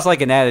about... It's just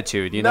like an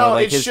attitude, you know. No,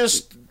 like it's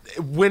just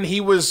when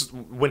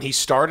he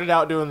started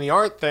out doing the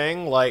art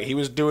thing, like he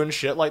was doing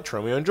shit like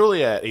Romeo and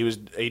Juliet.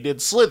 He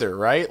did Slither,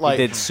 right? Like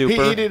did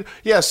Super. He did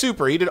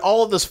Super. He did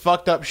all of this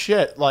fucked up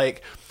shit.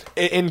 Like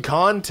in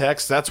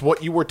context, that's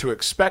what you were to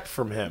expect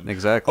from him.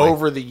 Exactly.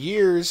 Over the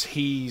years,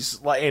 he's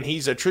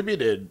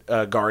attributed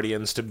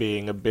Guardians to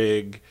being a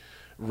big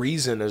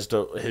reason as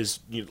to his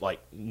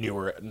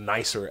newer,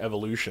 nicer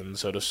evolution,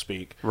 so to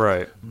speak.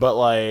 right. But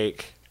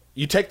like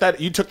you took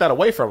that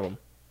away from him.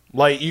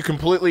 Like you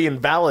completely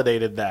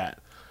invalidated that.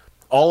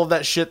 All of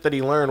that shit that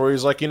he learned where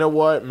he's like, you know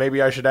what,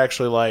 maybe I should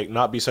actually like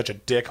not be such a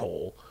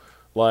dickhole.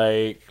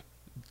 Like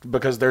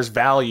because there's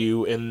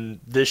value in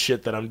this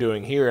shit that I'm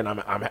doing here, and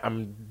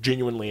I'm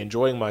genuinely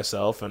enjoying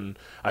myself, and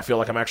I feel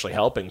like I'm actually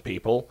helping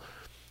people.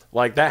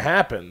 Like that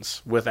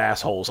happens with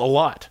assholes a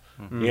lot,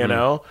 you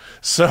know.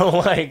 So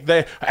like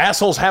the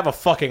assholes have a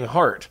fucking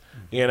heart,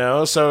 you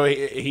know. So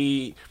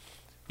you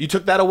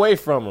took that away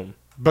from him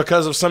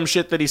because of some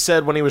shit that he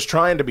said when he was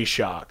trying to be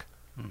shock.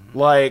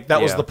 Like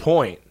that was Yeah. the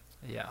point.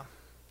 Yeah.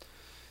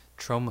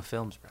 Trauma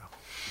films, bro.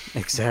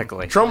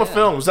 Exactly. Trauma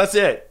films. That's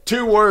it.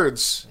 2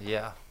 words.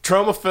 Yeah.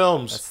 Trauma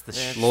films.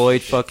 That's the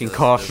Lloyd fucking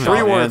Kaufman.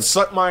 3 man. words.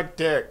 Suck my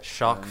dick.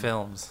 shock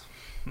films.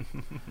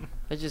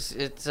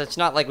 It's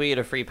not like we get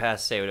a free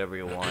pass to say whatever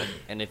you want.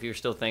 And if you're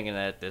still thinking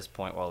that at this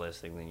point while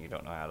listening, then you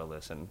don't know how to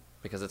listen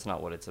because it's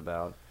not what it's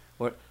about.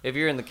 If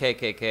you're in the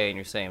KKK and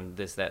you're saying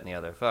this, that, and the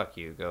other, fuck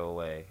you, go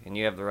away. And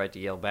you have the right to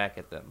yell back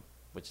at them,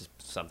 which is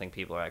something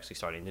people are actually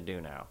starting to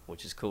do now,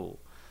 which is cool.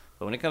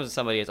 But when it comes to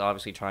somebody that's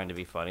obviously trying to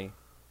be funny,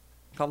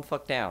 calm the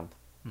fuck down.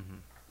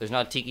 There's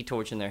not a tiki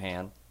torch in their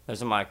hand.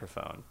 There's a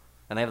microphone.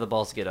 And they have the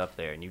balls to get up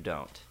there, and you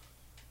don't.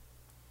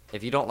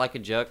 If you don't like a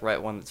joke,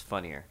 write one that's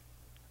funnier.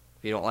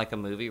 If you don't like a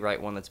movie,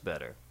 write one that's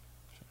better.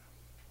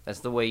 That's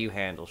the way you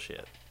handle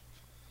shit.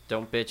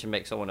 Don't bitch and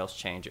make someone else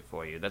change it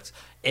for you. That's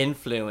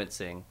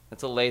influencing.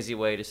 That's a lazy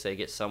way to say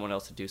get someone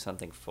else to do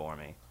something for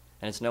me.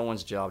 And it's no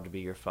one's job to be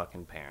your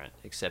fucking parent,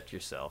 except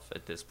yourself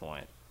at this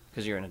point,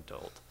 because you're an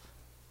adult.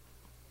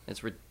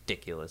 It's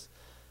ridiculous.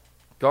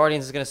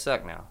 Guardians is gonna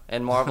suck now,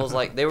 and Marvel's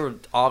like they were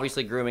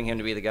obviously grooming him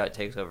to be the guy that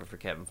takes over for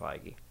Kevin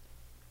Feige.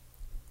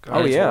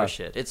 Oh, it's yeah.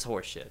 horseshit. It's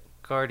horseshit.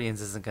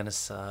 Guardians isn't gonna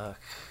suck.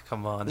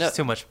 Come on, No, it's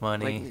too much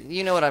money. Like,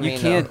 you know what I mean? You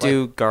can't though.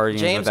 do Like,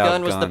 Guardians James without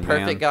Gunn was the Gunn,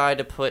 perfect man. guy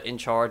to put in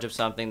charge of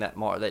something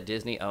that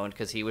Disney owned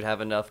because he would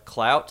have enough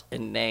clout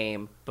and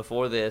name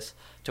before this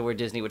to where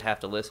Disney would have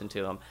to listen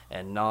to him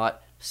and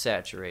not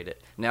saturate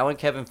it. Now when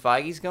Kevin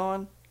Feige's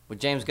gone, with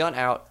James Gunn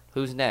out,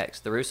 who's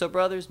next? The Russo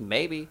brothers?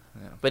 Maybe.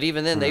 Yeah. But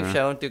even then, they've Mhm.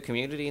 shown through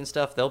Community and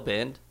stuff, they'll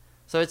bend.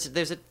 So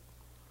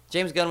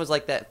James Gunn was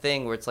like that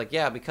thing where it's like,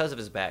 yeah, because of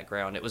his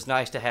background, it was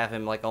nice to have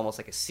him like almost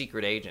like a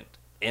secret agent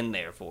in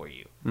there for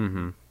you.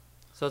 Mm-hmm.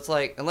 So it's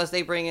like, unless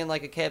they bring in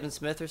like a Kevin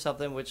Smith or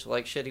something, which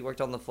like shit, he worked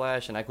on The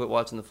Flash, and I quit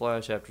watching The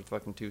Flash after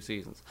fucking 2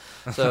 seasons.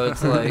 So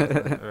it's like,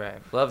 Right.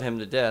 love him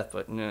to death,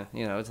 but nah,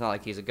 you know, it's not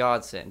like he's a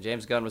godsend.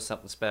 James Gunn was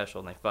something special,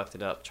 and they fucked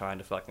it up trying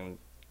to fucking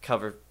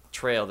cover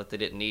trail that they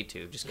didn't need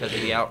to, just because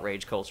of the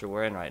outrage culture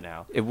we're in right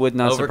now. It would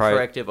not surprise.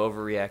 Overcorrective,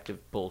 overreactive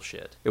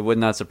bullshit. It would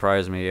not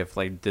surprise me if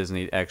like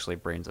Disney actually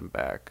brings him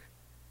back.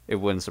 It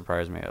wouldn't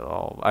surprise me at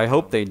all. I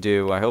hope they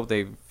do. I hope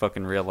they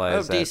fucking I realize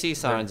hope that. DC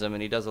signs him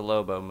and he does a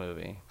Lobo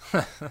movie.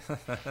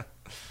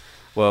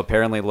 Well,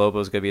 apparently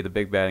Lobo's gonna be the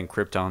big bad in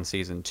Krypton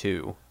season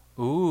 2.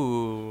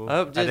 Ooh. I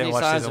hope didn't Disney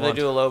watch signs season him and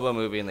they one. do a Lobo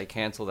movie and they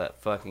cancel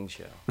that fucking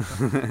show.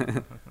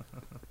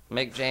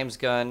 Make James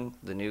Gunn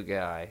the new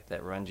guy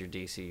that runs your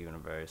DC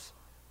universe.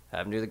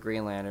 Have him do the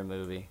Green Lantern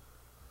movie.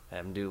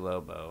 Have him do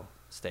Lobo.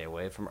 Stay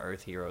away from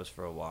Earth Heroes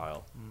for a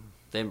while.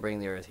 Then bring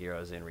the Earth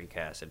Heroes in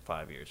recasted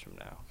 5 years from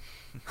now.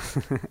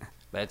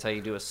 That's how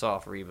you do a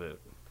soft reboot.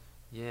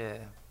 Yeah.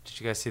 Did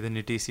you guys see the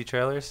new DC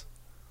trailers?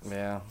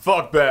 Yeah.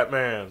 Fuck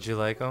Batman. Did you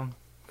like them?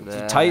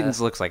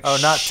 Titans looks like Oh,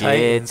 not shit.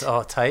 Titans.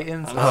 Oh,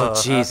 Titans. Oh,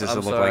 Jesus, I'm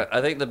it looked sorry. like.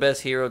 I think the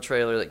best hero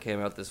trailer that came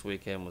out this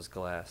weekend was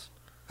Glass.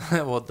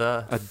 Well,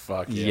 duh.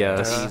 Fuck yeah.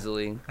 Yes.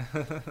 Easily.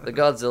 The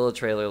Godzilla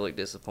trailer looked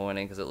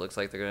disappointing because it looks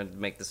like they're going to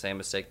make the same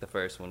mistake the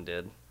first one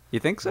did. You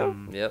think so?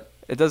 Yep.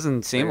 It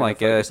doesn't seem They're like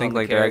gonna it. I focus think on the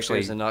like they're actually.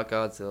 characters and not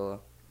Godzilla.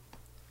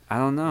 I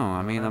don't know.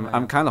 I mean,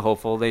 I'm kind of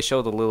hopeful. They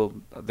showed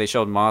They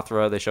showed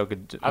Mothra. They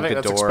showed I think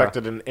that's Ghidorah.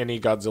 expected in any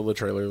Godzilla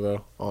trailer,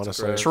 though.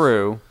 Honestly. gross.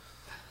 True.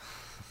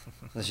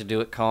 They should do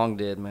what Kong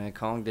did, man.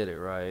 Kong did it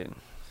right.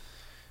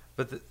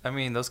 But I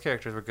mean, those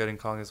characters were good in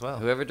Kong as well.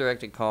 Whoever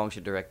directed Kong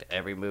should direct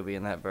every movie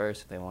in that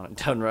verse if they want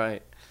it done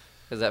right.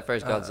 Because that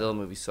first Godzilla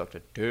movie sucked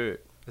a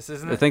dick. This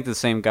isn't. I think the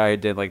same guy who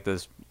did like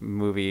this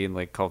movie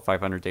like called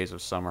 500 Days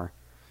of Summer.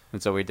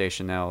 It's Zoe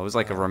Deschanel. It was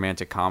like a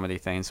romantic comedy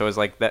thing. So it was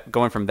like that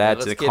going from that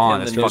Yeah, to let's give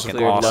Con him is the fucking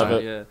nuclear awesome.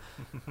 love it.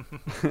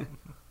 Yeah.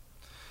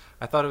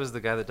 I thought it was the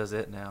guy that does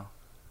it now.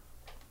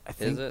 I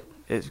think Is it?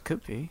 it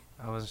could be.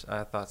 I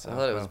thought so. I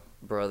thought it was Oh,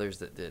 brothers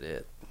that did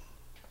it.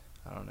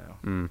 I don't know.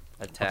 Mm.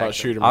 Attacked I thought them.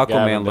 Shooter Aquaman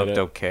McGavin looked did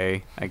it.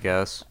 okay, I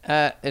guess.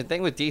 The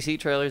thing with DC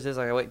trailers is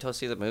like I wait until I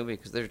see the movie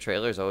because their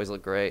trailers always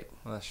look great.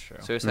 Well, that's true.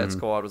 Suicide Mhm.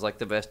 Squad was like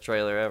the best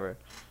trailer ever.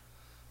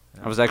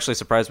 I was actually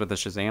surprised with the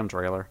Shazam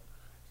trailer.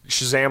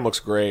 Shazam looks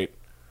great.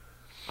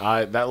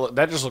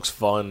 That just looks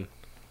fun.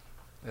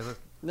 It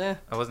looked, Nah,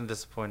 I wasn't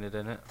disappointed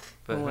in it,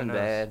 but it who wasn't knows?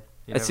 bad.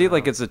 You I see never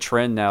like know. it's a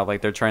trend now.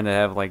 Like they're trying to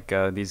have like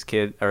these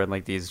kid or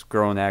like these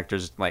grown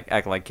actors like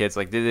act like kids.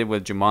 Like they did it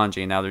with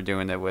Jumanji, and now they're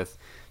doing it with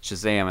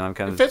Shazam. And I'm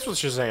kind It of fits with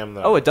Shazam,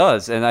 though. oh, it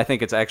does, and I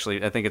think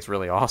it's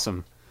really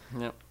awesome.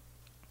 Yep.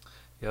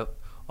 Yep.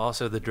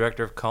 Also, the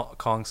director of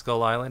Kong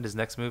Skull Island, his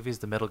next movie is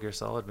the Metal Gear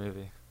Solid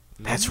movie.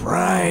 That's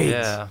right.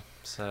 Yeah.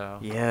 So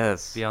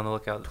Yes. be on the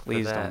lookout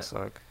Please for that. don't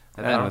suck.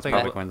 And I I know don't it's think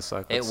probably it- going to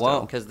suck. but It still.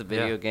 won't because the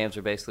video Yeah. games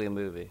are basically a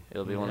movie.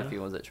 It'll be one of the few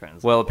ones that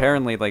translate. Well,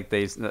 apparently, like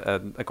they,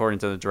 according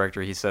to the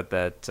director, he said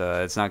that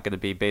it's not going to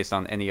be based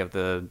on any of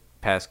the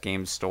past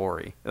game's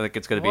story. Like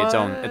it's going to be its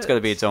own. It's going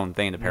to be its own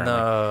thing, apparently.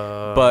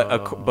 No.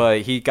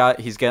 But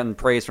he's gotten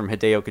praise from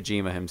Hideo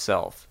Kojima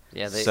himself.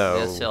 Yeah, so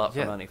they'll sell out for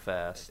Yeah. money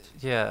fast.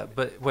 Yeah,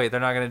 but wait,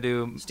 they're not gonna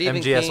do Stephen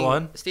MGS1?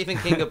 King, Stephen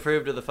King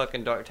approved of the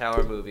fucking Dark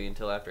Tower movie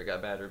until after it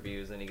got bad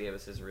reviews, and he gave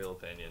us his real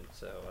opinion.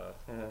 So,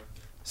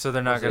 So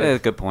they're not yeah, gonna.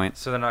 good point.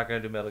 So they're not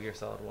gonna do Metal Gear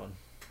Solid 1.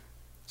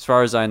 As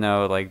far as I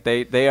know, like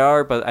they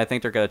are, but I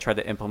think they're going to try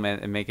to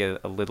implement and make it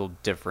a little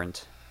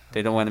different.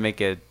 They don't want to make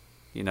it,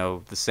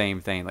 the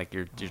same thing. Like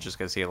you're just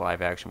going to see a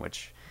live action,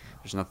 which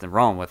there's nothing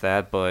wrong with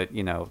that. But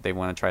they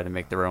want to try to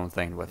make their own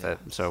thing with it.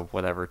 So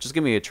whatever, just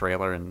give me a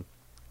trailer and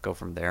go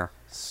from there.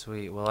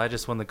 Sweet. Well, I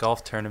just won the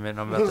golf tournament.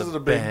 I'm about This to is a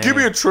big. bang. Give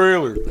me a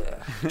trailer.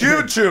 Give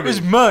it to me.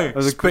 It's mine.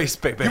 Space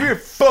baby. Give me a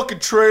fucking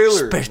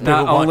trailer. Space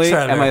Not baby, one only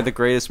trailer. am I the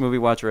greatest movie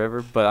watcher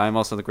ever, but I'm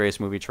also the greatest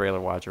movie trailer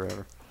watcher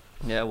ever.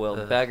 yeah, well,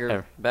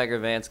 ever. Bagger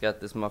Vance got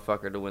this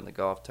motherfucker to win the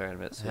golf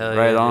tournament. So Hell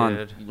Right yeah, on.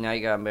 dude. now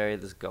you gotta marry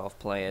this golf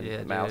playing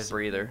Yeah, mouth dude.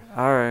 breather.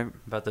 All right,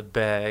 About to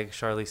bag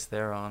Charlize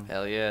Theron.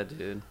 Hell yeah,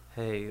 dude.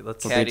 Hey,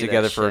 let's we'll Caddy be that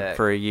together shack.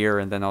 for a year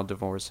and then I'll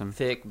divorce him.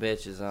 Thick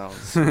bitches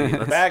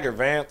on. Bagger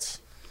Vance.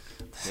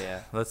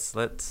 Yeah, let's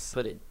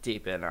put it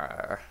deep in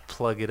our.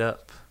 plug it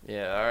up.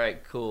 Yeah, all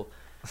right, cool.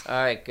 All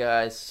right,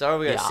 guys. Sorry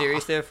we got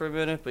serious there for a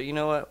minute, but you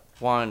know what?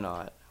 Why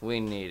not? We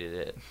needed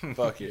it.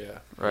 Fuck yeah.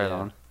 Right Yeah.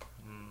 on.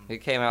 It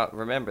came out.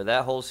 Remember,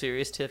 that whole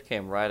Serious Tiff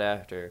came right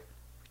after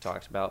we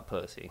talked about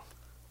pussy.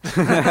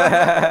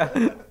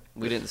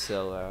 We didn't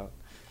sell out.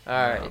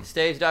 All right,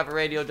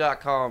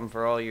 StageDiverRadio.com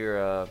for all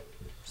your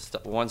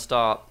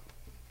one-stop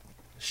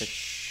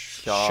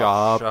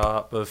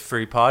shop of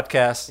free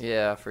podcasts.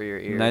 Yeah, for your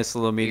ear. Nice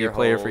little media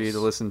player for you to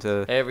listen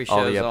to. Every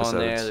all the show's episodes. on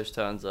there. There's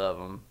tons of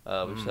them.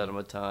 We've said them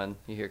a ton.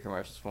 You hear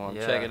commercials for them.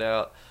 Yeah. Check it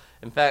out.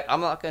 In fact, I'm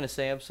not going to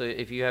say them, so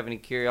if you have any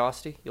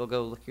curiosity, you'll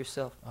go look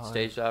yourself.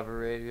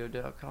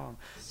 StageDiverRadio.com.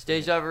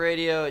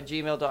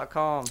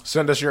 StageDiverRadio@gmail.com.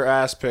 Send us your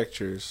ass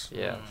pictures.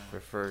 Yeah,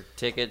 for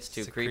tickets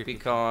to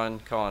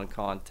CreepyCon, con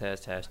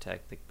contest, hashtag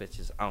thick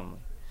bitches only.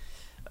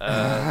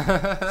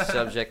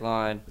 Subject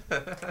line.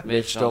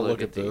 Mitch, don't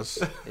look at this.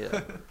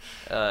 Yeah.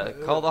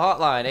 Call the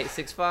hotline,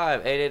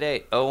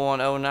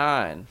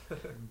 865-888-0109.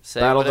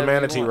 Battle the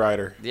Manatee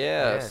Rider.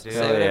 Yeah, dude.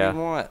 say whatever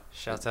you want.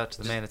 Shouts out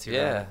to the Manatee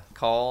Yeah, Rider.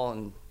 call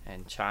and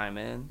chime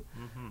in.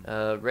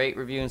 Rate,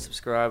 review, and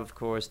subscribe, of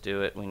course.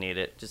 Do it. We need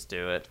it. Just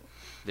do it.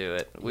 Do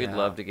it. We'd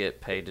love to get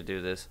paid to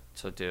do this,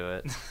 so do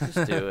it.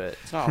 Just do it.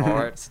 It's not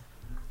hard.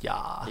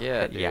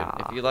 Yeah, dude. Yeah.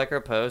 If you like our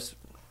post,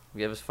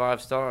 give us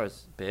 5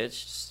 stars,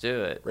 bitch. Just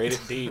do it. Rate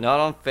it deep. Not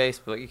on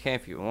Facebook. You can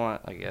if you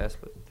want, I guess,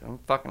 but on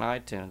fucking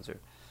iTunes or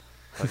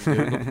fucking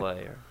Google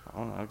Play or I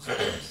don't know.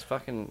 Just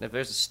fucking. If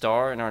there's a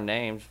star in our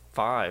names,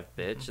 5,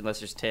 bitch. Unless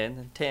there's 10,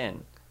 then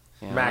 10.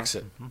 You know? Max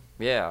it.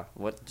 Yeah.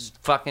 What? Just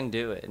fucking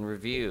do it and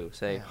review.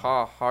 Say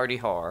ha, hardy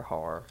har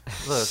har.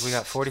 Look, we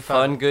got 45.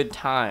 Fun, good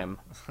time.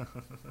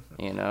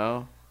 You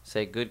know.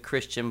 Say good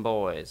Christian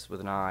boys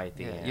with an I at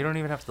the Yeah, end. you don't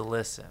even have to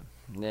listen.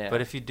 Yeah.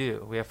 But if you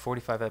do, we have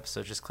 45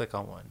 episodes. Just click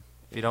on one.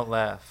 If you don't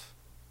laugh,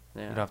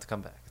 Yeah. you don't have to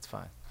come back. It's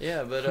fine.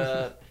 Yeah, but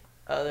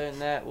other than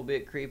that, we'll be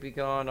at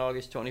CreepyCon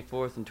August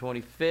 24th and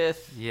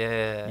 25th.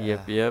 Yeah.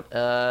 Yep.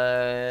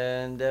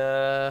 And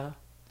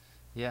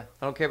Yeah.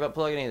 I don't care about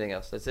plugging anything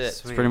else. That's it.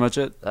 Sweet. That's pretty much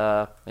it.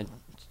 And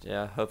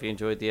yeah, hope you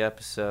enjoyed the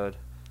episode.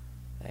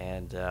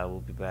 And we'll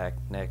be back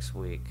next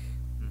week.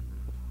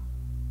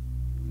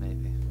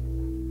 Maybe.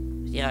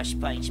 Yeah,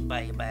 space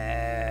baby.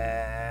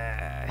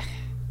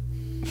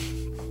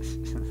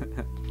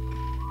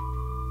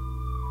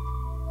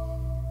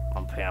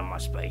 I'm playing my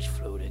space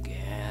flute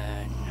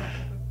again.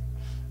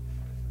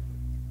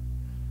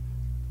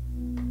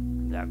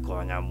 That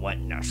gonna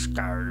witness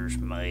scares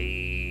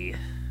me.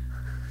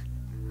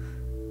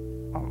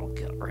 I'm gonna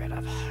get rid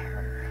of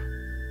her.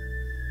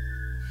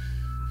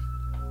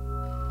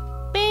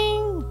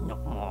 Bing! No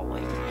more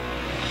Whitney.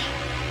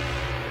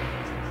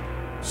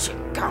 She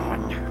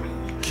gone now.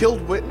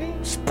 Killed Whitney?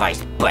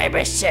 Space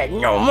baby said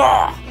no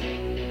more.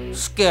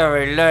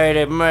 Scary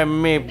lady made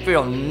me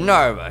feel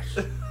nervous.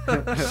 I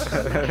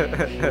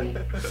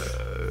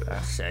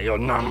say you're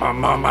not my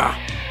mama.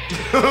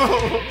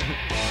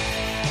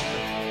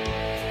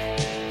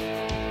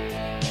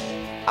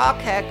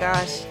 Okay,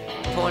 guys,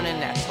 going in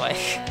next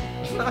week.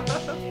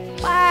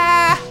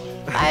 Bye,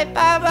 bye,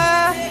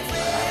 Baba.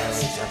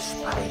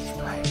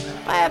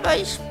 Bye,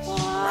 bye, Spice.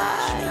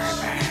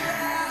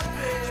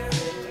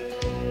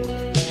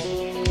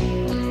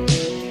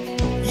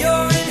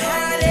 You're in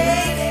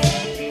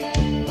headache,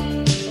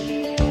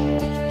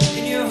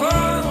 and you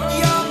hold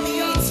your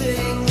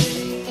meeting.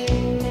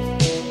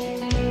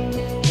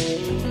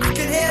 I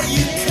can hear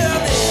you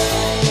coming.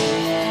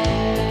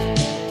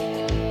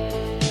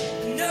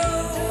 Know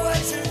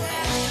what you're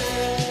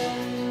after.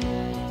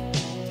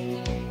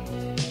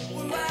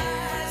 We're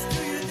wise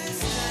to you this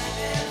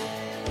time.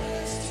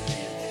 Wise to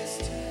you this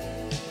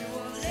time. We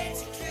won't let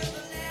you kill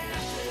the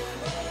laughter.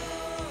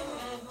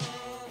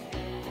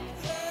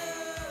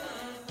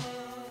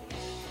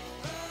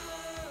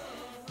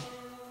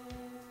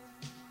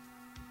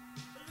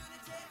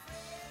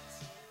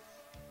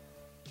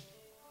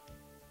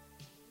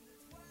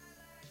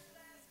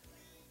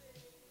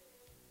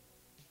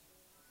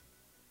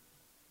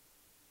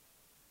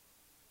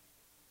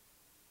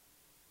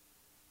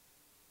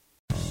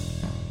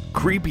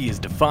 Creepy is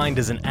defined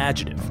as an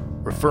adjective,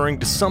 referring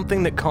to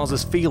something that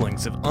causes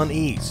feelings of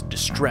unease,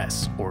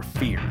 distress, or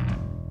fear.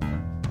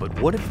 But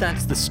what if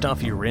that's the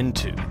stuff you're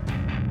into?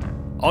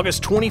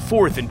 August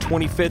 24th and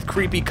 25th,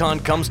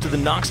 CreepyCon comes to the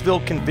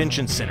Knoxville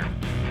Convention Center,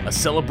 a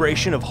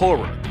celebration of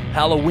horror,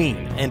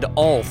 Halloween, and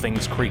all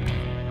things creepy.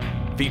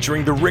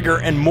 Featuring the Rigger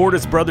and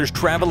Mortis Brothers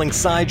traveling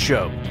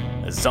sideshow,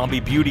 a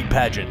zombie beauty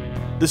pageant,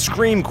 the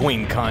Scream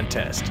Queen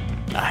contest,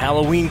 a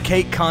Halloween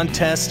cake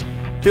contest,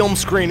 film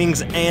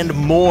screenings, and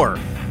more.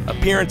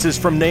 Appearances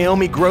from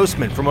Naomi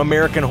Grossman from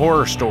American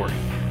Horror Story,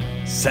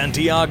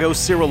 Santiago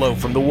Cirillo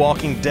from The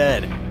Walking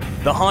Dead,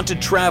 The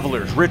Haunted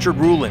Travelers, Richard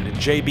Ruland and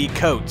J.B.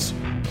 Coates,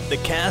 the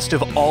cast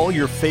of all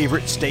your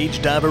favorite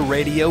Stage Diver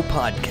Radio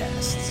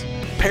podcasts,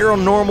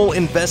 paranormal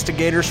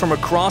investigators from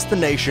across the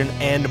nation,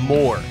 and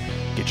more.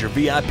 Get your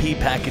VIP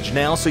package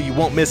now so you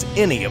won't miss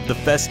any of the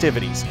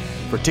festivities.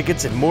 For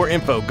tickets and more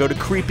info, go to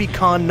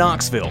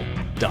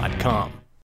creepyconknoxville.com.